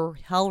hell or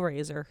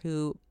hellraiser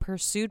who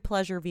pursued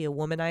pleasure via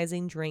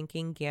womanizing,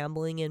 drinking,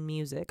 gambling, and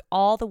music,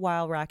 all the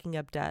while racking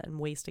up debt and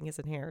wasting his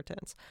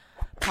inheritance.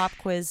 Pop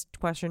quiz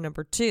question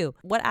number 2.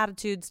 What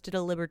attitudes did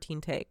a libertine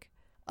take?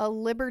 A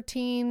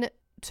libertine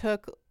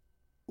took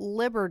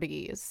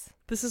liberties.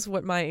 This is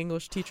what my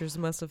English teachers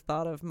must have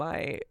thought of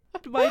my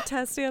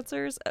test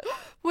answers.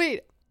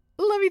 Wait,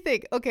 let me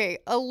think. Okay,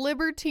 a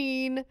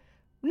libertine.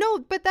 No,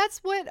 but that's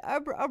what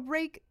a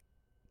rake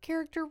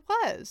character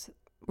was,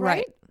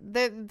 right?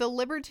 The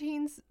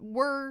libertines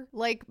were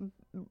like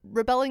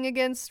rebelling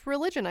against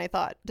religion, I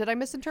thought. Did I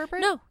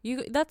misinterpret? No,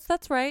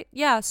 that's right.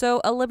 Yeah,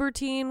 so a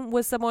libertine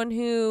was someone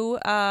who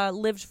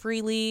lived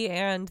freely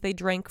and they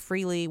drank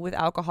freely with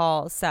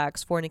alcohol,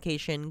 sex,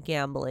 fornication,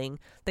 gambling.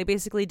 They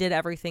basically did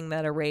everything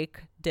that a rake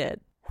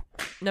did.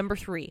 Number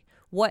 3.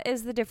 What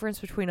is the difference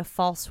between a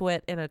false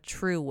wit and a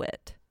true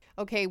wit?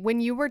 Okay, when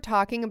you were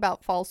talking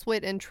about false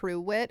wit and true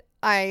wit,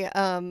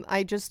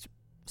 I just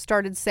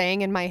started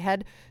saying in my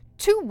head,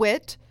 to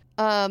wit,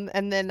 and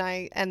then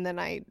I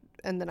Wait,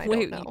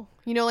 don't know.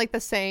 You know, like the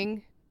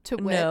saying to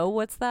wit. No,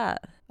 what's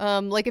that?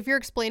 Like if you're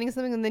explaining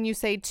something and then you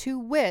say to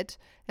wit,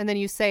 and then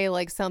you say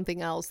like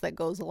something else that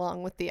goes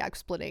along with the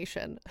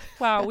explanation.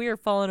 Wow, we are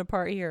falling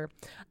apart here.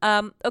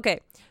 Okay,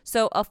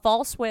 so a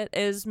false wit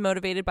is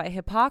motivated by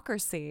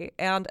hypocrisy,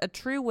 and a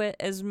true wit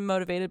is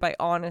motivated by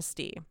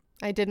honesty.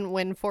 I didn't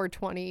win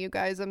 420, you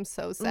guys. I'm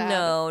so sad.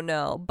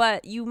 No,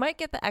 but you might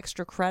get the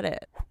extra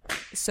credit.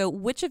 So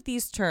which of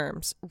these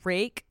terms,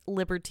 rake,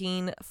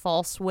 libertine,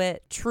 false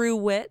wit, true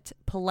wit,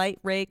 polite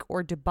rake,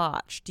 or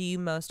debauch, do you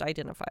most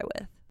identify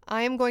with?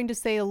 I am going to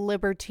say a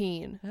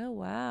libertine. Oh,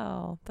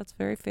 wow. That's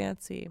very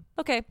fancy.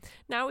 Okay,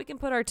 now we can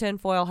put our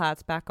tinfoil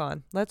hats back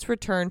on. Let's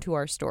return to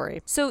our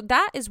story. So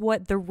that is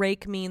what the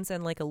rake means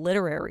in like a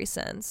literary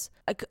sense.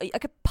 I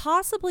could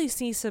possibly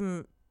see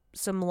some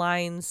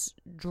lines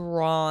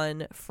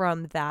drawn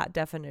from that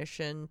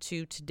definition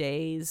to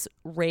today's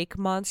rake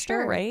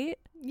monster, Sure. right?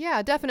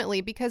 Yeah,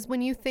 definitely. Because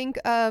when you think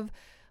of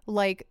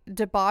like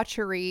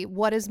debauchery,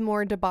 what is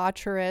more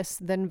debaucherous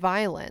than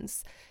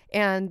violence?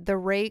 And the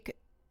rake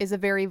is a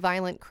very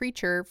violent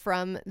creature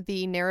from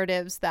the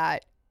narratives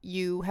that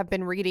you have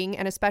been reading,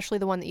 and especially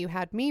the one that you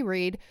had me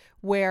read,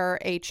 where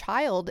a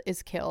child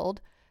is killed.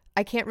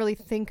 I can't really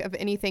think of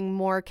anything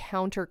more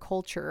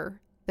counterculture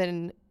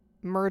than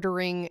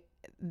murdering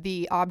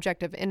the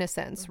object of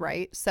innocence,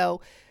 right?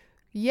 So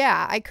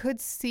yeah, I could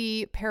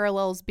see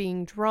parallels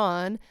being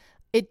drawn.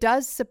 It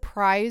does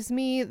surprise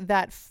me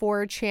that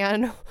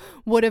 4chan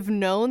would have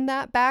known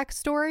that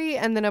backstory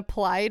and then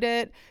applied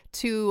it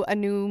to a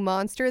new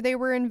monster they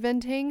were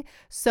inventing.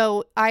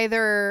 So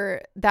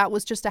either that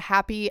was just a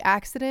happy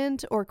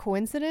accident or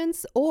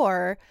coincidence,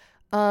 or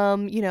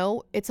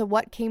it's a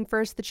what came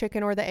first, the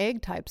chicken or the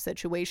egg type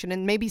situation.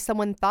 And maybe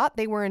someone thought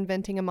they were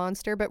inventing a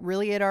monster, but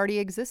really it already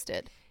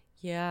existed.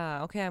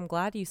 Yeah, okay, I'm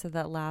glad you said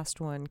that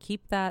last one.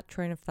 Keep that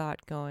train of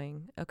thought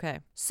going. Okay.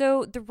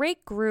 So the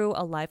rake grew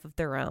a life of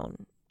their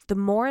own. The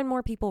more and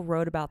more people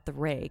wrote about the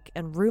rake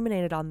and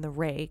ruminated on the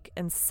rake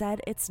and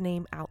said its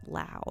name out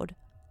loud,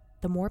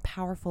 the more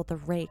powerful the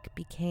rake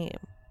became.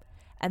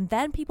 And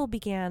then people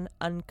began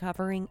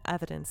uncovering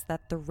evidence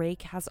that the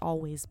rake has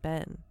always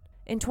been.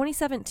 In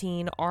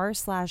 2017,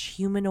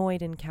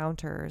 r/humanoid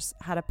encounters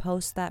had a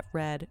post that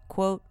read,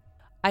 quote,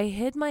 I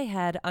hid my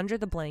head under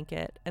the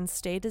blanket and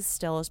stayed as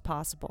still as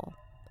possible.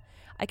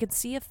 I could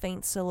see a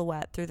faint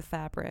silhouette through the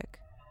fabric.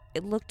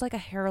 It looked like a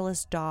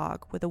hairless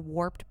dog with a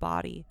warped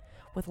body,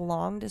 with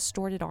long,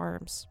 distorted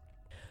arms.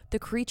 The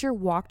creature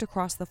walked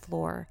across the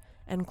floor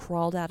and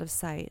crawled out of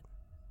sight.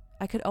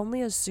 I could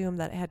only assume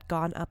that it had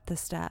gone up the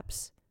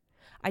steps.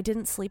 I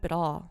didn't sleep at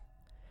all.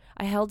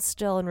 I held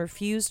still and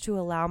refused to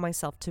allow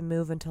myself to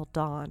move until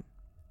dawn.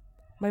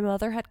 My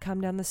mother had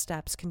come down the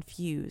steps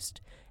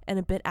confused and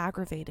a bit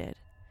aggravated.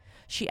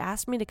 She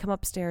asked me to come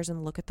upstairs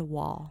and look at the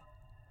wall.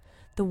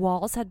 The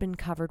walls had been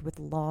covered with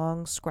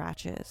long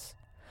scratches.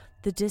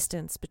 The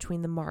distance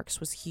between the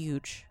marks was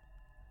huge.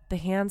 The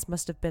hands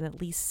must have been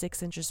at least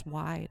 6 inches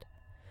wide.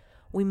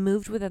 We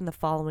moved within the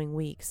following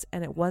weeks,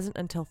 and it wasn't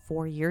until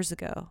 4 years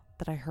ago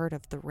that I heard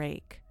of the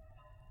rake.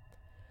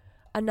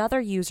 Another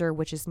user,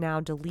 which is now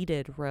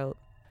deleted, wrote,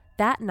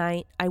 That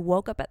night, I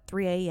woke up at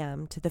 3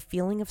 a.m. to the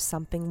feeling of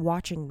something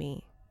watching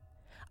me.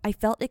 I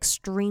felt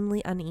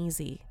extremely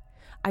uneasy.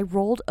 I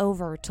rolled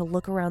over to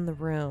look around the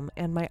room,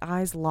 and my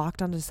eyes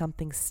locked onto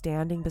something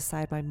standing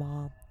beside my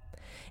mom.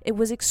 It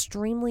was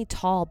extremely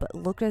tall, but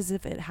looked as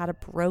if it had a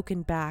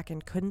broken back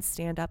and couldn't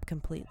stand up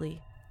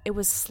completely. It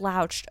was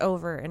slouched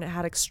over, and it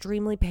had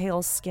extremely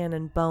pale skin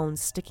and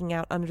bones sticking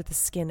out under the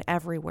skin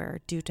everywhere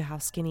due to how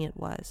skinny it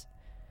was.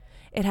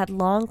 It had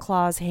long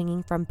claws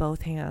hanging from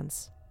both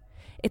hands.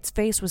 Its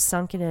face was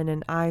sunken in,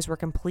 and eyes were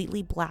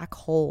completely black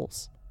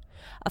holes.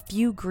 A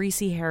few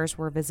greasy hairs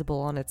were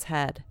visible on its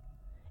head.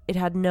 It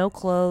had no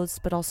clothes,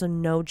 but also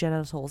no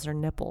genitals or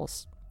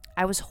nipples.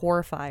 I was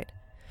horrified.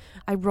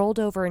 I rolled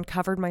over and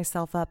covered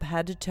myself up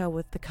head to toe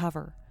with the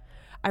cover.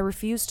 I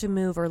refused to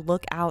move or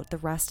look out the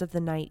rest of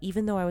the night,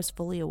 even though I was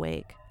fully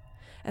awake.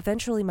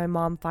 Eventually, my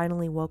mom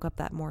finally woke up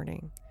that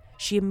morning.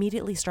 She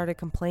immediately started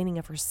complaining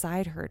of her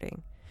side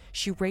hurting.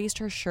 She raised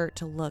her shirt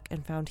to look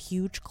and found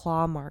huge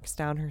claw marks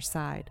down her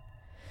side.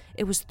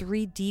 It was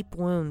 3 deep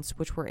wounds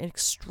which were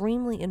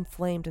extremely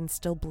inflamed and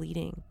still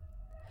bleeding.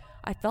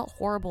 I felt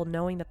horrible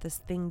knowing that this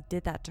thing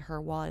did that to her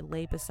while I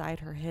lay beside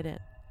her hidden.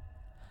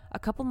 A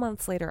couple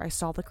months later, I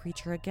saw the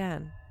creature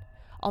again,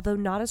 although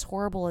not as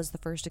horrible as the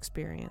first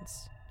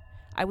experience.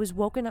 I was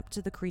woken up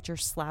to the creature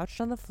slouched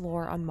on the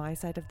floor on my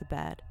side of the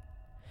bed.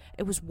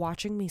 It was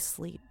watching me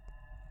sleep.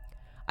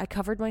 I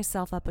covered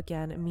myself up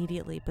again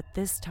immediately, but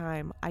this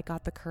time I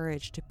got the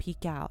courage to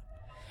peek out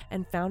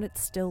and found it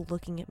still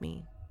looking at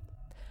me.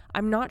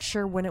 I'm not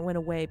sure when it went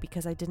away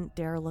because I didn't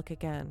dare look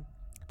again.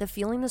 The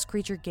feeling this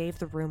creature gave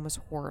the room was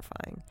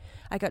horrifying.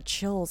 I got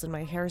chills and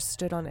my hair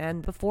stood on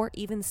end before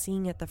even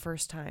seeing it the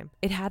first time.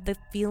 It had the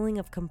feeling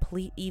of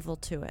complete evil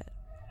to it.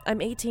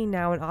 I'm 18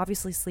 now and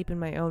obviously sleep in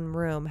my own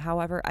room.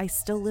 However, I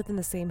still live in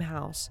the same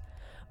house.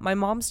 My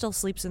mom still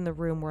sleeps in the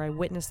room where I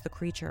witnessed the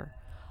creature.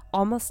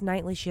 Almost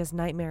nightly, she has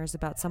nightmares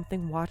about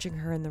something watching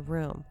her in the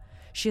room.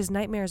 She has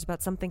nightmares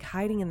about something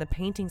hiding in the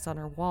paintings on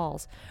her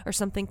walls, or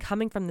something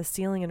coming from the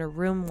ceiling in her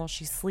room while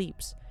she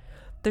sleeps.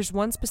 There's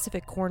one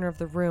specific corner of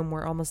the room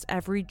where almost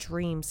every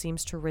dream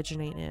seems to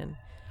originate in.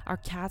 Our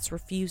cats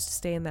refuse to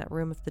stay in that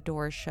room if the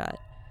door is shut.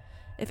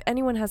 If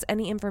anyone has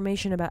any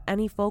information about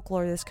any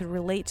folklore this could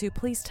relate to,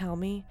 please tell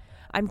me.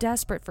 I'm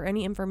desperate for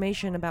any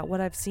information about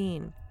what I've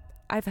seen.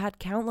 I've had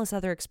countless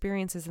other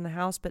experiences in the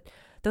house, but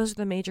those are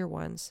the major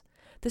ones.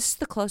 This is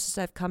the closest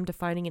I've come to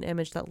finding an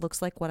image that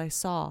looks like what I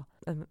saw.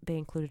 And they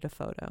included a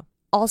photo.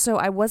 Also,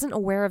 I wasn't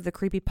aware of the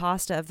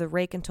creepypasta of the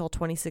Rake until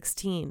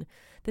 2016.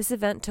 This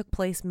event took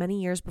place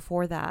many years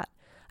before that.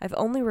 I've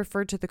only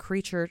referred to the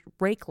creature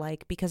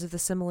Rake-like because of the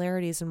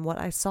similarities in what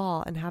I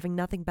saw and having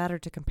nothing better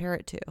to compare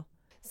it to.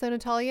 So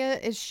Natalia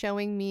is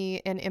showing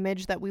me an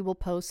image that we will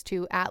post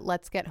to at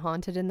Let's Get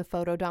Haunted in the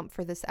photo dump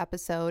for this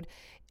episode.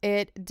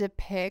 It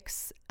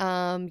depicts,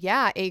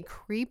 a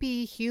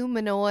creepy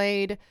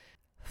humanoid,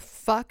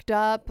 fucked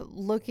up,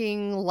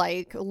 looking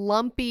like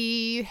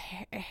lumpy,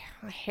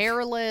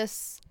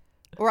 hairless,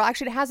 or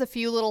actually it has a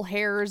few little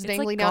hairs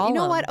dangling down. You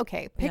know what?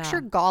 Okay,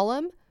 picture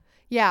Gollum.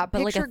 Yeah,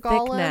 but picture like a thick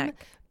Gollum,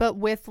 neck. but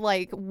with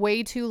like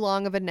way too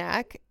long of a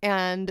neck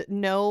and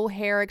no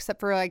hair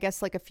except for I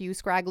guess like a few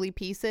scraggly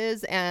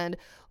pieces and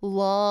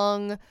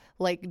long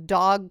like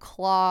dog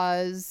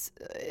claws.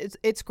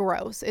 It's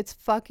gross. It's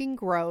fucking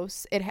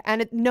gross.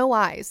 No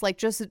eyes, like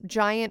just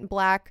giant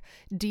black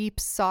deep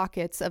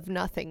sockets of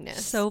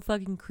nothingness. So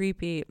fucking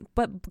creepy.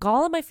 But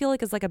Gollum, I feel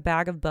like is like a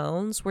bag of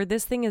bones, where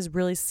this thing is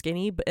really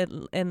skinny,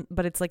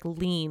 but it's like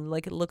lean,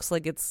 like it looks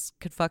like it's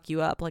could fuck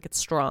you up, like it's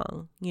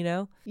strong, you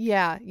know?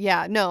 Yeah.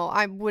 No,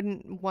 I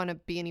wouldn't want to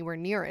be anywhere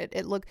near it.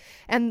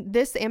 And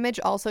this image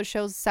also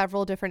shows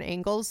several different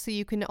angles, so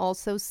you can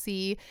also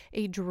see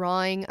a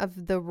drawing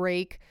of the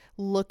Rake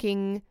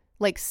looking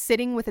like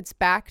sitting with its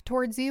back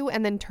towards you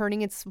and then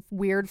turning its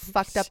weird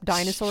fucked up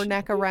dinosaur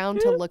neck around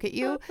to look at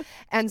you.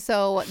 And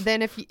so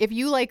then if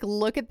you like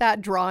look at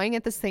that drawing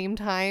at the same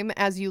time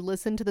as you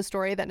listen to the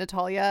story that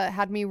Natalia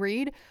had me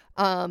read,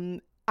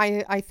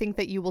 I think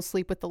that you will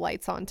sleep with the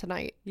lights on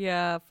tonight.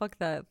 Yeah, fuck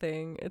that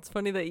thing. It's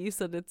funny that you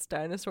said it's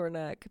dinosaur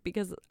neck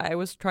because I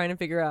was trying to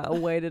figure out a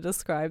way to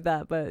describe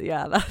that, but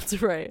yeah,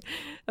 that's right.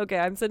 Okay,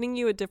 I'm sending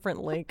you a different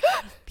link.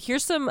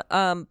 Here's some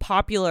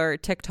popular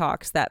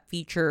TikToks that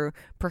feature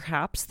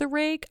perhaps the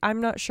Rake.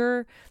 I'm not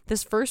sure.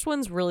 This first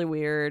one's really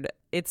weird.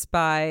 It's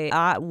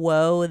by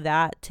Whoa,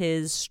 That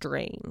Tis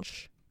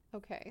Strange.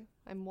 Okay,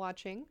 I'm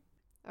watching.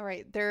 All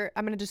right,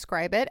 I'm going to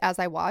describe it as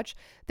I watch.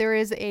 There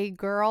is a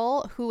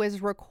girl who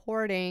is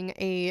recording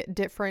a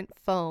different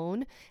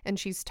phone and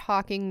she's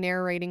talking,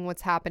 narrating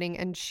what's happening,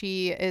 and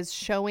she is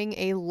showing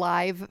a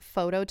live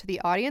photo to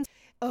the audience.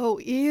 Oh,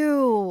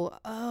 ew.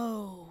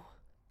 Oh,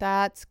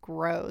 that's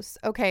gross.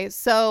 Okay,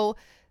 so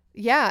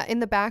yeah, in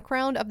the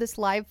background of this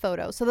live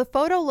photo. So the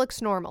photo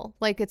looks normal.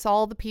 Like it's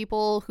all the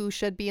people who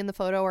should be in the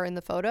photo are in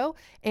the photo.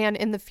 And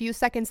in the few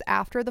seconds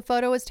after the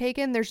photo is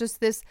taken, there's just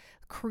this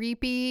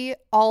creepy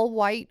all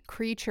white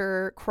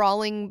creature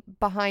crawling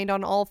behind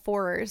on all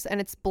fours.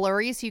 And it's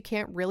blurry, so you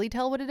can't really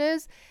tell what it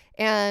is.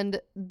 And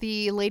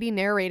the lady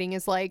narrating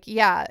is like,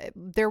 yeah,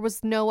 there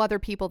was no other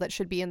people that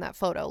should be in that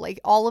photo.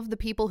 Like all of the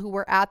people who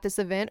were at this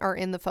event are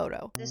in the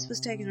photo. This was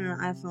taken on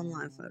an iPhone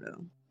live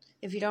photo.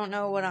 If you don't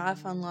know what an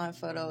iPhone live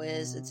photo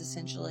is, it's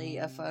essentially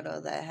a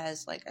photo that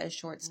has like a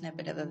short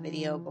snippet of a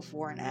video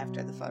before and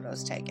after the photo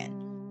is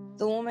taken.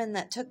 The woman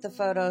that took the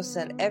photo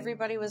said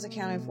everybody was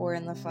accounted for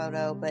in the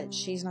photo, but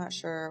she's not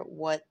sure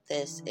what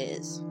this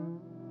is.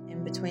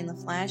 In between the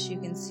flash, you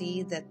can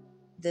see that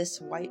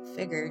this white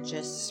figure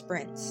just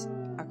sprints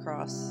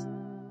across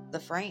the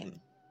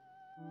frame.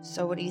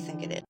 So what do you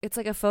think it is? It's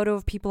like a photo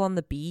of people on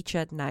the beach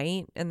at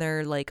night, and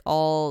they're like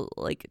all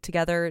like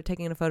together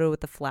taking a photo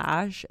with the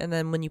flash. And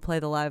then when you play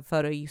the live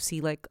photo, you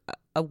see like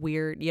a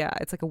weird,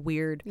 it's like a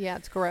weird,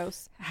 it's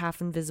gross, half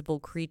invisible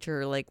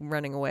creature like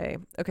running away.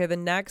 Okay, the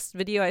next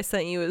video I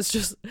sent you is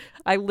just,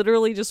 I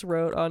literally just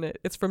wrote on it.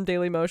 It's from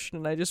Daily Motion,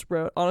 and I just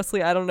wrote,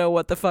 honestly, I don't know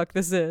what the fuck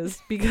this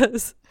is,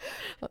 because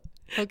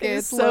okay,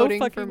 it's it's so loading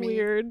fucking for me.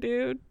 weird,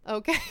 dude.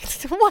 Okay,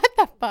 what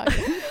the fuck?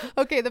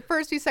 Okay, the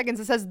first few seconds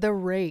it says the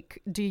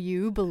Rake. Do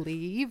you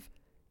believe?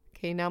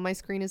 Okay, now my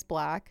screen is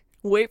black.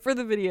 Wait for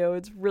the video.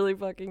 It's really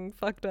fucking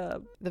fucked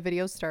up. The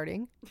video's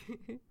starting.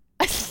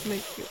 Just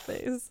make your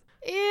face.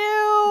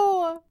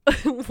 Ew.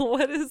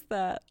 What is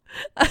that?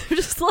 I'm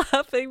just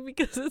laughing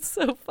because it's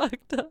so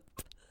fucked up.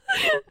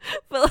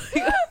 But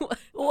like,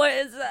 what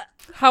is that?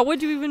 How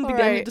would you even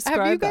begin to describe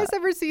that? Have you guys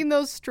ever seen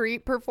those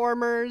street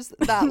performers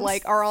that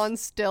like are on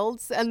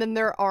stilts, and then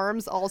their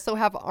arms also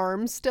have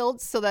arm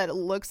stilts, so that it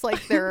looks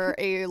like they're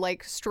a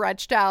like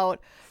stretched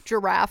out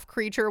giraffe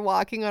creature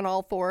walking on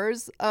all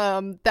fours?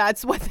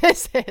 That's what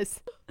this is.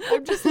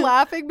 I'm just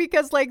laughing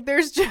because like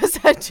there's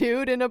just a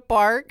dude in a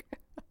park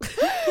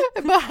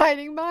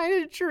hiding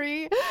behind a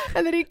tree,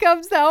 and then he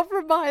comes out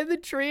from behind the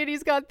tree and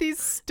he's got these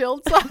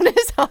stilts on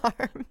his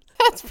arm.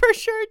 That's for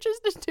sure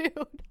just a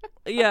dude.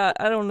 Yeah,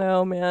 I don't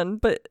know, man,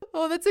 but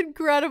oh, that's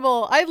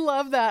incredible. I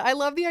love that. I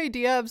love the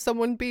idea of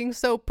someone being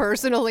so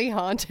personally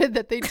haunted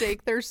that they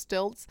take their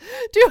stilts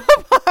to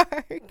a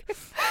park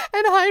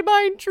and hide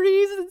behind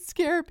trees and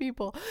scare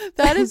people.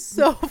 That is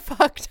so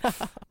fucked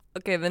up.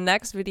 okay, the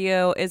next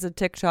video is a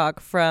TikTok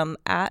from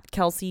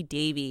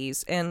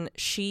 @KelseyDavies, and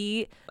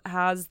she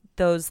has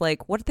those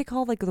like, what do they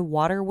call, like the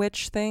water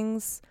witch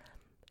things?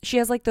 She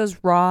has like those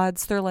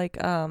rods. They're like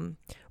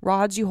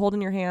rods you hold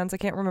in your hands. I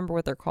can't remember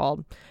what they're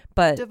called,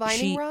 but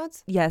divining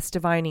rods? Yes,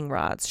 divining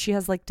rods. She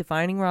has like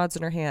divining rods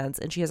in her hands,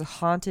 and she has a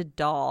haunted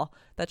doll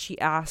that she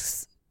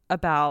asks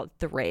about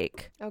the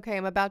Rake. Okay,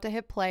 I'm about to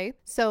hit play.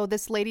 So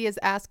this lady is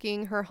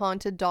asking her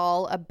haunted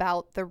doll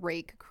about the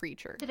Rake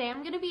creature. Today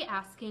I'm going to be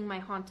asking my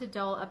haunted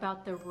doll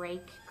about the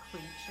Rake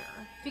creature.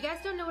 If you guys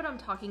don't know what I'm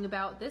talking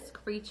about, this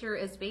creature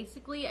is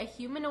basically a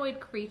humanoid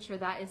creature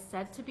that is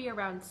said to be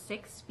around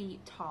 6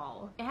 feet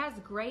tall. It has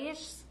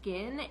grayish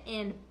skin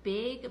and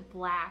big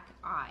black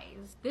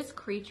eyes. This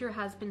creature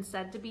has been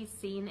said to be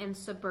seen in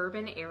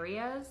suburban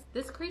areas.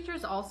 This creature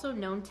is also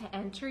known to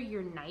enter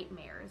your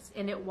nightmares,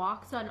 and it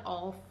walks on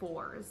all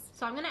fours.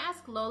 So I'm going to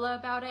ask Lola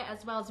about it,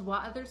 as well as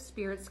what other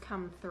spirits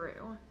come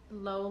through.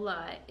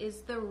 Lola,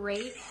 is the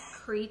Rake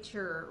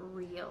creature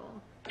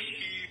real?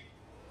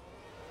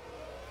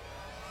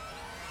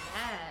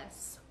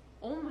 Yes.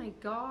 Oh my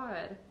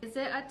god. Is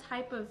it a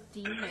type of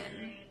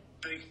demon?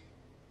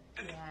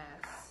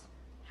 Yes.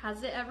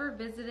 Has it ever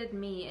visited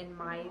me in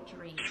my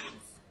dreams?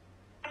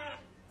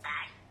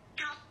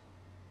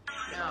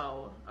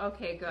 No.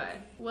 Okay,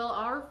 good. Will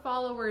our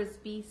followers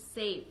be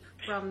safe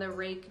from the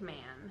Rake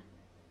man?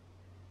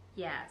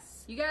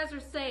 Yes. You guys are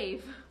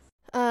safe.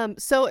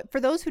 So for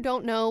those who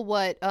don't know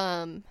what,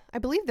 I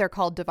believe they're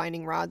called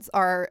divining rods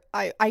are,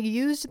 I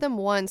used them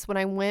once when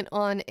I went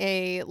on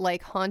a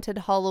like haunted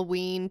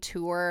Halloween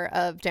tour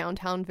of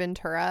downtown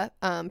Ventura,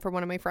 for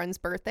one of my friend's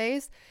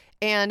birthdays.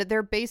 And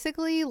they're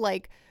basically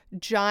like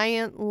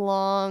giant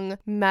long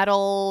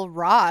metal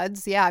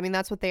rods. Yeah, I mean,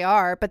 that's what they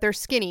are, but they're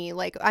skinny.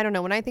 Like, I don't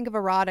know. When I think of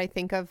a rod, I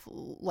think of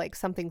like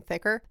something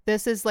thicker.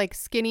 This is like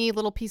skinny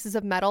little pieces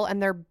of metal,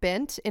 and they're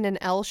bent in an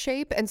L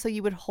shape. And so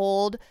you would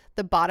hold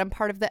the bottom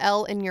part of the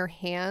L in your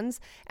hands.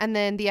 And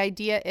then the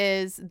idea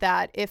is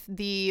that if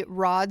the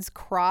rods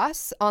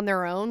cross on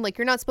their own, like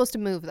you're not supposed to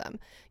move them.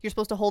 You're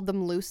supposed to hold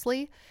them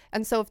loosely.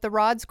 And so if the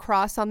rods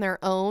cross on their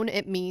own,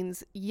 it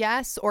means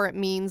yes, or it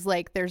means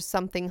like there's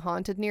something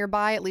haunted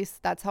nearby. At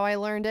least that's how I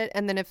learned it.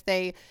 And then if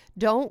they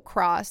don't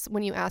cross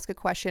when you ask a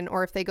question,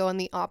 or if they go in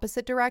the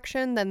opposite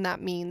direction, then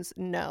that means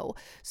no.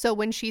 So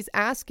when she's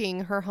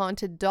asking her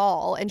haunted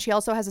doll, and she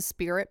also has a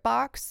spirit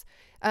box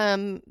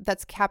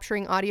that's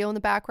capturing audio in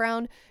the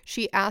background,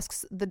 she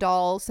asks the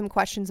doll some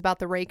questions about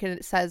the Rake, and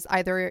it says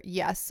either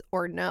yes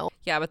or no.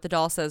 Yeah, but the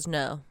doll says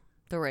no.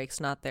 The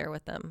Rake's not there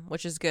with them,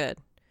 which is good.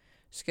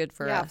 It's good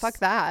for us. Yeah, fuck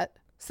that.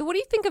 So what do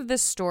you think of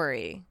this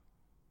story,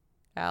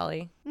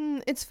 Allie?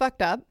 It's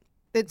fucked up.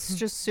 It's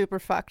just super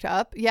fucked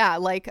up. Yeah,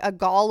 like a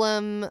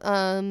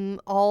golem,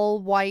 all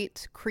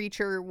white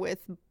creature with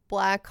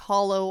black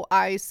hollow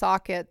eye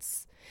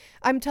sockets.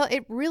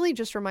 It really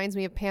just reminds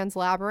me of Pan's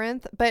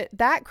Labyrinth, but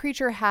that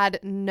creature had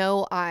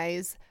no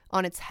eyes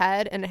on its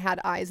head, and it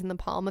had eyes in the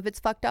palm of its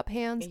fucked up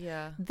hands.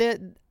 Yeah.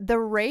 The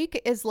Rake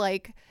is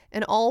like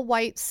an all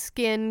white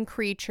skin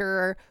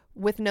creature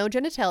with no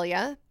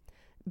genitalia,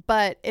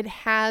 but it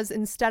has,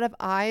 instead of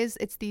eyes,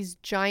 it's these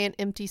giant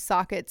empty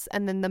sockets,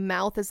 and then the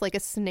mouth is like a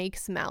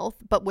snake's mouth,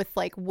 but with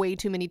like way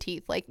too many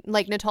teeth. Like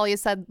Natalia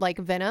said, like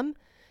venom.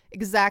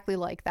 exactly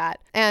like that.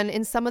 And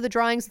in some of the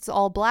drawings, it's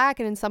all black,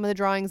 and in some of the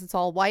drawings, it's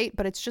all white,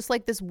 but it's just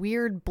like this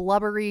weird,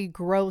 blubbery,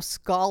 gross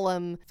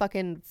golem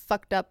fucking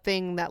fucked up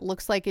thing that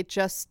looks like it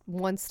just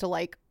wants to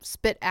like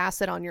spit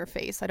acid on your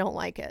face. I don't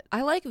like it.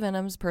 I like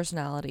Venom's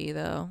personality,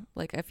 though.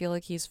 Like, I feel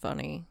like he's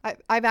funny.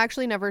 I've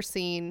actually never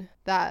seen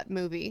that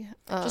movie.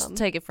 Just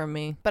take it from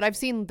me. But I've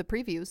seen the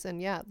previews,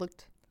 and yeah, it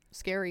looked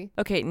scary.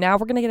 Okay, now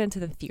we're going to get into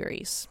the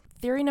theories.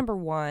 Theory number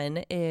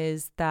 1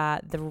 is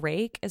that the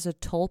rake is a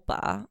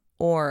tulpa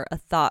or a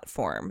thought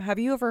form. Have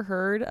you ever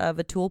heard of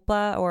a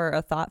tulpa or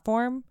a thought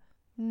form?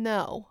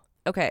 No.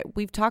 Okay,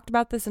 we've talked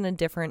about this in a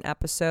different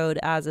episode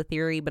as a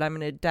theory, but I'm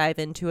going to dive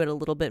into it a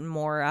little bit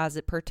more as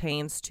it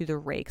pertains to the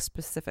rake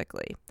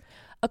specifically.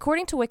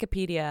 According to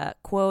Wikipedia,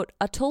 quote,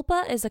 a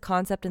tulpa is a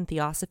concept in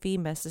theosophy,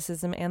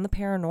 mysticism, and the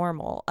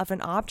paranormal of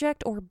an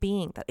object or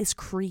being that is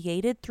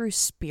created through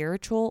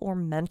spiritual or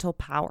mental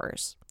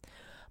powers.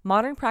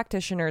 Modern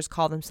practitioners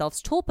call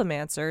themselves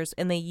tulpamancers,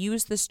 and they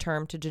use this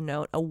term to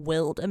denote a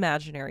willed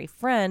imaginary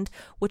friend,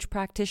 which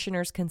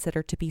practitioners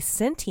consider to be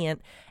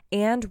sentient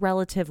and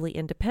relatively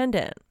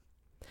independent.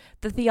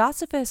 The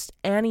theosophist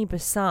Annie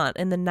Besant,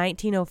 in the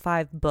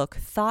 1905 book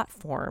Thought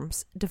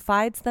Forms,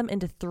 divides them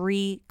into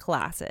 3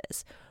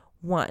 classes.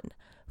 1.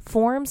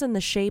 Forms in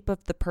the shape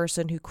of the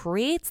person who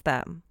creates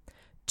them.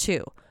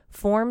 2.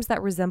 Forms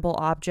that resemble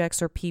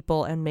objects or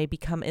people and may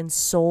become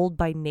ensouled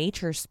by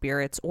nature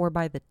spirits or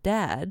by the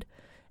dead.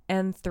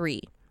 And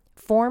 3.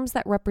 Forms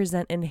that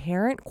represent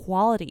inherent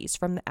qualities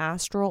from the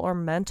astral or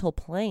mental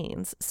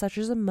planes, such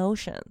as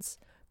emotions.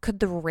 Could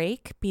the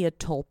rake be a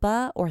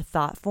tulpa or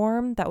thought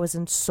form that was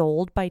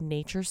ensouled by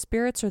nature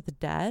spirits or the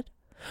dead?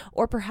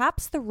 Or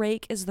perhaps the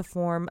rake is the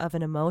form of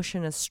an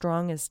emotion as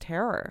strong as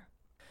terror?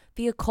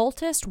 The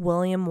occultist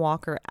William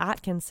Walker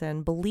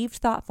Atkinson believed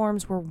thought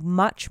forms were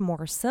much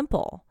more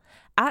simple.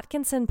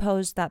 Atkinson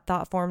posed that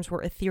thought forms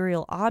were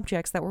ethereal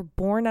objects that were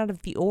born out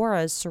of the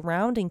auras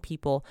surrounding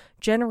people,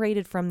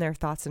 generated from their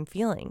thoughts and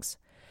feelings.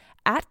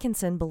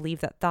 Atkinson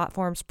believed that thought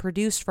forms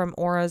produced from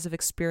auras of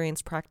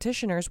experienced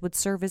practitioners would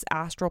serve as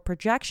astral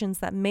projections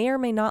that may or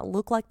may not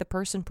look like the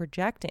person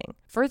projecting.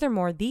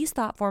 Furthermore, these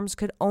thought forms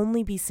could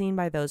only be seen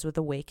by those with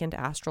awakened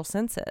astral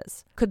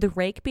senses. Could the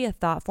rake be a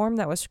thought form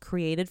that was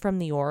created from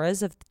the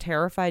auras of the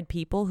terrified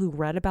people who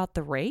read about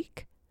the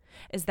rake?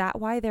 Is that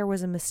why there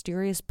was a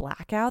mysterious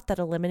blackout that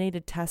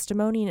eliminated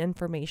testimony and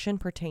information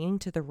pertaining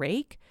to the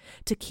rake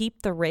to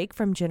keep the rake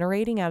from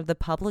generating out of the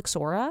public's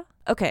aura?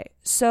 Okay,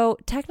 so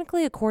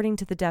technically, according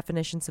to the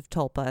definitions of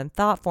tulpa and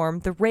thought form,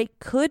 the rake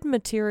could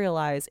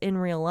materialize in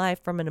real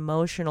life from an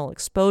emotional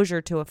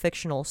exposure to a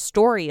fictional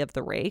story of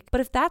the rake.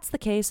 But if that's the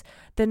case,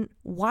 then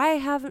why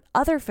have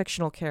other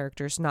fictional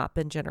characters not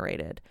been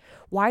generated?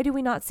 Why do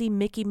we not see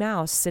Mickey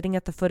Mouse sitting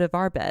at the foot of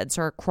our beds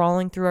or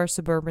crawling through our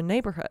suburban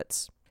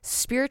neighborhoods?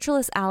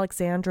 Spiritualist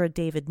Alexandra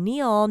David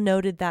Neal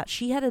noted that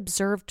she had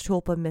observed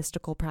tulpa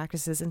mystical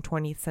practices in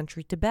 20th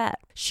century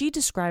Tibet. She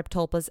described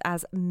tulpas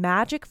as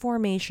magic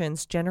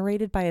formations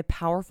generated by a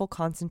powerful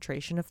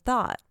concentration of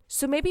thought.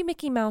 So maybe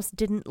Mickey Mouse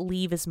didn't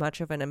leave as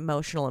much of an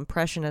emotional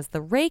impression as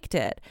the rake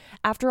did.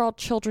 After all,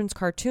 children's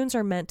cartoons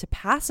are meant to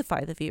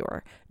pacify the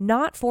viewer,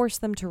 not force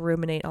them to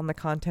ruminate on the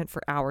content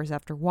for hours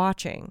after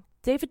watching.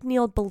 David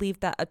Neal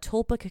believed that a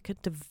tulpa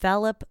could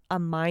develop a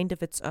mind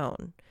of its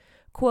own.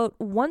 Quote,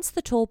 once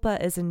the tulpa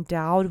is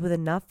endowed with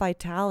enough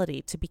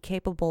vitality to be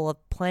capable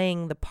of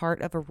playing the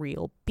part of a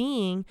real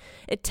being,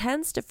 it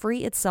tends to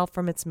free itself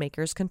from its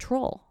maker's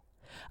control.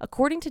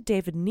 According to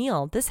David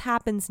Neal, this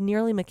happens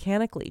nearly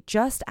mechanically,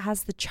 just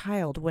as the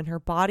child, when her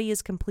body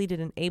is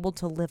completed and able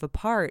to live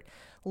apart,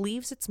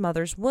 leaves its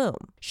mother's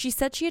womb. She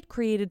said she had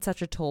created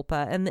such a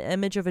tulpa in the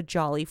image of a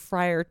jolly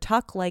friar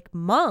tuck-like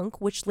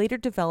monk, which later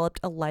developed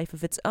a life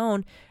of its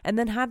own and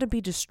then had to be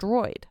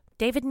destroyed.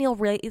 David Neal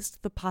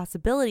raised the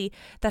possibility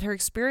that her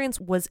experience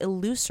was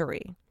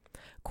illusory.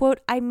 Quote,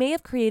 I may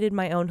have created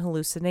my own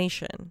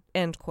hallucination,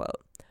 end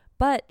quote.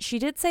 But she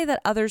did say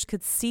that others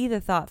could see the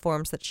thought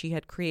forms that she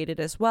had created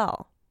as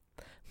well.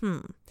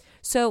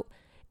 So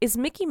is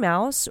Mickey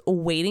Mouse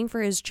waiting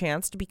for his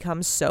chance to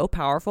become so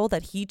powerful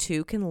that he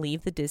too can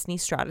leave the Disney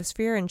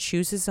stratosphere and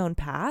choose his own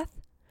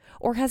path?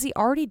 Or has he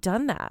already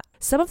done that?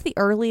 Some of the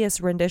earliest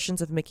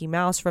renditions of Mickey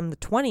Mouse from the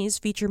 1920s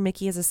feature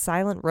Mickey as a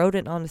silent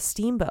rodent on a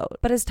steamboat.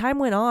 But as time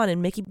went on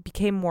and Mickey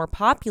became more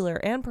popular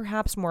and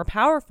perhaps more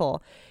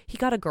powerful, he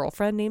got a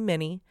girlfriend named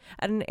Minnie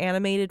and an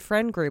animated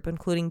friend group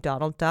including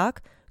Donald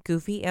Duck,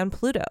 Goofy, and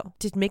Pluto.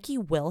 Did Mickey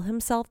will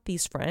himself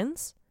these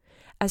friends?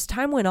 As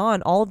time went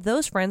on, all of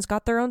those friends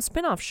got their own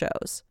spin-off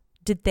shows.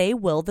 Did they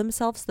will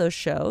themselves those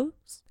shows?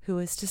 Who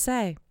is to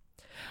say?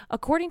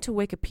 According to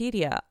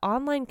Wikipedia,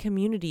 online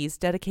communities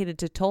dedicated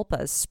to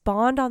tulpas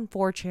spawned on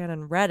 4chan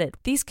and Reddit.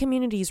 These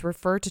communities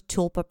refer to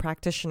tulpa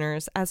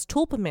practitioners as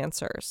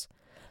tulpamancers.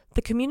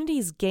 The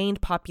communities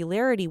gained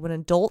popularity when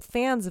adult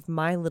fans of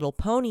My Little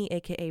Pony,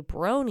 aka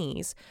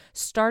bronies,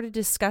 started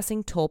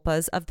discussing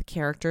tulpas of the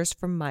characters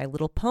from My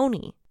Little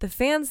Pony. The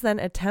fans then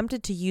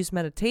attempted to use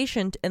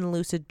meditation and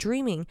lucid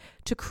dreaming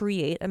to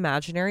create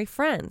imaginary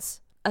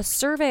friends. A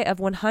survey of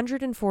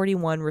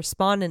 141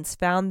 respondents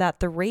found that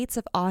the rates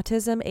of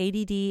autism,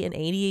 ADD, and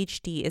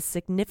ADHD is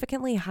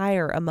significantly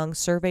higher among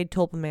surveyed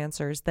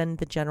tulpamancers than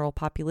the general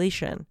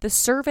population. The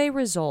survey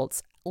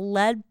results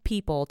led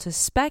people to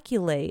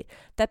speculate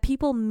that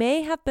people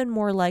may have been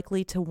more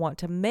likely to want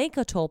to make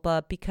a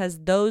tulpa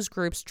because those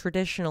groups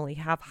traditionally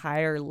have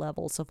higher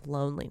levels of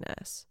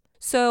loneliness.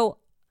 So,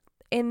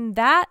 in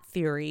that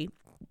theory,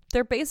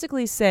 they're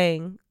basically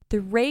saying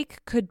the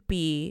rake could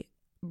be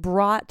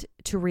brought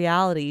to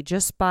reality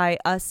just by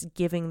us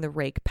giving the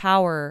rake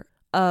power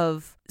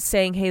of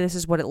saying, hey, this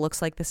is what it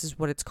looks like, this is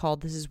what it's called,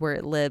 this is where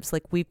it lives.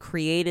 Like, we've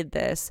created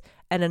this,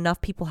 and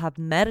enough people have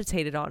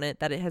meditated on it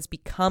that it has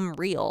become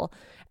real.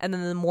 And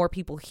then the more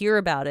people hear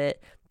about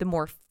it, the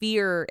more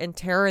fear and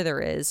terror there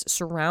is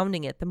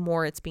surrounding it, the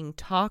more it's being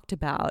talked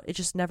about. It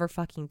just never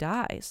fucking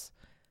dies.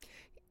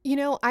 You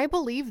know, I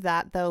believe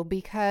that, though,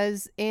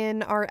 because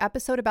in our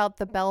episode about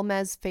the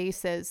Belmez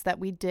faces that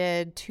we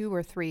did 2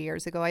 or 3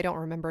 years ago, I don't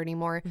remember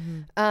anymore,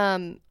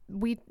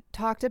 we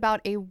talked about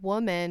a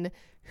woman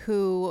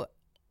who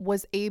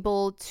was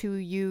able to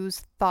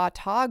use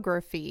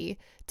thoughtography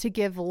to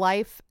give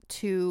life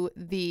to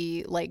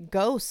the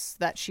ghosts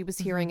that she was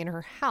hearing in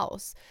her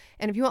house.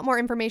 And if you want more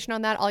information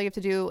on that, all you have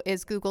to do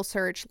is Google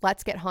search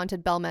 "Let's Get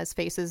Haunted Belmez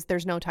Faces."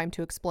 There's no time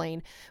to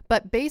explain.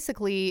 But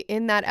basically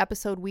in that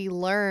episode, we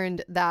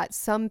learned that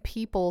some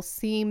people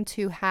seem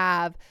to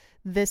have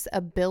this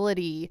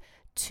ability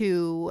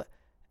to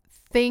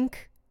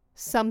think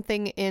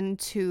something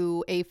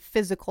into a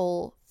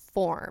physical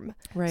form.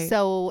 Right.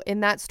 So in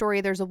that story,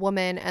 there's a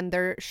woman and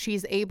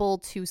she's able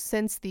to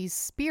sense these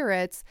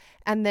spirits,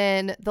 and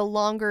then the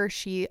longer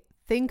she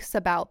thinks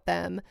about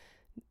them,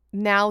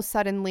 now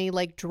suddenly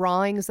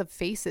drawings of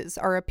faces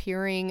are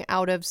appearing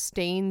out of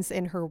stains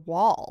in her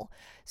wall.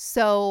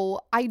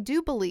 So I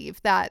do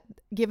believe that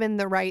given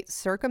the right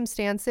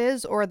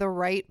circumstances or the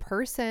right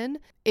person,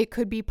 it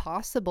could be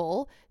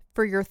possible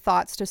for your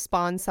thoughts to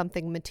spawn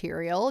something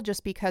material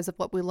just because of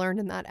what we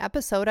learned in that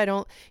episode. I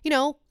don't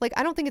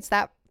think it's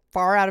that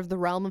far out of the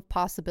realm of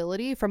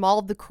possibility from all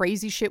of the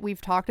crazy shit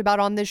we've talked about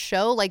on this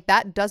show.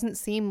 That doesn't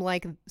seem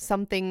like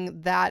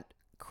something that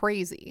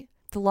crazy.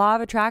 The law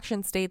of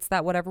attraction states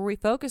that whatever we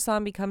focus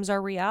on becomes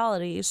our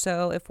reality.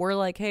 So if we're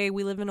like, hey,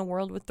 we live in a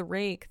world with the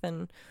rake,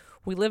 then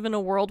we live in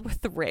a world with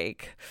the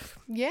rake.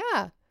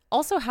 Yeah.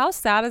 Also, how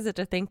sad is it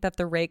to think that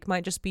the rake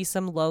might just be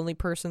some lonely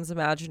person's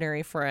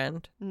imaginary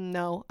friend?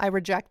 No, I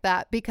reject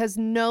that, because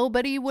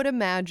nobody would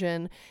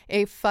imagine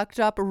a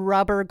fucked up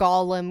rubber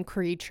golem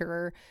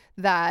creature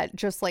that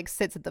just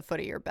sits at the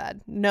foot of your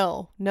bed.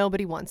 No,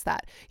 nobody wants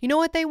that. You know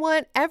what they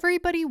want?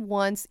 Everybody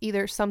wants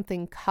either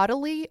something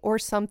cuddly or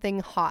something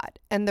hot,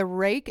 and the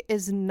rake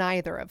is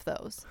neither of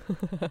those.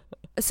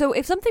 So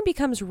if something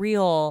becomes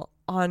real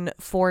on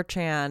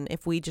 4chan,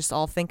 if we just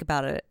all think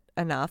about it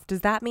enough,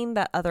 does that mean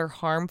that other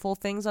harmful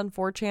things on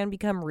 4chan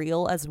become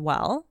real as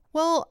well?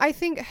 Well, I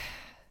think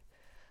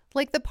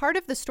the part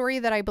of the story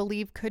that I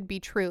believe could be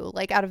true,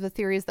 out of the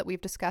theories that we've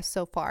discussed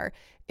so far,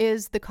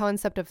 is the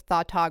concept of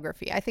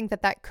thoughtography. I think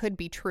that could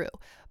be true.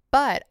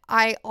 But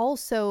I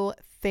also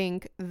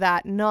think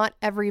that not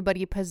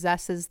everybody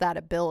possesses that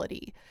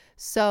ability.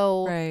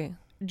 So right.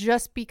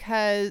 Just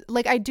because,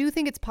 I do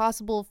think it's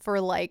possible for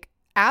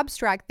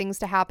abstract things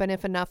to happen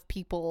if enough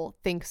people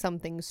think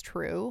something's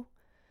true.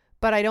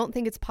 But I don't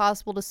think it's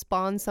possible to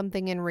spawn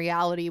something in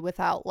reality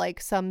without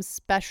some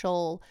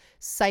special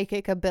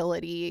psychic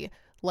ability,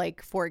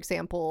 for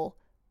example,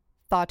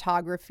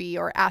 thoughtography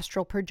or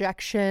astral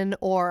projection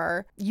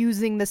or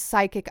using the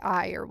psychic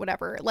eye or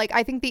whatever.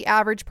 I think the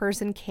average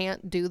person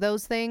can't do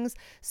those things.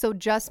 So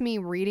just me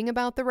reading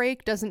about the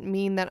rake doesn't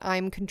mean that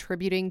I'm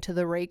contributing to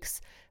the rake's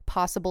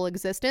possible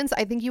existence.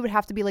 I think you would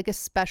have to be a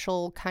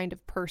special kind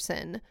of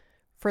person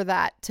for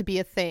that to be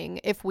a thing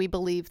if we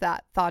believe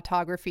that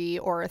thoughtography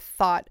or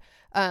thought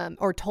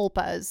or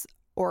tulpas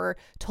or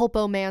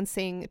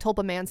tulpamancing,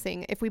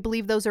 if we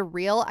believe those are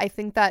real, I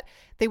think that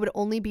they would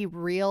only be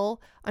real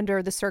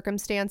under the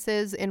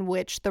circumstances in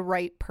which the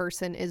right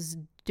person is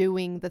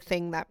doing the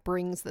thing that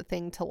brings the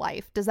thing to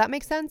life. Does that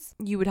make sense?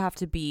 You would have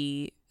to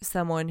be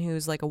someone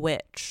who's a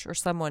witch or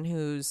someone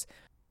who's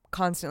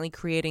constantly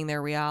creating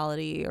their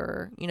reality,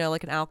 or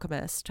an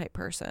alchemist type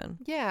person.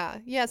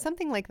 Yeah,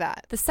 something like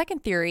that. The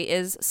second theory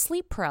is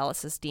sleep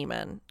paralysis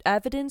demon.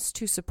 Evidence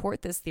to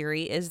support this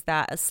theory is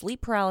that a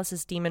sleep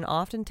paralysis demon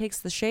often takes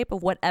the shape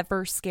of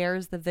whatever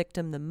scares the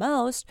victim the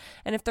most,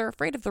 and if they're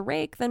afraid of the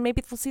rake, then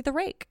maybe they'll see the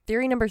rake.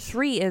 Theory number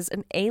 3 is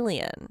an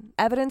alien.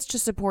 Evidence to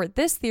support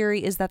this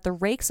theory is that the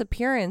rake's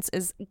appearance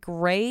is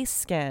gray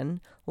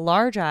skin,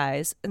 large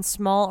eyes, and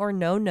small or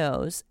no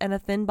nose, and a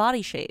thin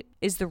body shape.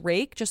 Is the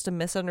rake just a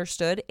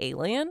misunderstood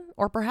alien?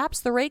 Or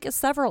perhaps the rake is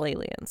several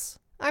aliens?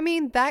 I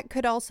mean, that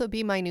could also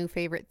be my new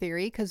favorite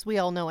theory, because we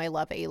all know I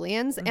love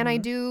aliens. And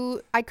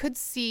I could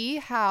see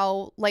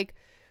how,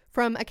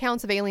 from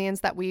accounts of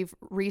aliens that we've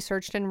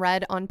researched and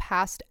read on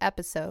past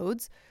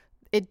episodes,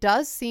 it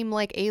does seem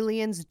like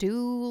aliens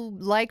do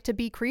like to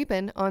be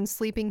creeping on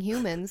sleeping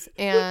humans.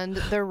 And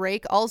the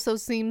Rake also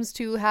seems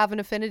to have an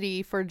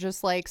affinity for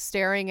just like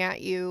staring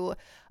at you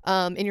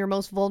in your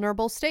most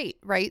vulnerable state,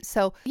 right?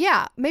 So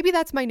yeah, maybe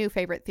that's my new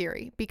favorite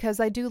theory,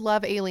 because I do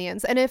love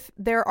aliens. And if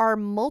there are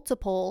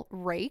multiple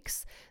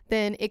Rakes,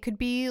 then it could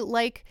be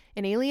like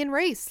an alien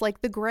race,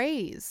 like the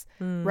Greys,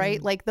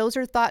 right? Like those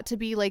are thought to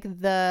be like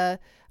the,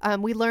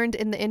 we learned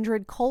in the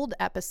Indrid Cold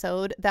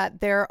episode that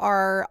there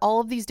are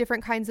all of these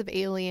different kinds of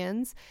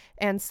aliens,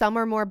 and some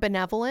are more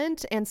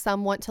benevolent and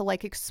some want to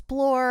like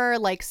explore,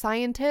 like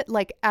scientist,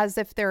 like as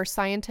if they're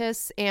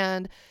scientists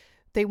and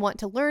they want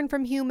to learn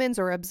from humans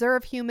or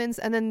observe humans.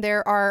 And then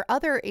there are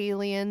other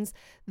aliens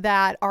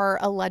that are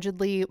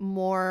allegedly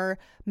more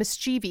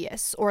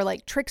mischievous or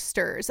like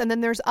tricksters. And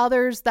then there's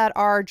others that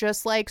are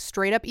just like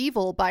straight up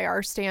evil by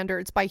our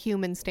standards, by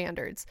human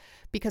standards,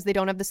 because they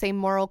don't have the same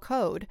moral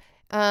code.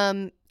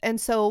 And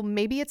so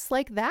maybe it's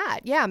like that.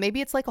 Yeah, maybe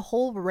it's like a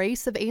whole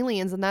race of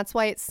aliens. And that's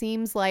why it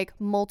seems like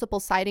multiple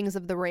sightings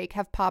of the Rake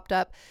have popped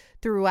up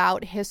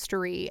throughout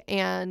history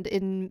and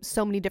in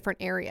so many different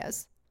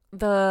areas.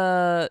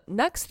 The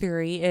next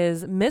theory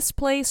is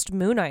misplaced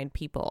moon-eyed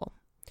people.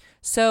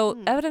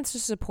 So evidence to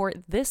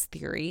support this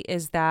theory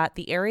is that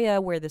the area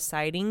where the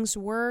sightings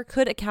were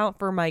could account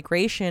for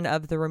migration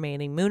of the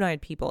remaining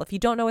moon-eyed people. If you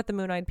don't know what the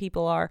moon-eyed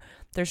people are,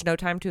 there's no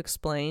time to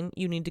explain.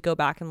 You need to go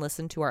back and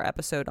listen to our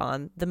episode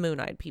on the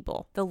moon-eyed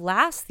people. The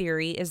last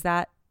theory is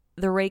that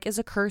the Rake is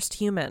a cursed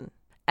human.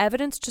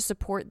 Evidence to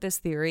support this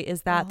theory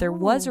is that there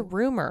was a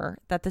rumor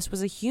that this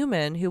was a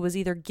human who was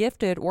either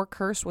gifted or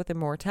cursed with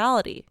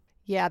immortality.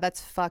 Yeah,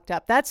 that's fucked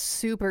up. That's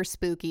super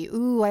spooky.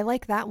 Ooh, I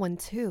like that one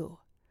too.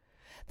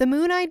 The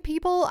moon-eyed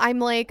people, I'm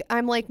like,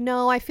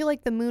 no, I feel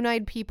like the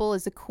moon-eyed people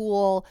is a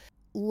cool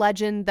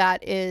legend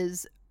that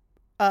is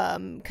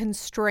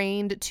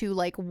constrained to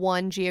like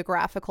one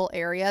geographical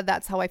area.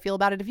 That's how I feel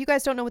about it. If you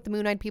guys don't know what the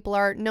moon-eyed people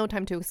are, no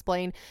time to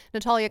explain.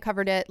 Natalia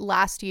covered it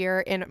last year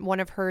in one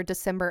of her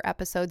December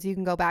episodes. You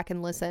can go back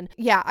and listen.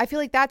 Yeah, I feel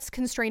like that's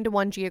constrained to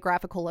one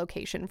geographical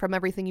location from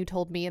everything you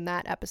told me in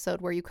that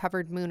episode where you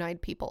covered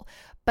moon-eyed people.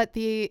 But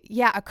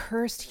a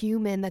cursed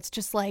human that's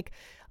just like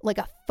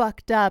a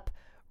fucked up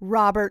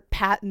Robert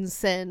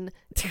Pattinson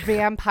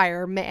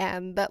vampire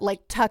man that like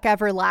Tuck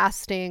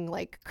Everlasting,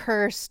 like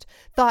cursed,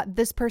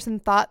 this person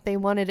thought they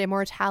wanted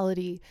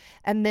immortality.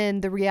 And then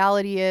the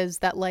reality is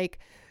that like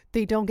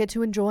they don't get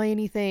to enjoy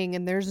anything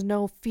and there's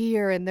no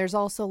fear. And there's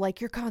also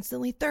like, you're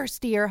constantly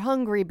thirsty or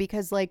hungry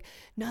because like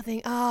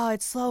nothing,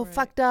 it's so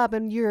fucked up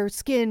and your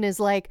skin is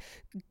like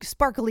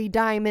sparkly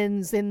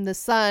diamonds in the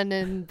sun.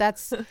 And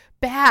that's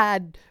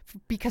bad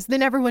because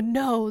then everyone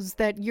knows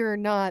that you're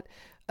not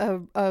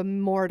a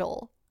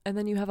mortal. And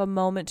then you have a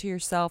moment to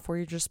yourself where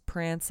you're just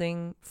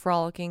prancing,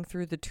 frolicking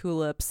through the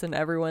tulips and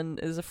everyone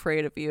is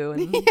afraid of you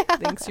and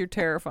thinks you're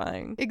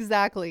terrifying.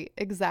 Exactly.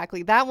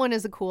 That one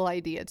is a cool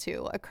idea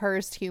too, a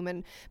cursed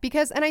human.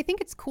 And I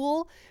think it's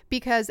cool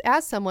because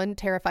as someone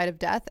terrified of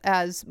death,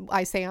 as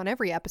I say on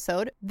every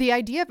episode, the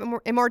idea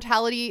of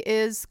immortality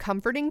is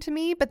comforting to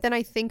me. But then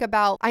I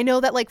know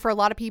that like for a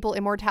lot of people,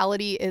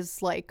 immortality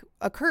is like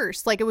a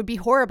curse. Like it would be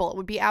horrible. It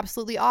would be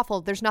absolutely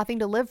awful. There's nothing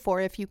to live for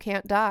if you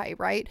can't die,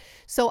 right?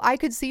 So I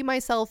could see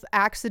myself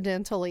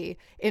accidentally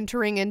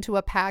entering into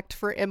a pact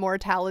for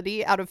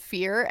immortality out of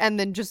fear and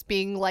then just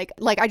being like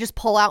I just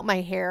pull out my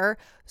hair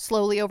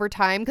slowly over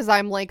time because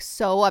I'm like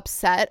so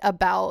upset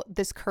about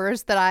this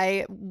curse that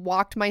I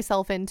walked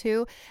myself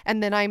into,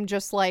 and then I'm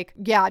just like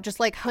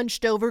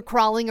hunched over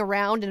crawling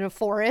around in a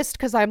forest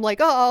because I'm like,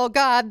 oh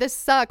god, this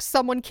sucks,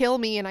 someone kill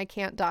me, and I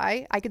can't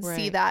die. I could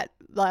see that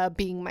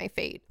being my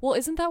fate. Well,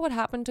 isn't that what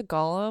happened to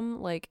Gollum?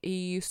 Like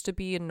he used to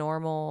be a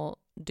normal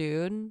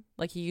dude,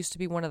 like he used to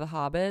be one of the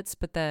hobbits,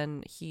 but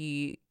then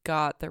he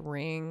got the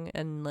ring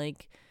and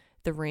like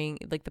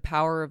the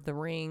power of the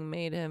ring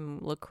made him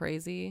look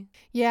crazy.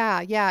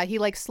 Yeah, he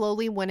like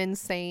slowly went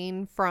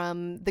insane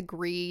from the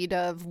greed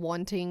of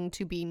wanting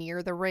to be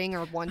near the ring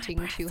or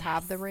wanting to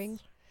have the ring.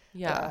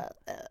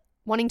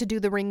 Wanting to do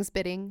the ring's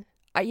bidding.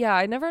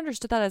 I never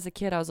understood that as a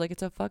kid. I was like,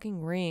 it's a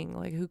fucking ring,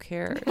 like who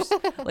cares?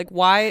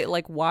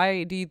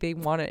 why do they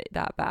want it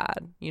that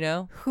bad, you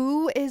know?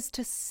 Who is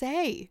to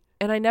say?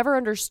 And I never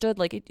understood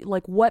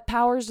like what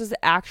powers does it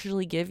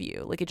actually give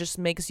you? Like it just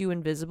makes you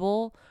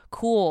invisible?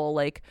 Cool.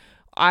 Like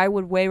I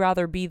would way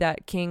rather be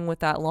that king with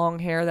that long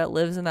hair that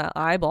lives in that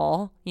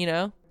eyeball, you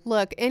know?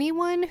 Look,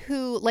 anyone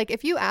who, like,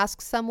 if you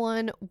ask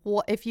someone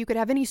if you could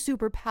have any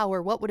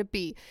superpower, what would it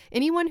be?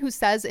 Anyone who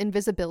says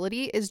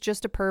invisibility is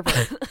just a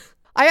pervert.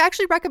 I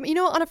actually recommend,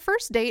 on a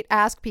first date,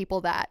 ask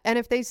people that. And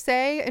if they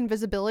say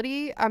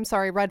invisibility, I'm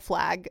sorry, red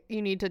flag.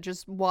 You need to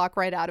just walk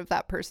right out of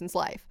that person's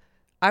life.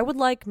 I would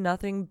like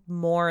nothing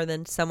more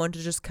than someone to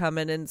just come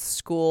in and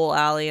school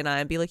Allie and I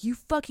and be like, you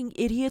fucking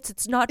idiots.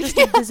 It's not just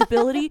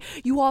invisibility.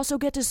 You also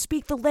get to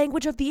speak the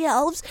language of the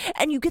elves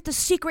and you get the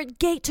secret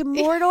gate to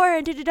Mordor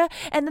and da-da-da.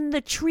 And then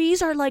the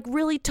trees are like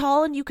really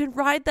tall and you can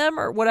ride them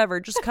or whatever.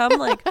 Just come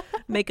like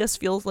make us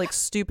feel like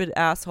stupid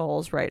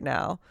assholes right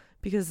now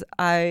because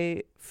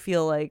I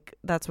feel like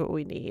that's what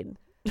we need.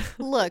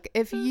 Look,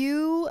 if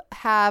you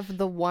have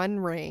the One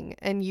Ring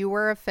and you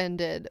were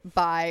offended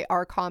by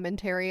our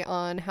commentary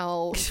on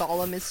how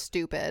Gollum is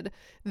stupid,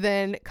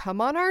 then come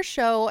on our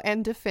show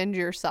and defend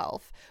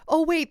yourself.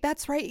 Oh, wait,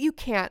 that's right. You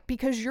can't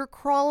because you're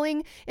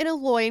crawling in a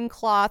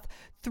loincloth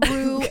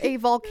through a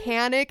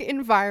volcanic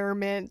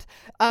environment,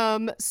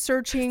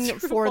 searching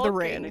for the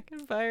ring.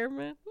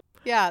 Environment.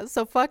 Yeah,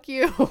 so fuck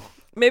you.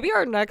 Maybe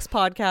our next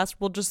podcast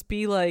will just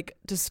be like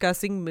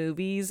discussing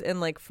movies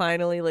and like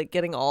finally like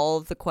getting all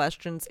of the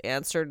questions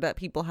answered that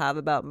people have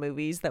about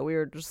movies that we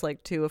were just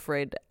like too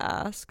afraid to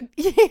ask.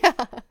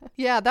 Yeah.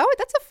 Yeah,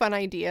 that's a fun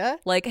idea.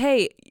 Like,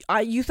 hey,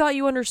 you thought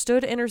you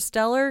understood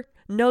Interstellar?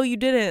 No, you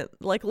didn't.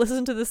 Like,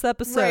 listen to this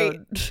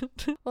episode.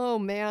 Right. Oh,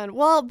 man.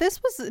 Well,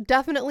 this was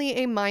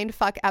definitely a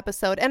mindfuck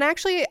episode. And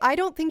actually, I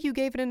don't think you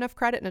gave it enough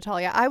credit,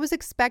 Natalia. I was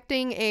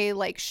expecting a,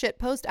 like,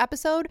 shitpost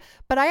episode,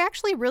 but I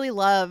actually really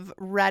love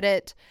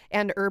Reddit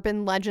and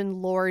urban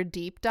legend lore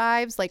deep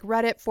dives, like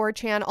Reddit,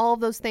 4chan, all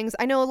of those things.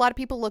 I know a lot of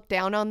people look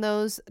down on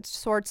those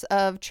sorts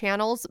of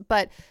channels,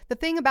 but the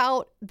thing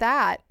about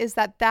that is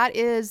that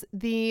is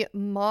the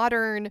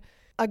modern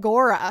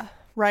agora,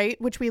 right?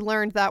 Which we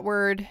learned that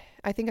word.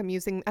 I think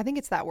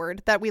it's that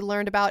word that we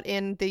learned about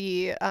in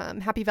the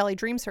Happy Valley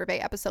Dream Survey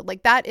episode.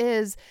 Like that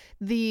is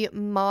the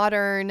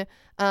modern,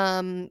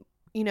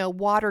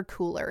 water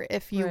cooler,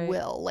 if you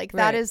will. Like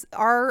that is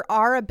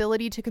our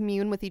ability to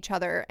commune with each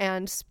other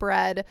and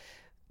spread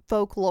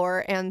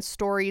folklore and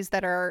stories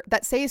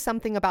that say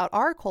something about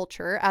our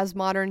culture as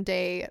modern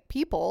day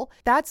people.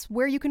 That's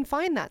where you can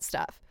find that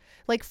stuff.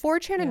 Like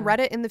 4chan and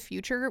Reddit in the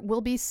future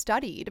will be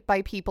studied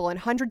by people, and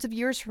hundreds of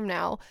years from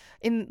now,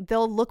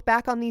 they'll look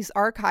back on these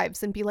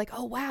archives and be like,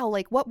 oh, wow,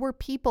 like what were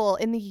people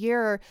in the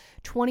year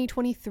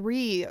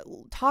 2023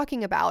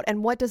 talking about?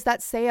 And what does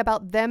that say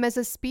about them as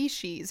a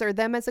species or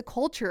them as a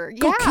culture?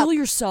 Go kill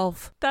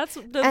yourself. That's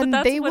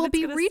they will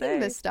be reading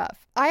this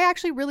stuff. I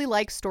actually really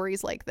like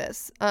stories like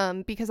this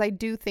because I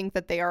do think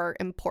that they are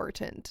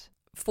important.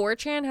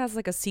 4chan has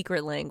like a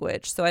secret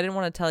language, so I didn't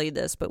want to tell you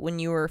this, but when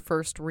you were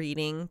first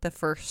reading the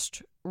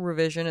first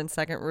revision and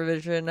second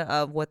revision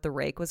of what the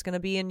rake was going to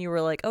be, and you were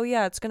like, oh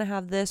yeah, it's going to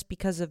have this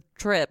because of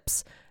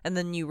trips, and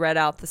then you read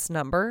out this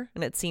number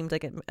and it seemed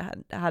like it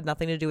had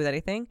nothing to do with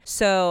anything.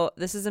 So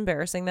this is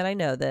embarrassing that I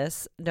know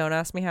this. Don't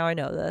ask me how I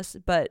know this,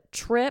 but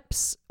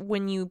trips,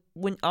 when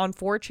on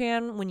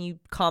 4chan, when you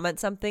comment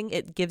something,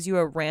 it gives you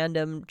a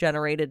random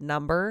generated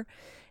number.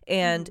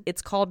 And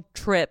it's called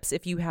trips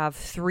if you have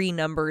 3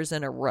 numbers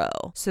in a row.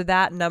 So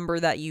that number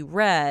that you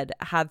read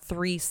had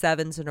 3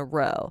 sevens in a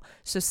row.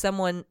 So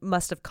someone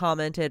must have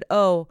commented,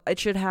 oh, it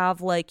should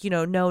have like,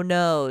 no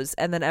nos.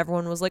 And then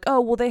everyone was like,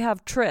 oh, well, they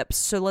have trips.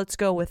 So let's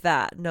go with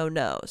that. No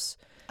nos.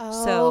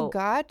 Oh,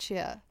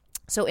 gotcha.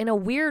 So in a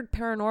weird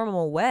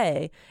paranormal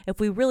way, if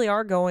we really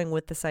are going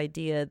with this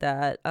idea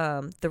that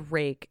the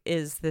rake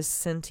is this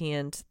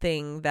sentient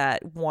thing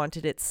that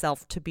wanted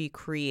itself to be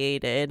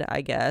created,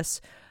 I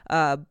guess,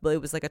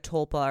 it was like a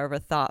tulpa or a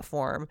thought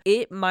form,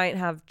 it might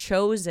have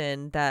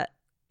chosen that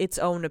its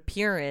own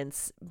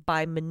appearance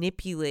by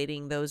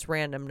manipulating those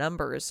random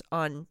numbers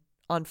on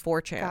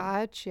 4chan.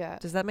 Gotcha.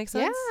 Does that make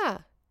sense?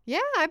 Yeah,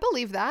 I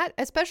believe that,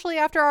 especially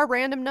after our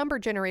random number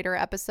generator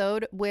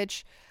episode,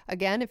 which,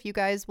 again, if you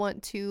guys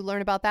want to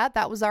learn about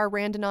that was our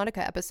Randonautica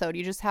episode.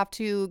 You just have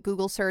to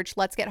Google search,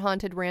 Let's Get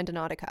Haunted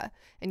Randonautica,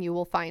 and you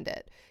will find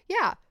it.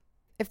 Yeah,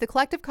 if the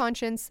collective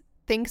conscience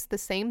thinks the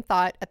same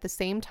thought at the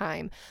same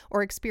time,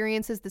 or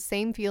experiences the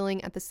same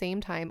feeling at the same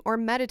time, or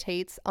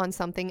meditates on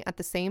something at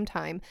the same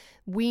time,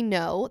 we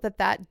know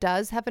that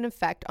does have an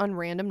effect on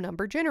random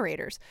number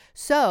generators.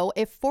 So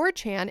if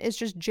 4chan is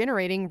just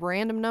generating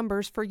random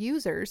numbers for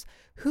users,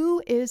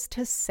 who is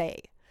to say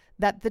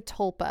that the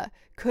tulpa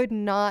could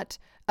not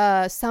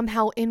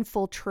somehow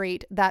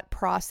infiltrate that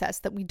process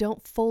that we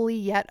don't fully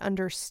yet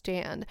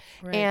understand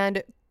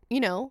and,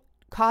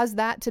 cause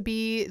that to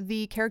be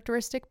the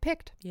characteristic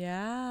picked?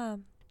 Yeah.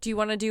 Do you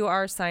want to do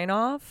our sign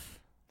off?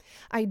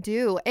 I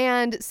do.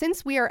 And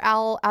since we are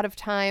all out of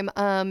time,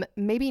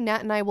 maybe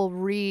Nat and I will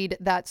read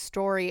that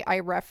story I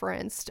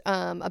referenced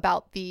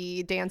about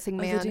the dancing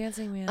man, the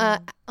dancing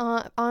man.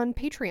 On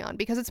Patreon,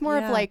 because it's more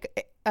of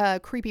like a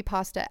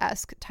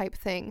creepypasta-esque type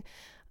thing.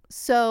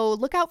 So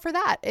look out for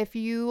that if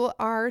you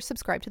are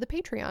subscribed to the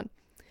Patreon.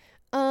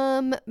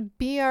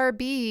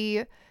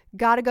 BRB,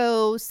 gotta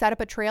go set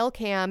up a trail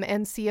cam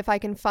and see if I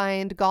can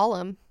find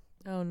Gollum.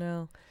 Oh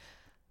no.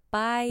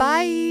 Bye.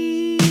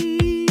 Bye.